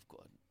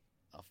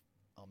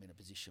I'm in a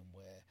position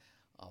where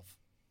I've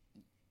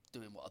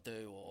doing what I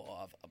do,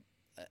 or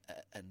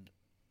and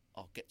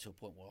I'll get to a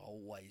point where I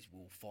always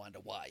will find a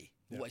way.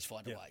 Always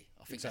find a way.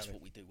 I think that's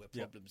what we do. We're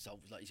problem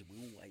solvers, like you said. We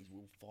always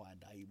will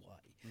find a way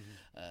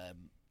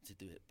to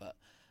do it. But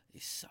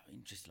it's so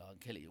interesting. Like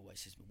Kelly always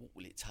says to me, "What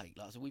will it take?"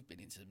 Like, so we've been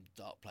into some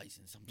dark places,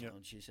 and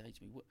sometimes she says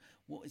to me,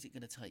 "What is it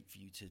going to take for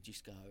you to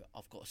just go?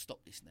 I've got to stop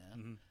this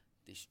now.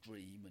 This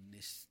dream and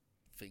this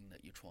thing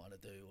that you're trying to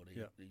do, or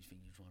these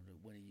things you're trying to do.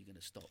 When are you going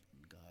to stop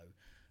and go?"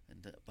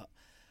 And but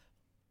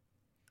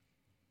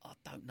I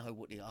don't know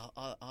what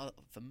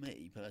for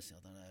me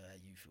personally, I don't know how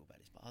you feel about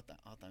this, but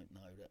I don't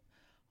know that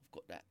I've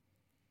got that.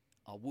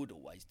 I would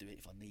always do it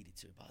if I needed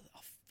to, but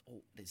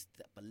there's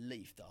that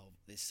belief that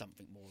there's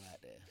something more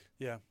out there.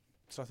 Yeah.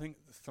 So I think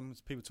some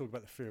people talk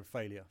about the fear of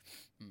failure,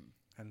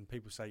 and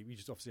people say you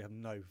just obviously have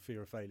no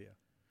fear of failure.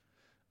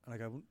 And I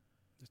go, well,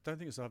 I don't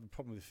think I have a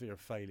problem with the fear of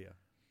failure.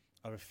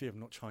 I have a fear of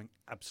not trying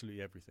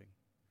absolutely everything.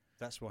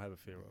 That's what I have a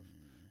fear of.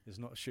 Is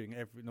not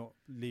not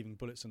leaving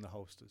bullets in the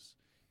holsters,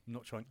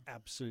 not trying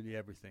absolutely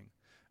everything.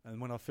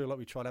 And when I feel like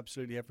we tried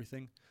absolutely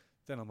everything,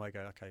 then I might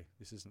go, okay,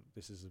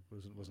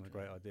 wasn't a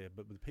great idea.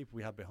 But with the people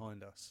we have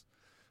behind us,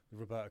 the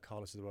Roberto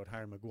Carlos of the world,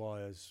 Harry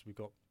Maguire's, we've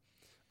got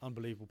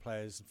unbelievable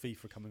players,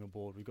 FIFA coming on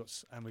board.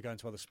 And we're going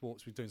to other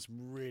sports. We're doing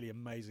some really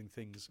amazing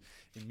things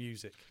in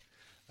music.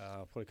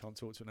 I probably can't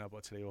talk to it now, but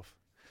I'll tell you off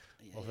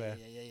air.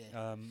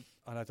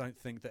 And I don't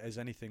think that there's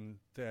anything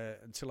there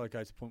until I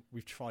go to the point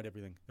we've tried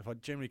everything. If I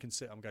generally can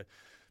sit and go,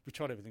 we've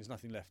tried everything, there's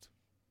nothing left,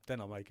 then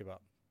I may give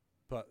up.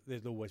 But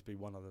there'll always be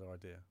one other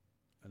idea.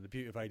 And the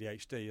beauty of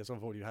ADHD is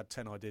I've already had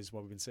 10 ideas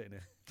while we've been sitting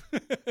here.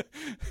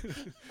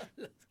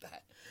 Look at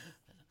that.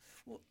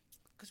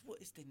 Because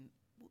what is then?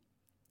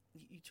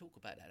 You talk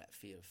about that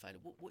fear of failure.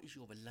 What is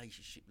your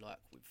relationship like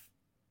with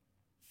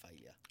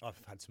failure?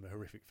 I've had some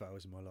horrific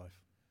failures in my life.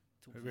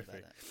 Talk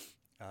horrific.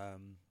 About that.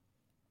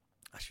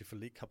 Actually, for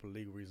a couple of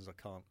legal reasons, I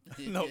can't.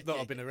 not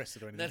I've been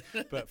arrested or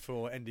anything, but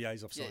for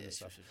NDAs I've signed and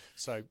stuff. Sure.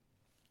 So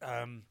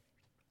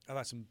I've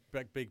had some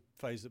big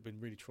failures that have been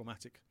really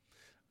traumatic.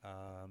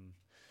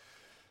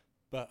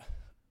 But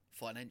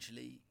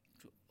financially,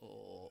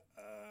 or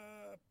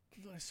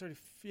not necessarily,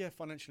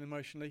 financially,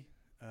 emotionally.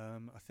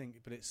 I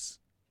think, but it's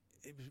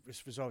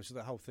resolved. So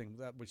that whole thing,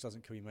 that which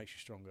doesn't kill you makes you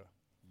stronger.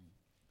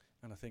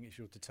 And I think it's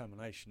your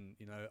determination.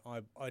 You know,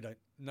 I don't.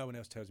 No one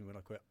else tells me when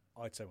I quit.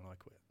 I'd say when I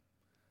quit.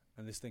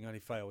 And this thing only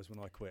fails when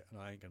I quit,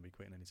 and I ain't going to be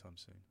quitting anytime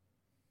soon.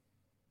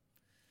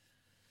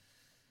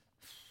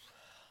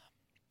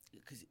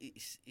 Because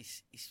it's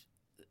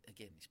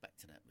again, it's back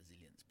to that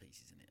resilience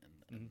piece, isn't it?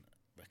 And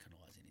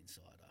recognising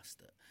inside us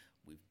that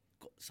we've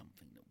got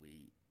something that we're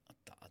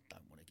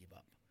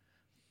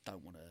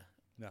don't want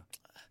to. No.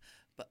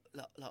 But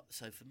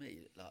so for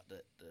me, like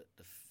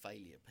the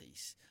failure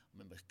piece, I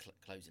remember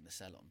closing the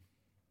salon,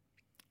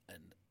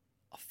 and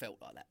I felt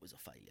like that was a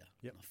failure.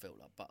 Yep. And I felt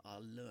like, but I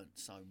learnt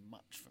so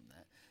much from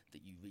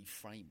that you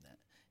reframe that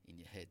in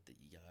your head, that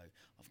you go,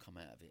 I've come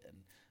out of it,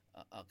 and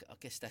I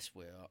guess that's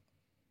where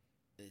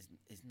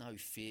there's no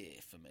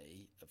fear for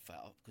me of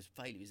failure, because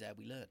failure is how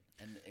we learn,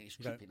 and it's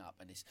tripping up,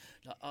 and it's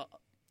like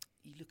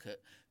you look at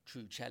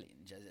True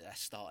Challenge as that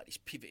started, it's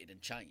pivoted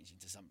and changed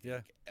into something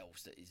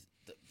else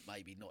that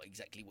maybe not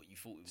exactly what you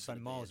thought it was. So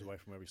miles away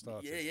from where we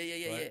started.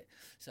 Yeah.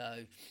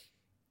 So,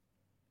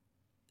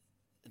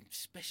 and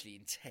especially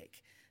in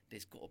tech,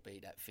 there's got to be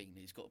that thing.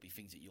 There's got to be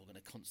things that you're going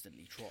to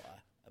constantly try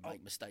and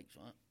make mistakes,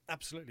 right?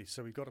 Absolutely.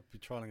 So we've got to be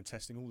trialling and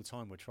testing all the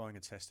time. We're trying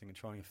and testing and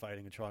trying and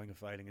failing and trying and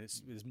failing. And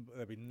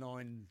there'll be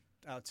 9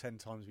 out of 10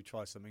 times we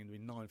try something, and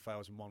there'll be 9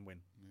 fails and 1 win.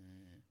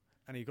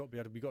 And we've got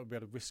to be able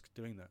to risk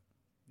doing that.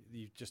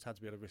 You just had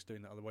to be able to risk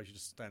doing that. Otherwise, you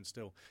just stand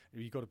still.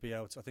 You've got to be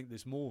able to. I think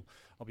there's more.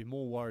 I'll be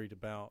more worried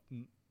about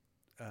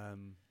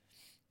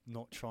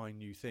not trying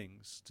new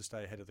things to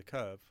stay ahead of the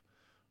curve,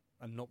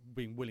 and not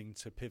being willing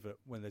to pivot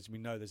when we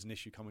know there's an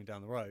issue coming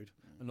down the road,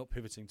 and not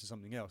pivoting to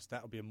something else.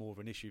 That would be more of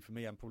an issue for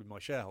me and probably my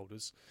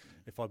shareholders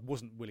if I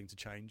wasn't willing to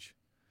change,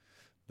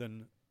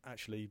 than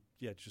actually,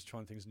 just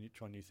trying things and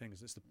trying new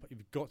things.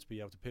 You've got to be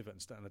able to pivot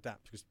and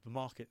adapt, because the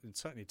market, and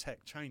certainly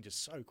tech, changes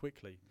so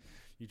quickly.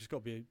 You just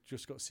got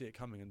to see it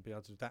coming and be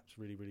able to adapt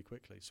really, really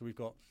quickly. So we've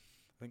got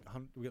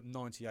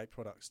 98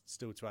 products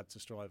still to add to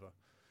Striver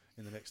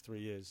in the next 3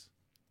 years.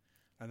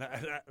 And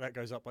that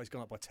goes up. It's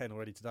gone up by 10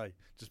 already today,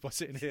 just by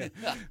sitting here.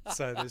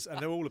 And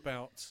they're all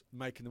about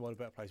making the world a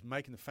better place,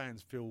 making the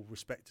fans feel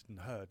respected and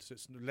heard. So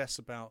it's less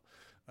about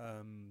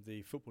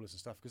the footballers and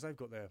stuff, because they've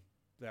got their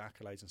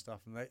accolades and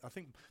stuff. And I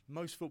think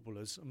most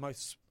footballers,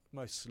 most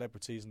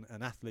celebrities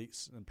and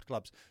athletes and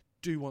clubs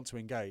do want to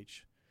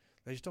engage.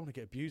 They just don't want to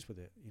get abused with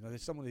it.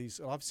 There's some of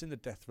these. I've seen the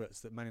death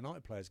threats that Man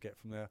United players get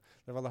from their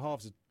other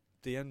halves.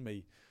 DM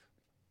me.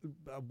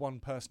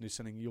 One person who's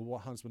saying your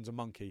husband's a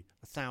monkey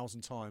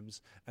 1,000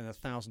 times, and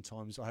 1,000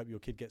 times I hope your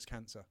kid gets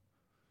cancer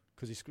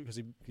because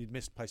he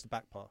misplaced the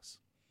back pass.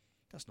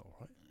 That's not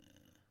right.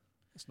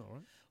 That's not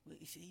right. Well,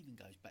 it even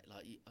goes back,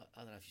 like, I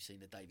don't know if you've seen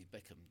the David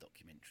Beckham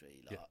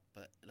documentary,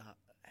 but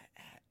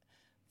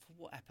for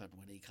what happened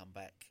when he come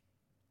back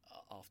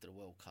after the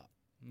World Cup.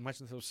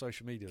 Imagine if there was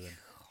social media then.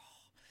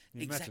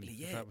 Exactly,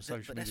 yeah.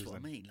 But that's what I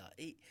mean.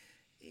 Like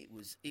it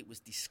was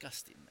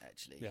disgusting,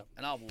 actually. Yeah.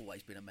 And I've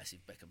always been a massive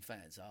Beckham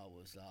fan, so I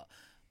was like,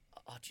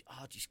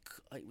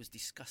 it was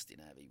disgusting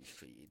how he was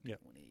treated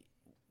when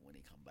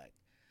he come back,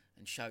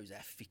 and shows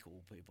how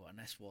fickle people, and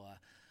that's why.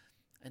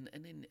 And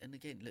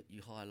again, look,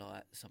 you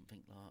highlight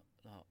something like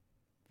what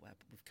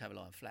happened with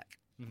Caroline Flack,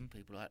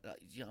 people like that.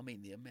 You know what I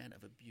mean? The amount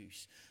of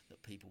abuse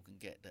that people can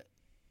get, that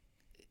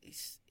it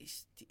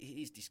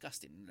is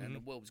disgusting, and the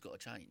world's got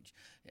to change.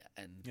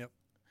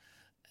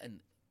 And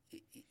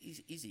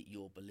is it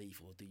your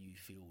belief, or do you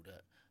feel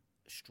that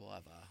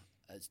Striver,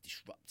 as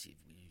disruptive,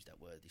 we use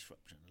that word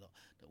disruption a lot,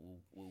 that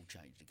will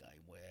change the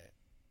game, where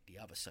the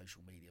other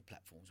social media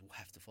platforms will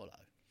have to follow?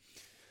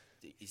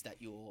 Is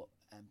that your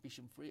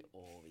ambition for it,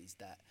 or is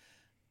that,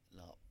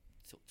 like,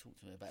 talk to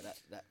me about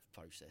that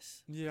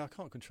process? Yeah, I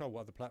can't control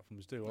what other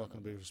platforms do. All I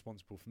can be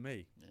responsible for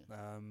me.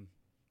 Yeah.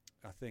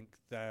 I think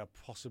they are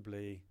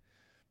possibly,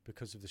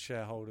 because of the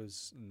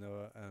shareholders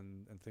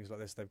and things like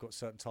this, they've got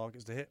certain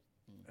targets to hit.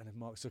 And if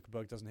Mark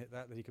Zuckerberg doesn't hit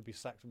that, then he could be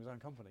sacked from his own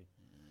company.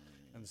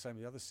 And the same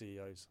with the other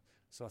CEOs.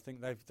 So I think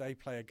they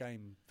play a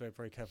game, very,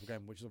 very careful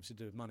game, which is obviously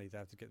to do with money. They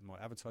have to get my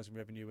advertising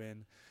revenue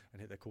in and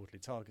hit their quarterly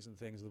targets and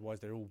things. Otherwise,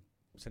 they're all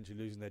essentially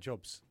losing their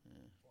jobs.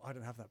 I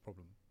don't have that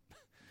problem.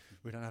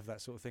 We don't have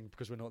that sort of thing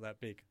because we're not that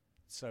big.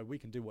 So we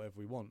can do whatever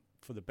we want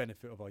for the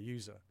benefit of our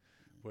user,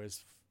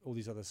 whereas all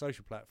these other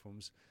social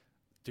platforms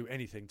do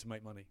anything to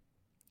make money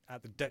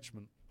at the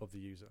detriment of the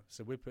user.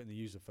 So we're putting the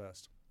user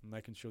first and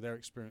making sure their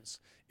experience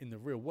in the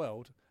real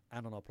world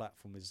and on our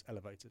platform is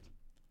elevated.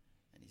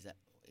 And is that,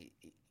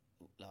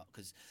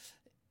 because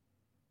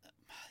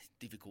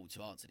difficult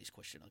to answer this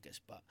question, I guess,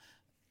 but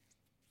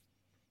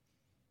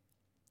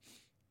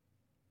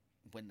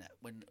when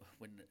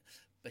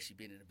especially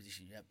being in a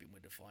position you have been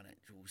with the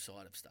financial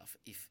side of stuff,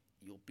 if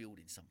you're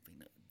building something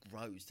that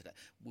grows to that,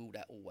 will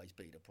that always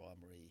be the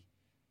primary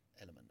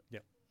element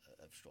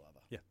of Striver?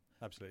 Yeah,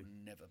 absolutely. It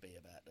will never be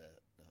about the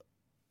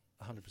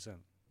 100%.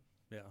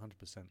 Yeah,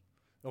 100%.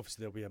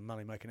 Obviously, there'll be a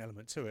money-making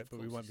element to it, but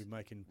we won't be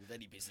making... With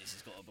any business,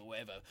 it's got to be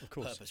whatever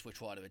purpose we're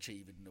trying to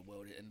achieve in the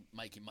world, and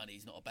making money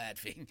is not a bad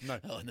thing. No.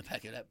 On the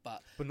back of that,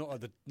 but not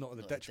at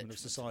the detriment of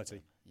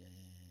society.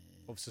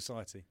 Of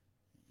society.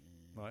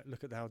 Right,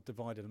 look at how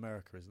divided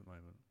America is at the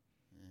moment.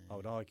 I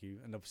would argue,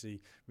 and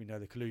obviously we know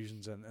the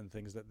collusions and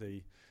things that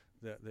the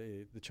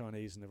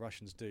Chinese and the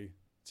Russians do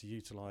to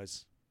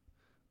utilise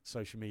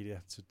social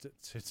media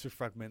to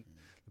fragment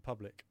the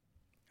public.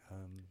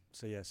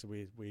 So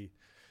we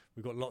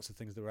We've got lots of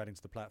things that we're adding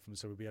to the platform,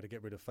 so we'll be able to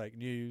get rid of fake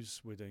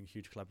news. We're doing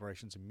huge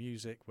collaborations in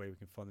music where we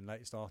can find the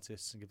latest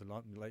artists and give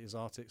the latest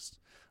artists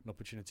an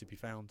opportunity to be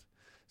found.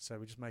 So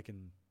we're just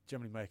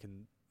generally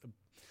making, I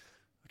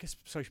guess,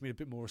 social media a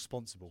bit more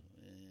responsible.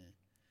 Yeah.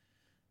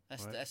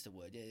 That's the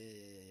word. Yeah.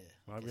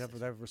 Right, they have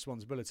a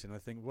responsibility, and I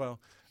think,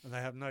 and they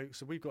have no.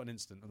 So we've got an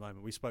incident at the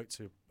moment. We spoke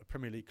to a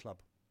Premier League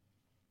club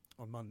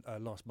on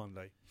last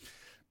Monday.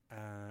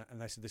 And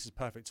they said this is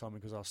perfect timing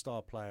because our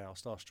star player, our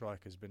star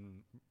striker, has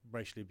been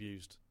racially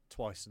abused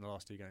twice in the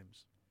last 2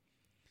 games.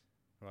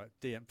 Right,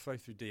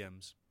 both through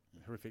DMs,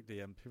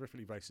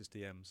 horrifically racist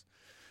DMs.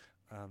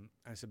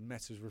 And so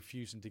Meta's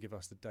refusing to give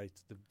us the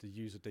data, the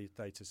user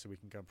data, so we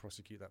can go and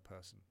prosecute that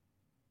person.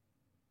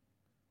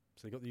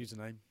 So they got the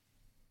username,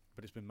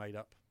 but it's been made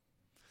up.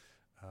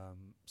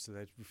 So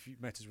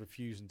Meta's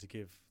refusing to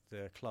give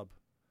their club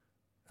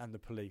and the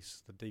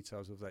police the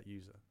details of that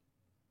user.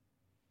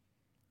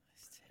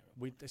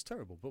 It's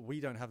terrible, but we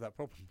don't have that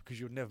problem because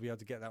you'll never be able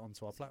to get that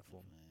onto our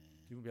platform.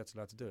 You won't be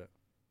able to do it.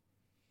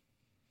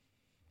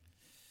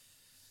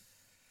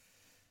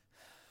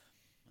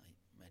 Mate,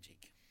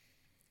 magic.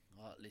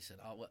 Listen,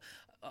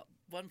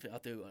 one thing I'll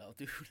do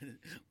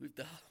with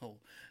the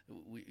whole,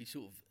 we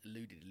sort of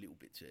alluded a little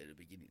bit to it at the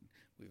beginning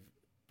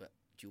but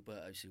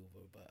Gilberto Silva,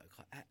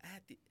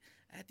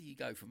 how do you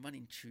go from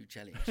running True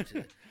Challenge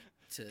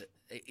to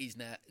he's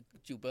now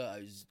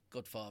Gilberto's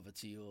godfather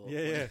to your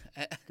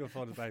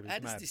godfather baby? How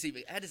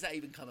does that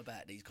even come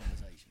about, these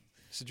conversations?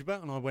 So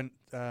Gilberto and I went.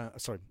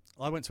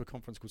 I went to a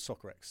conference called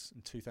Soccerex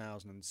in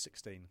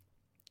 2016,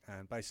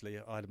 and basically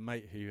I had a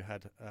mate who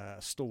had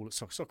a stall at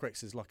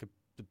Soccerex is like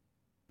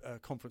a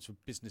conference for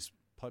business.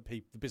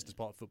 The business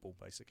part of football,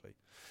 basically.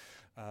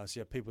 So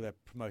you have people there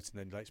promoting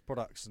their latest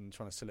products and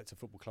trying to sell it to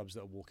football clubs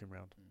that are walking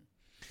around.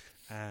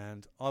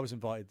 And I was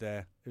invited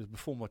there. It was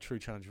before my True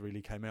Challenge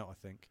really came out, I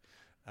think.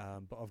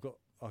 But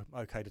I'm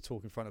okay to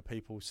talk in front of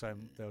people. So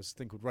there was a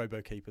thing called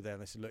RoboKeeper there,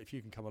 and they said, look, if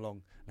you can come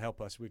along and help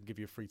us, we can give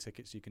you a free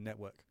ticket so you can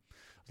network.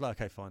 I was like,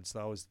 okay, fine.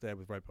 So I was there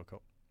with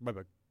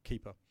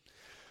RoboKeeper.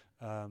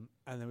 And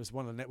there was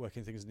one of the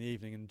networking things in the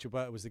evening, and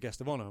Gilberto was the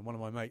guest of honour. And one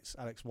of my mates,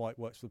 Alex White,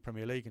 works for the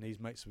Premier League, and he's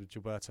mates with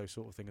Gilberto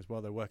sort of thing as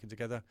well. They're working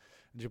together.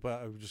 And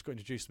Gilberto just got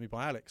introduced to me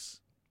by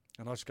Alex.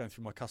 And I was going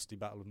through my custody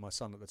battle with my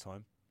son at the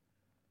time.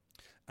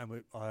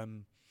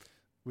 And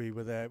we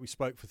were there. We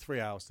spoke for 3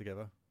 hours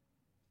together,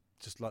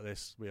 just like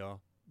this. We are.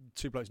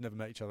 2 blokes never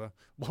met each other.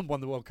 One won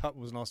the World Cup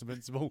and was nice and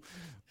invincible.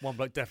 One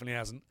bloke definitely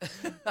hasn't.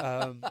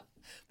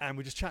 And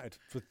we just chatted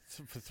for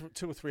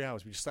 2 or 3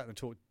 hours. We just sat there and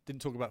talked.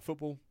 Didn't talk about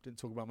football. Didn't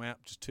talk about my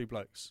app. Just 2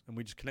 blokes. And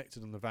we just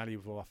connected on the value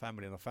of our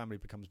family. And our family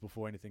becomes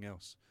before anything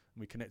else.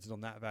 And we connected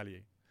on that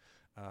value.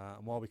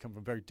 And while we come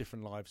from very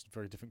different lives,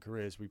 very different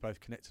careers, we both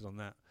connected on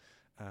that.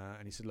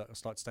 And he said, look,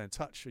 I'd like to stay in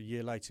touch. A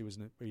year later,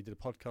 we did a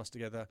podcast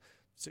together.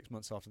 6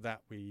 months after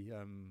that, he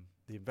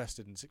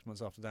invested, and 6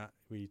 months after that,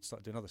 we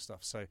started doing other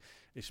stuff. So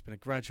it's been a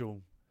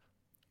gradual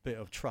bit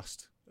of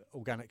trust,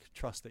 organic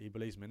trust that he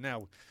believes in me.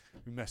 Now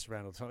we mess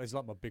around all the time. He's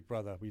like my big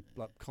brother. We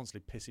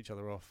constantly piss each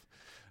other off.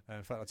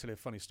 In fact, I'll tell you a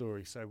funny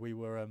story. So we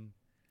were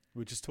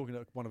just talking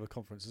at one of the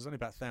conferences. There's only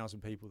about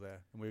 1,000 people there,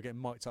 and we were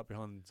getting mic'd up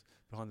behind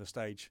the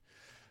stage,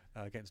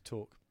 getting to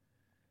talk.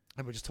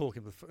 And we're just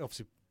talking with,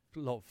 obviously, a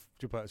lot of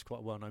Gilberto's quite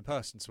a well-known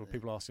person, so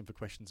people asking for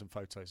questions and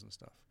photos and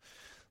stuff.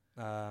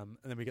 And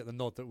then we get the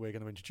nod that we're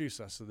going to introduce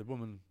us. So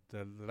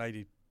the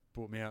lady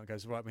brought me out and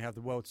goes, right, we have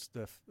the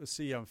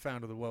CEO and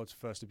founder of the world's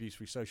first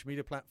abuse-free social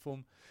media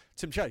platform,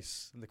 Tim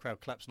Chase. And the crowd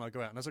claps and I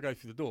go out. And as I go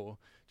through the door,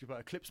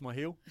 Gilberto clips my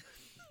heel.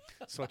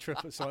 So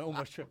I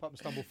almost trip up and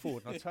stumble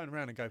forward. And I turn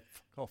around and go,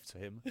 fuck off to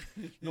him,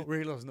 not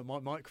realising that my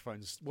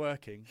microphone's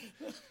working.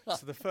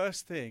 So the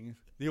first thing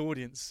the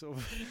audience sort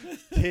of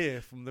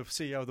hear from the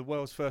CEO of the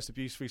world's first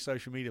abuse-free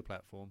social media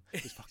platform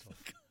is fuck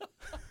off.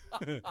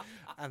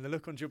 And the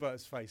look on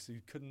Gilberto's face, he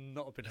could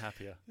not have been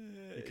happier.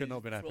 He could not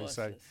have been happier.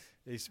 So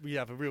we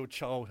have a real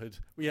childhood.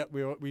 We're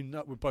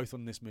both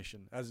on this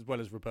mission, as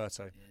well as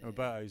Roberto. And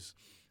Roberto's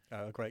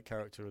a great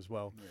character as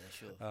well. Yeah,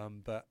 sure.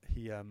 But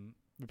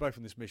we're both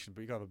on this mission,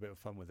 but you got to have a bit of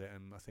fun with it,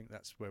 and I think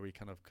that's where we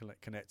kind of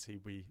connect.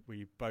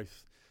 We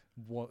both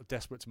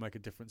desperate to make a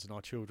difference in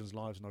our children's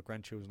lives and our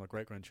grandchildren's and our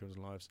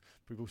great-grandchildren's lives,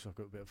 but we've also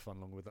got a bit of fun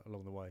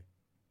along the way.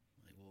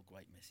 Mate, what a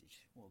great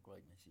message! What a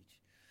great message!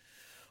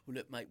 Well,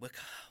 look, mate,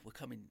 we're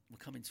coming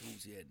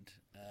towards the end.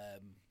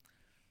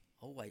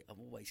 I'm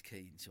always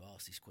keen to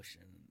ask this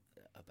question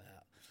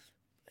about,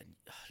 and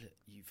look,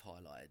 you've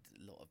highlighted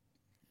a lot of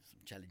some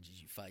challenges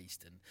you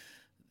faced and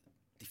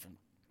different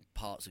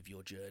parts of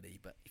your journey,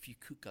 but if you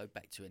could go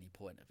back to any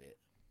point of it,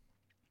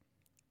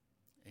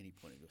 any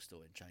point of your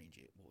story and change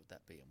it, what would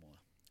that be and why?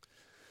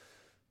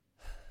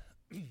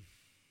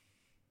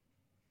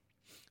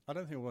 I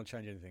don't think I want to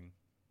change anything.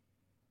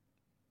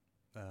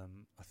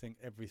 I think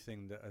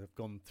everything that I've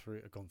gone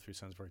through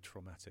sounds very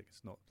traumatic.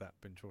 It's not that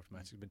been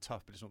traumatic. It's been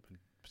tough, but it's not been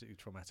particularly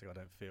traumatic, I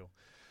don't feel.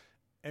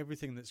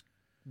 Everything that's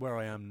where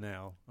I am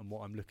now and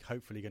what I'm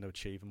hopefully going to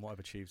achieve and what I've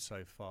achieved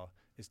so far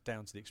is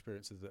down to the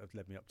experiences that have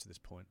led me up to this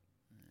point.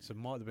 So it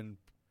might have been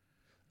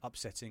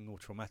upsetting or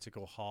traumatic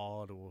or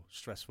hard or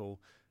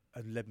stressful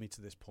and led me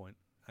to this point.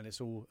 And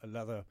it's all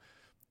another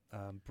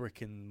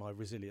brick in my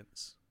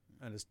resilience,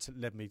 and has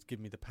led me to give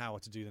me the power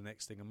to do the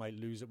next thing. I may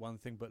lose at one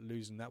thing, but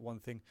losing that one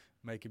thing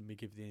making me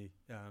give the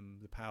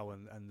power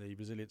and the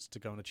resilience to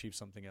go and achieve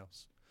something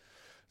else.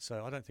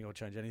 So I don't think I'll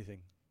change anything.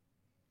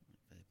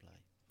 Fair play.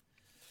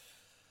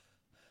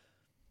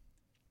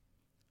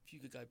 If you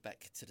could go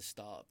back to the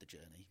start of the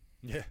journey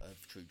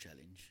of True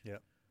Challenge,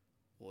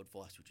 what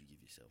advice would you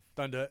give yourself?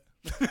 Don't do it.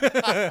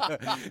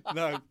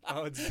 No,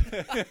 I would.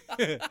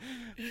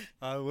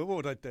 What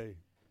would I do?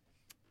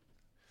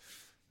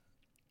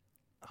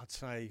 I'd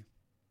say,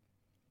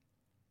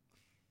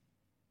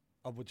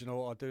 you know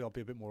what I'd do? I'll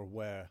be a bit more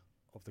aware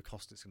of the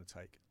cost it's going to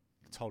take,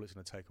 the toll it's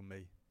going to take on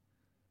me.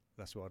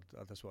 That's what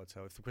I'd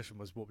tell. If the question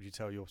was, what would you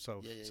tell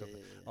yourself?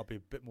 I'll be a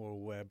bit more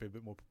aware, be a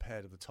bit more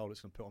prepared of the toll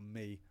it's going to put on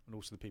me and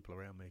also the people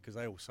around me, because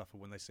they all suffer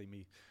when they see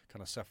me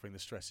kind of suffering the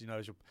stress. You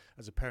know,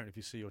 as a parent, if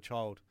you see your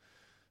child,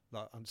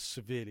 like, I'm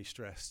severely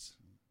stressed,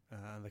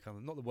 and they kind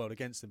of, not the world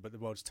against them, but the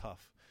world's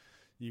tough.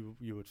 You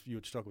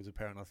would struggle as a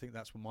parent. I think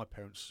that's what my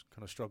parents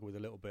kind of struggle with a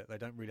little bit. They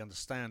don't really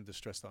understand the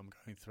stress that I'm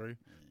going through,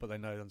 but they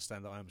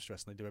understand that I am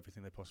stressed, and they do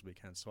everything they possibly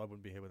can. So I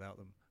wouldn't be here without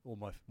them, or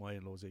my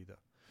in-laws either.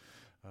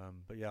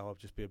 But yeah, I'll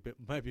just be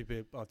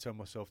I'll tell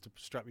myself to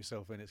strap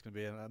yourself in. It's going to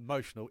be an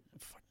emotional,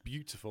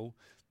 beautiful,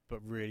 but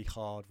really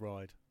hard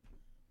ride.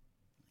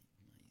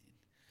 Amazing.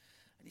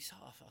 And it's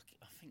hard,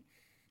 I think,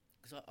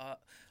 because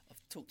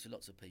I've talked to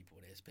lots of people.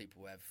 There's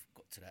people who have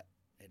got to that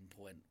end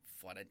point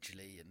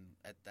financially and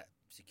had that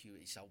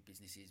security, sold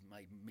businesses,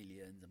 made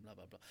millions and blah,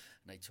 blah, blah.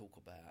 And they talk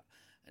about,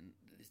 and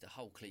there's the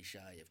whole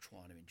cliche of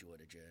trying to enjoy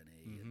the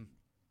journey.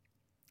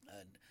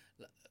 And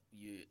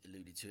you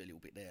alluded to a little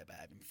bit there about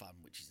having fun,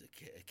 which is a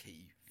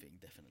key thing,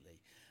 definitely.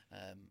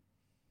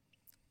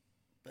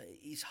 But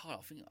it's hard.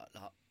 I think, like,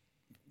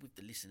 with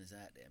the listeners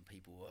out there and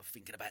people who are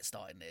thinking about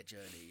starting their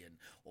journey,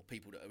 or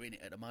people that are in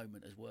it at the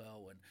moment as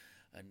well,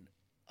 and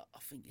I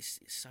think it's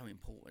so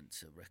important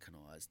to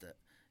recognise that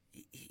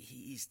it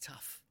is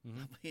tough.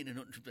 Being an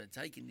entrepreneur,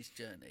 taking this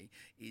journey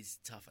is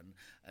tough,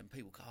 and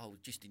people go, "Oh,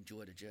 just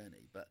enjoy the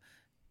journey," but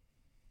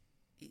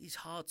it is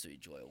hard to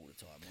enjoy it all the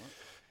time, right?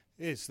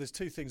 It is. There's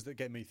two things that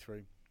get me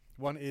through.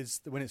 One is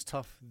that when it's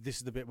tough, this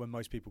is the bit when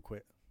most people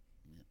quit.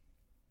 Yeah.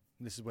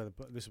 This is where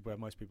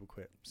most people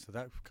quit. So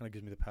that kind of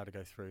gives me the power to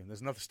go through. And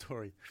there's another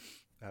story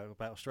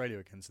about Australia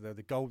again. So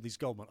these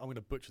gold mines. I'm going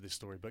to butcher this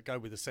story, but go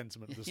with the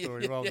sentiment of the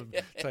story rather than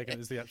taking it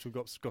as the actual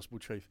gospel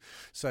truth.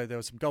 So there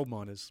were some gold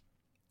miners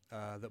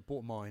that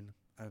bought a mine,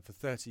 and for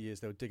 30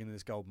 years they were digging in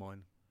this gold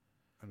mine,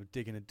 and were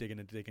digging and digging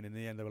and digging. In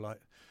the end, they were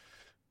like,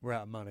 "We're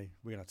out of money.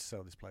 We're going to have to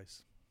sell this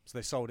place." So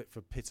they sold it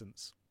for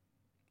pittance.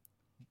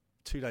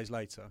 2 days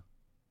later,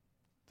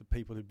 the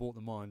people who bought the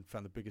mine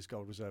found the biggest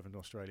gold reserve in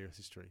Australia's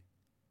history.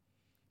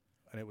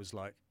 And it was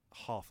like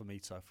half a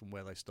metre from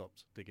where they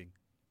stopped digging.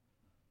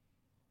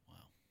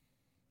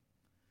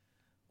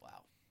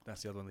 Wow.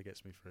 That's the other one that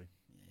gets me through.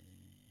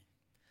 Yeah.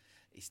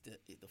 It's the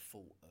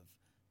thought of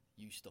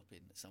you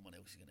stopping that someone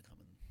else is going to come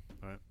and...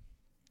 Right.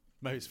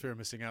 Maybe it's fear of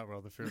missing out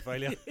rather than fear of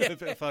failure. A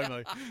bit of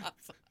FOMO.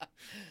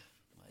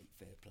 Mate,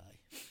 fair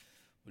play.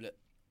 Well, look,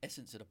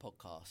 essence of the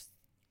podcast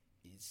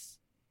is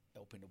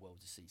helping the world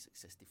to see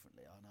success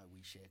differently. I know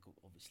we share,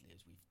 obviously,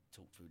 as we've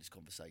talked through this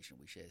conversation,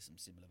 we share some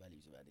similar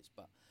values about this,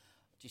 but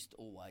just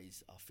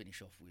always I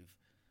finish off with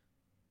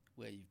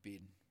where you've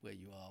been, where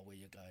you are, where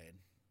you're going.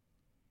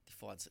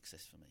 Define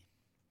success for me.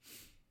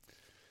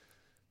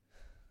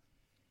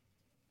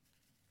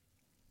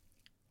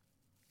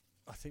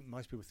 I think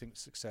most people think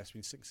success. When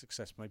you think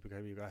success, maybe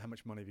you go, how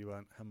much money have you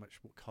earned,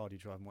 what car do you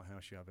drive, and what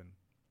house you have in.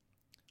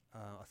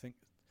 I think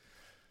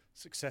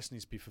success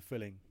needs to be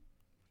fulfilling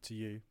to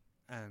you,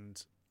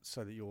 and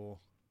so that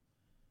your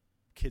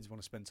kids want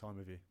to spend time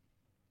with you.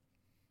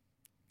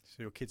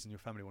 So your kids and your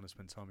family want to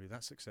spend time with you.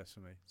 That's success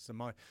for me. So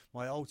my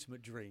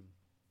ultimate dream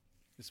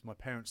is for my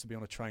parents to be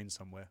on a train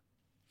somewhere,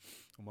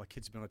 or my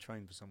kids to be on a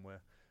train for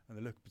somewhere, and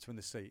they look between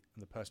the seat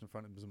and the person in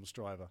front of them is the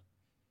driver.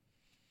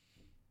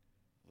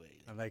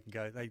 Really? And they can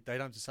go. They don't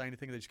have to say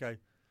anything. They just go,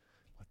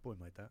 "My boy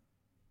made that."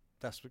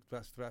 That's for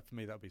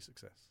me. That would be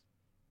success.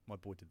 My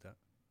boy did that,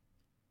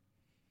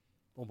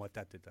 or my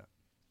dad did that.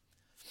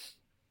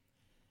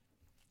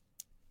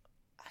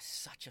 That's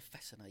such a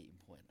fascinating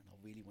point, and I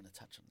really want to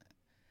touch on that.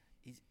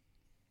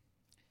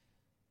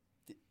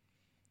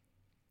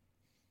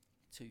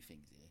 Two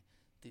things here.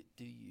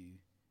 Do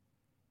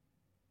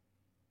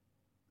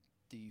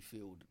you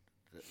feel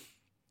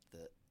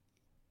that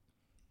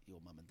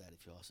your mum and dad,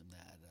 if you ask them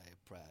that, they are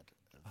proud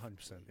of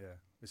 100%, yeah.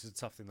 This is a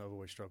tough thing that I've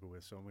always struggled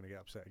with, so I'm going to get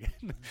upset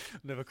again.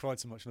 Never cried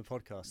so much on the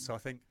podcast. So I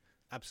think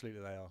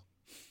absolutely they are.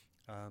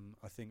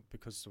 I think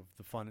because of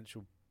the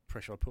financial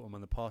pressure I put on them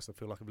in the past, I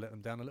feel like I've let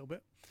them down a little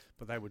bit.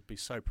 But they would be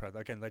so proud.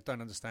 Again, they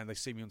don't understand. They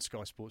see me on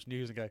Sky Sports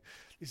News and go,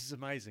 "This is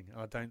amazing."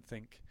 And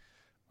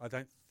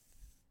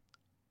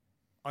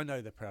I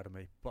know they're proud of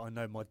me, but I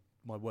know my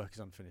work is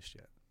unfinished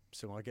yet.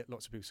 So I get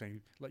lots of people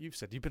saying, like you've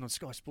said, you've been on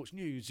Sky Sports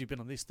News, you've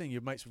been on this thing,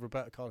 you're mates with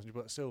Roberto Carlos and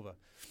Roberto Silva.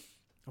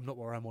 I'm not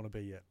where I want to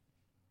be yet.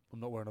 I'm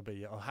not where I'll be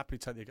yet. I'll happily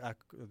take the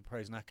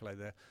praise and accolade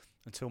there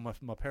until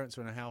my parents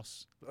are in a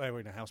house. They were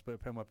in a house, but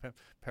my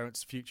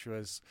parents' future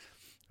as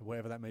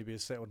whatever that may be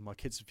is settled. My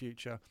kids'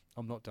 future,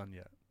 I'm not done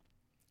yet.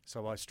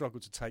 So I struggle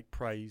to take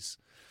praise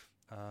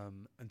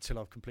until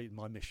I've completed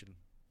my mission.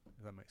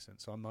 If that makes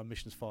sense. So my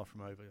mission is far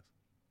from over.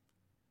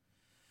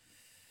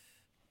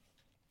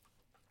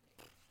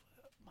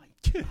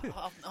 Mate,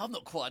 I'm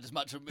not quite as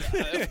much of a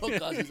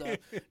podcast as I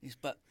is,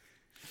 but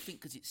I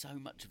think because it's so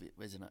much of it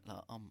resonate.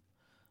 Like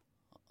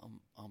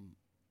I'm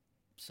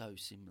so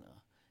similar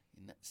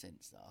in that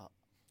sense that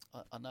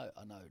I know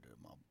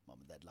that my mum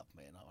and dad love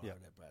me and I know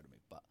they're proud of me,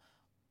 but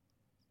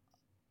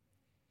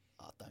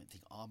I don't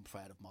think I'm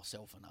proud of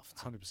myself enough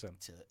 100%.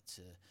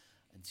 to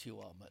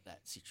until I'm at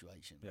that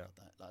situation. Yeah. I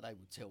don't, like they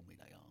would tell me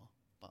they are,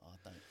 but I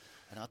don't,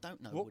 and I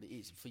don't know what it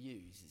is for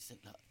you. Is it's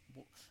like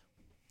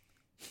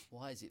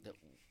why is it that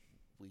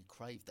we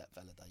crave that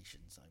validation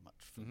so much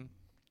from them?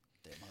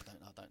 I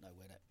don't know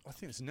where that. I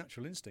think it's a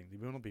natural instinct.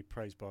 We want to be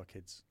praised by our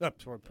kids.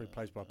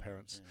 Praised by our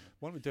parents. Yeah.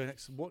 Why don't we do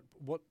next? What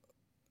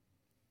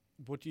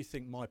do you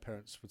think my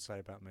parents would say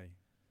about me?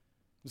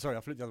 Sorry,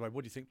 I flipped the other way.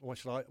 What do you think? What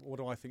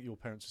do I think your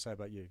parents would say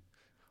about you?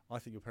 I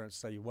think your parents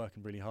say you're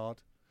working really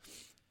hard.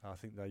 I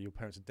think that your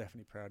parents are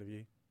definitely proud of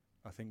you.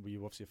 I think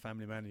you're obviously a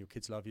family man and your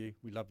kids love you.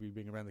 We love you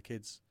being around the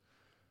kids.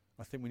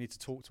 I think we need to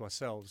talk to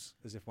ourselves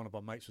as if one of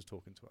our mates was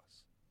talking to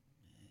us.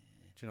 Yeah.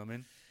 Do you know what I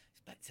mean?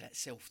 It's back to that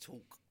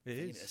self-talk. It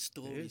is.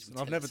 Stories. And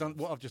I've never done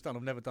what I've just done.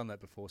 I've never done that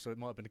before, so it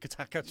might have been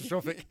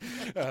catastrophic.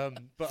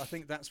 But I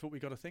think that's what we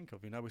got to think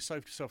of. You know, we're so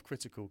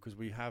self-critical because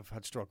we have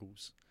had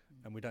struggles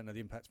and we don't know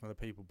the impacts from other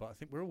people. But I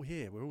think we're all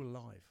here. We're all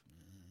alive,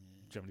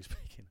 generally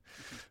speaking.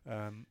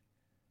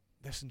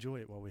 Let's enjoy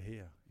it while we're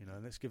here. You know,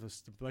 and let's give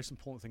us the most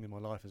important thing in my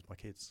life is my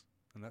kids.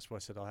 And that's why I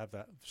said I have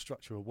that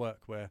structure of work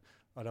where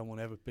I don't want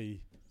to ever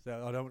be.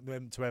 I don't want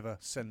them to ever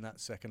send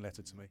that second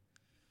letter to me.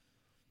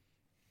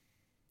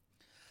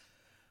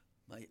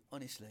 Mate,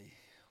 honestly,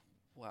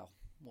 wow,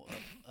 what an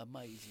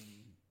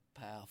amazing,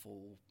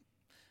 powerful.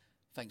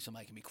 Thanks for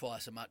making me cry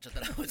so much. I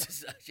don't know what to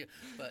say,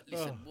 but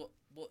listen, what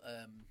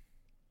I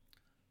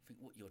think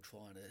what you're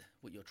trying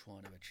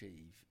to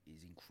achieve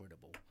is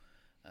incredible,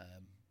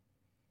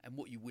 and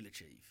what you will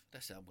achieve.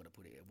 That's how I'm going to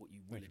put it. What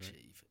you will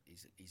achieve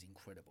is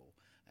incredible,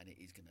 and it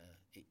is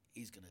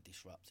gonna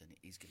disrupt and it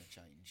is gonna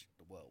change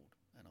the world.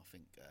 And I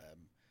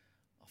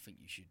think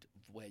you should,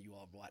 where you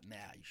are right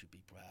now, you should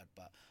be proud.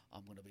 But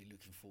I'm going to be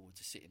looking forward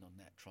to sitting on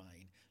that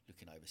train,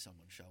 looking over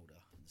someone's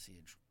shoulder and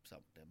seeing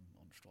them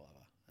on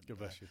Strava. And, God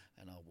bless you.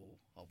 And I will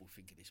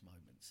think of this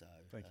moment. So,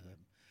 thank you,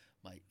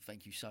 mate.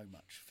 Thank you so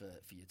much for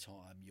your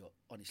time. Your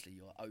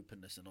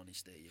openness and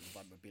honesty and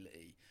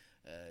vulnerability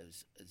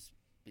has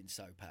been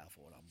so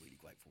powerful, and I'm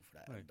really grateful for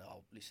that. Right.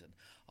 And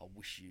I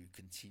wish you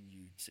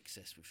continued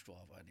success with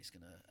Strava, and it's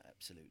going to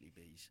absolutely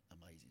be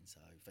amazing.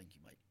 So, thank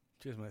you, mate.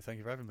 Cheers, mate. Thank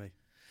you for having me.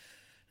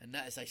 And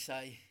that, as they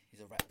say, is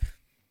a wrap.